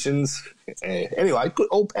competitions. Yeah. Anyway, good,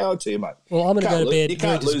 all power to you, mate. Well, I'm going to go to bed. You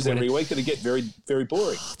can't lose every week. It'll get very, very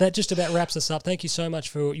boring. That just about wraps us up. Thank you so much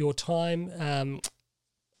for your time.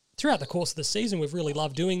 Throughout the course of the season, we've really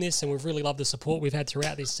loved doing this, and we've really loved the support we've had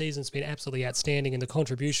throughout this season. It's been absolutely outstanding, and the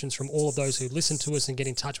contributions from all of those who listen to us and get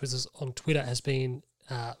in touch with us on Twitter has been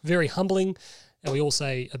very humbling, and we all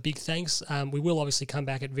say a big thanks. We will obviously come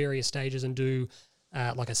back at various stages and do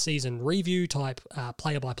like a season review type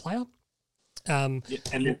player by player. And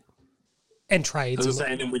trades. As I was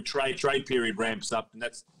saying, and when trade period ramps up, and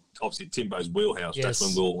that's obviously Timbo's wheelhouse. Yes. That's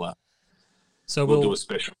when we'll do a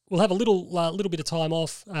special. We'll have a little bit of time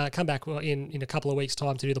off. Come back in a couple of weeks'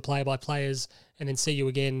 time to do the player by players, and then see you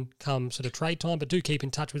again come sort of trade time. But do keep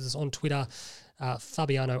in touch with us on Twitter,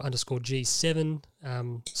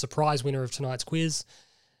 Fabiano_G7, surprise winner of tonight's quiz.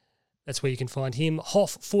 That's where you can find him.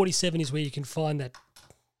 Hoff47 is where you can find that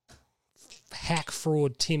hack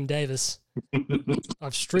fraud Tim Davis.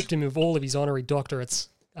 I've stripped him of all of his honorary doctorates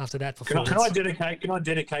after that performance. Can I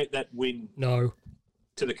dedicate that win? No.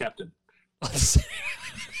 To the captain. It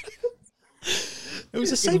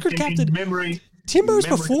was a sacred captain. Memory. Timbo's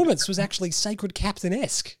performance was actually sacred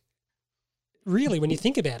captain-esque. Really, when you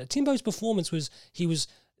think about it, Timbo's performance was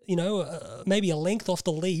maybe a length off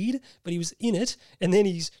the lead, but he was in it, and then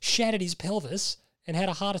he's shattered his pelvis, and had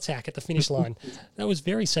a heart attack at the finish line. That was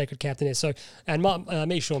very sacred captain there. So, and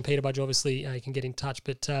me, Sean Peterbudge, obviously, you can get in touch.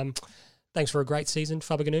 But thanks for a great season,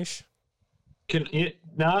 Faber Ganoush.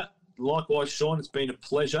 Likewise, Sean, it's been a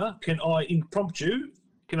pleasure. Can I impromptu?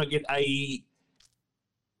 Can I get a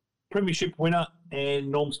premiership winner and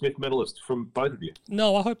Norm Smith medalist from both of you?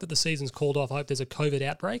 No, I hope that the season's called off. I hope there's a COVID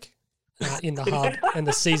outbreak in the hub and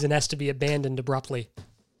the season has to be abandoned abruptly.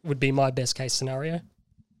 Would be my best case scenario.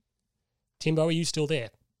 Timbo, are you still there?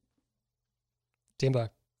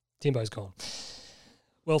 Timbo's gone.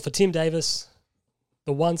 Well, for Tim Davis,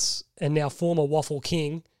 the once and now former Waffle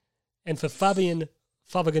King, and for Faber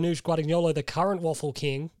Ganoush Guadagnolo, the current Waffle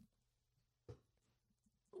King.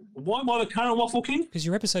 Why am I the current Waffle King? Because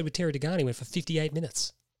your episode with Terry Degani went for 58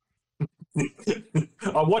 minutes.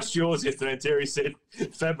 I watched yours yesterday and Terry said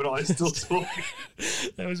Fab and I are still talking.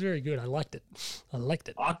 That was very good. I liked it.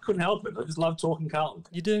 I couldn't help it. I just love talking Carlton.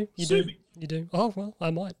 You do. You do. Oh, well, I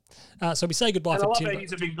might. So we say goodbye and for I love Timbo. how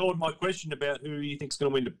he's ignored my question about who he thinks is going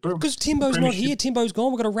to win the Because Timbo's not here. Timbo's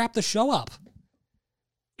gone. We've got to wrap the show up.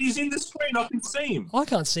 He's in the screen. I can see him. I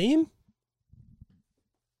can't see him.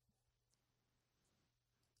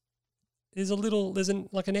 There's an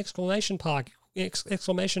exclamation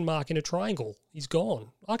mark in a triangle. He's gone.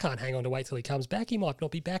 I can't hang on to wait till he comes back. He might not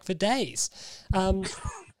be back for days. Faber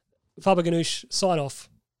Ganoush, sign off.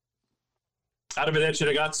 Arrivederci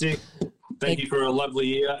ragazzi. Thank you for a lovely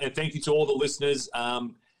year. And thank you to all the listeners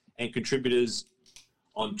and contributors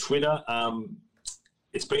on Twitter.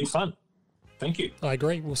 It's been fun. Thank you. I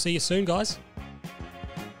agree. We'll see you soon, guys.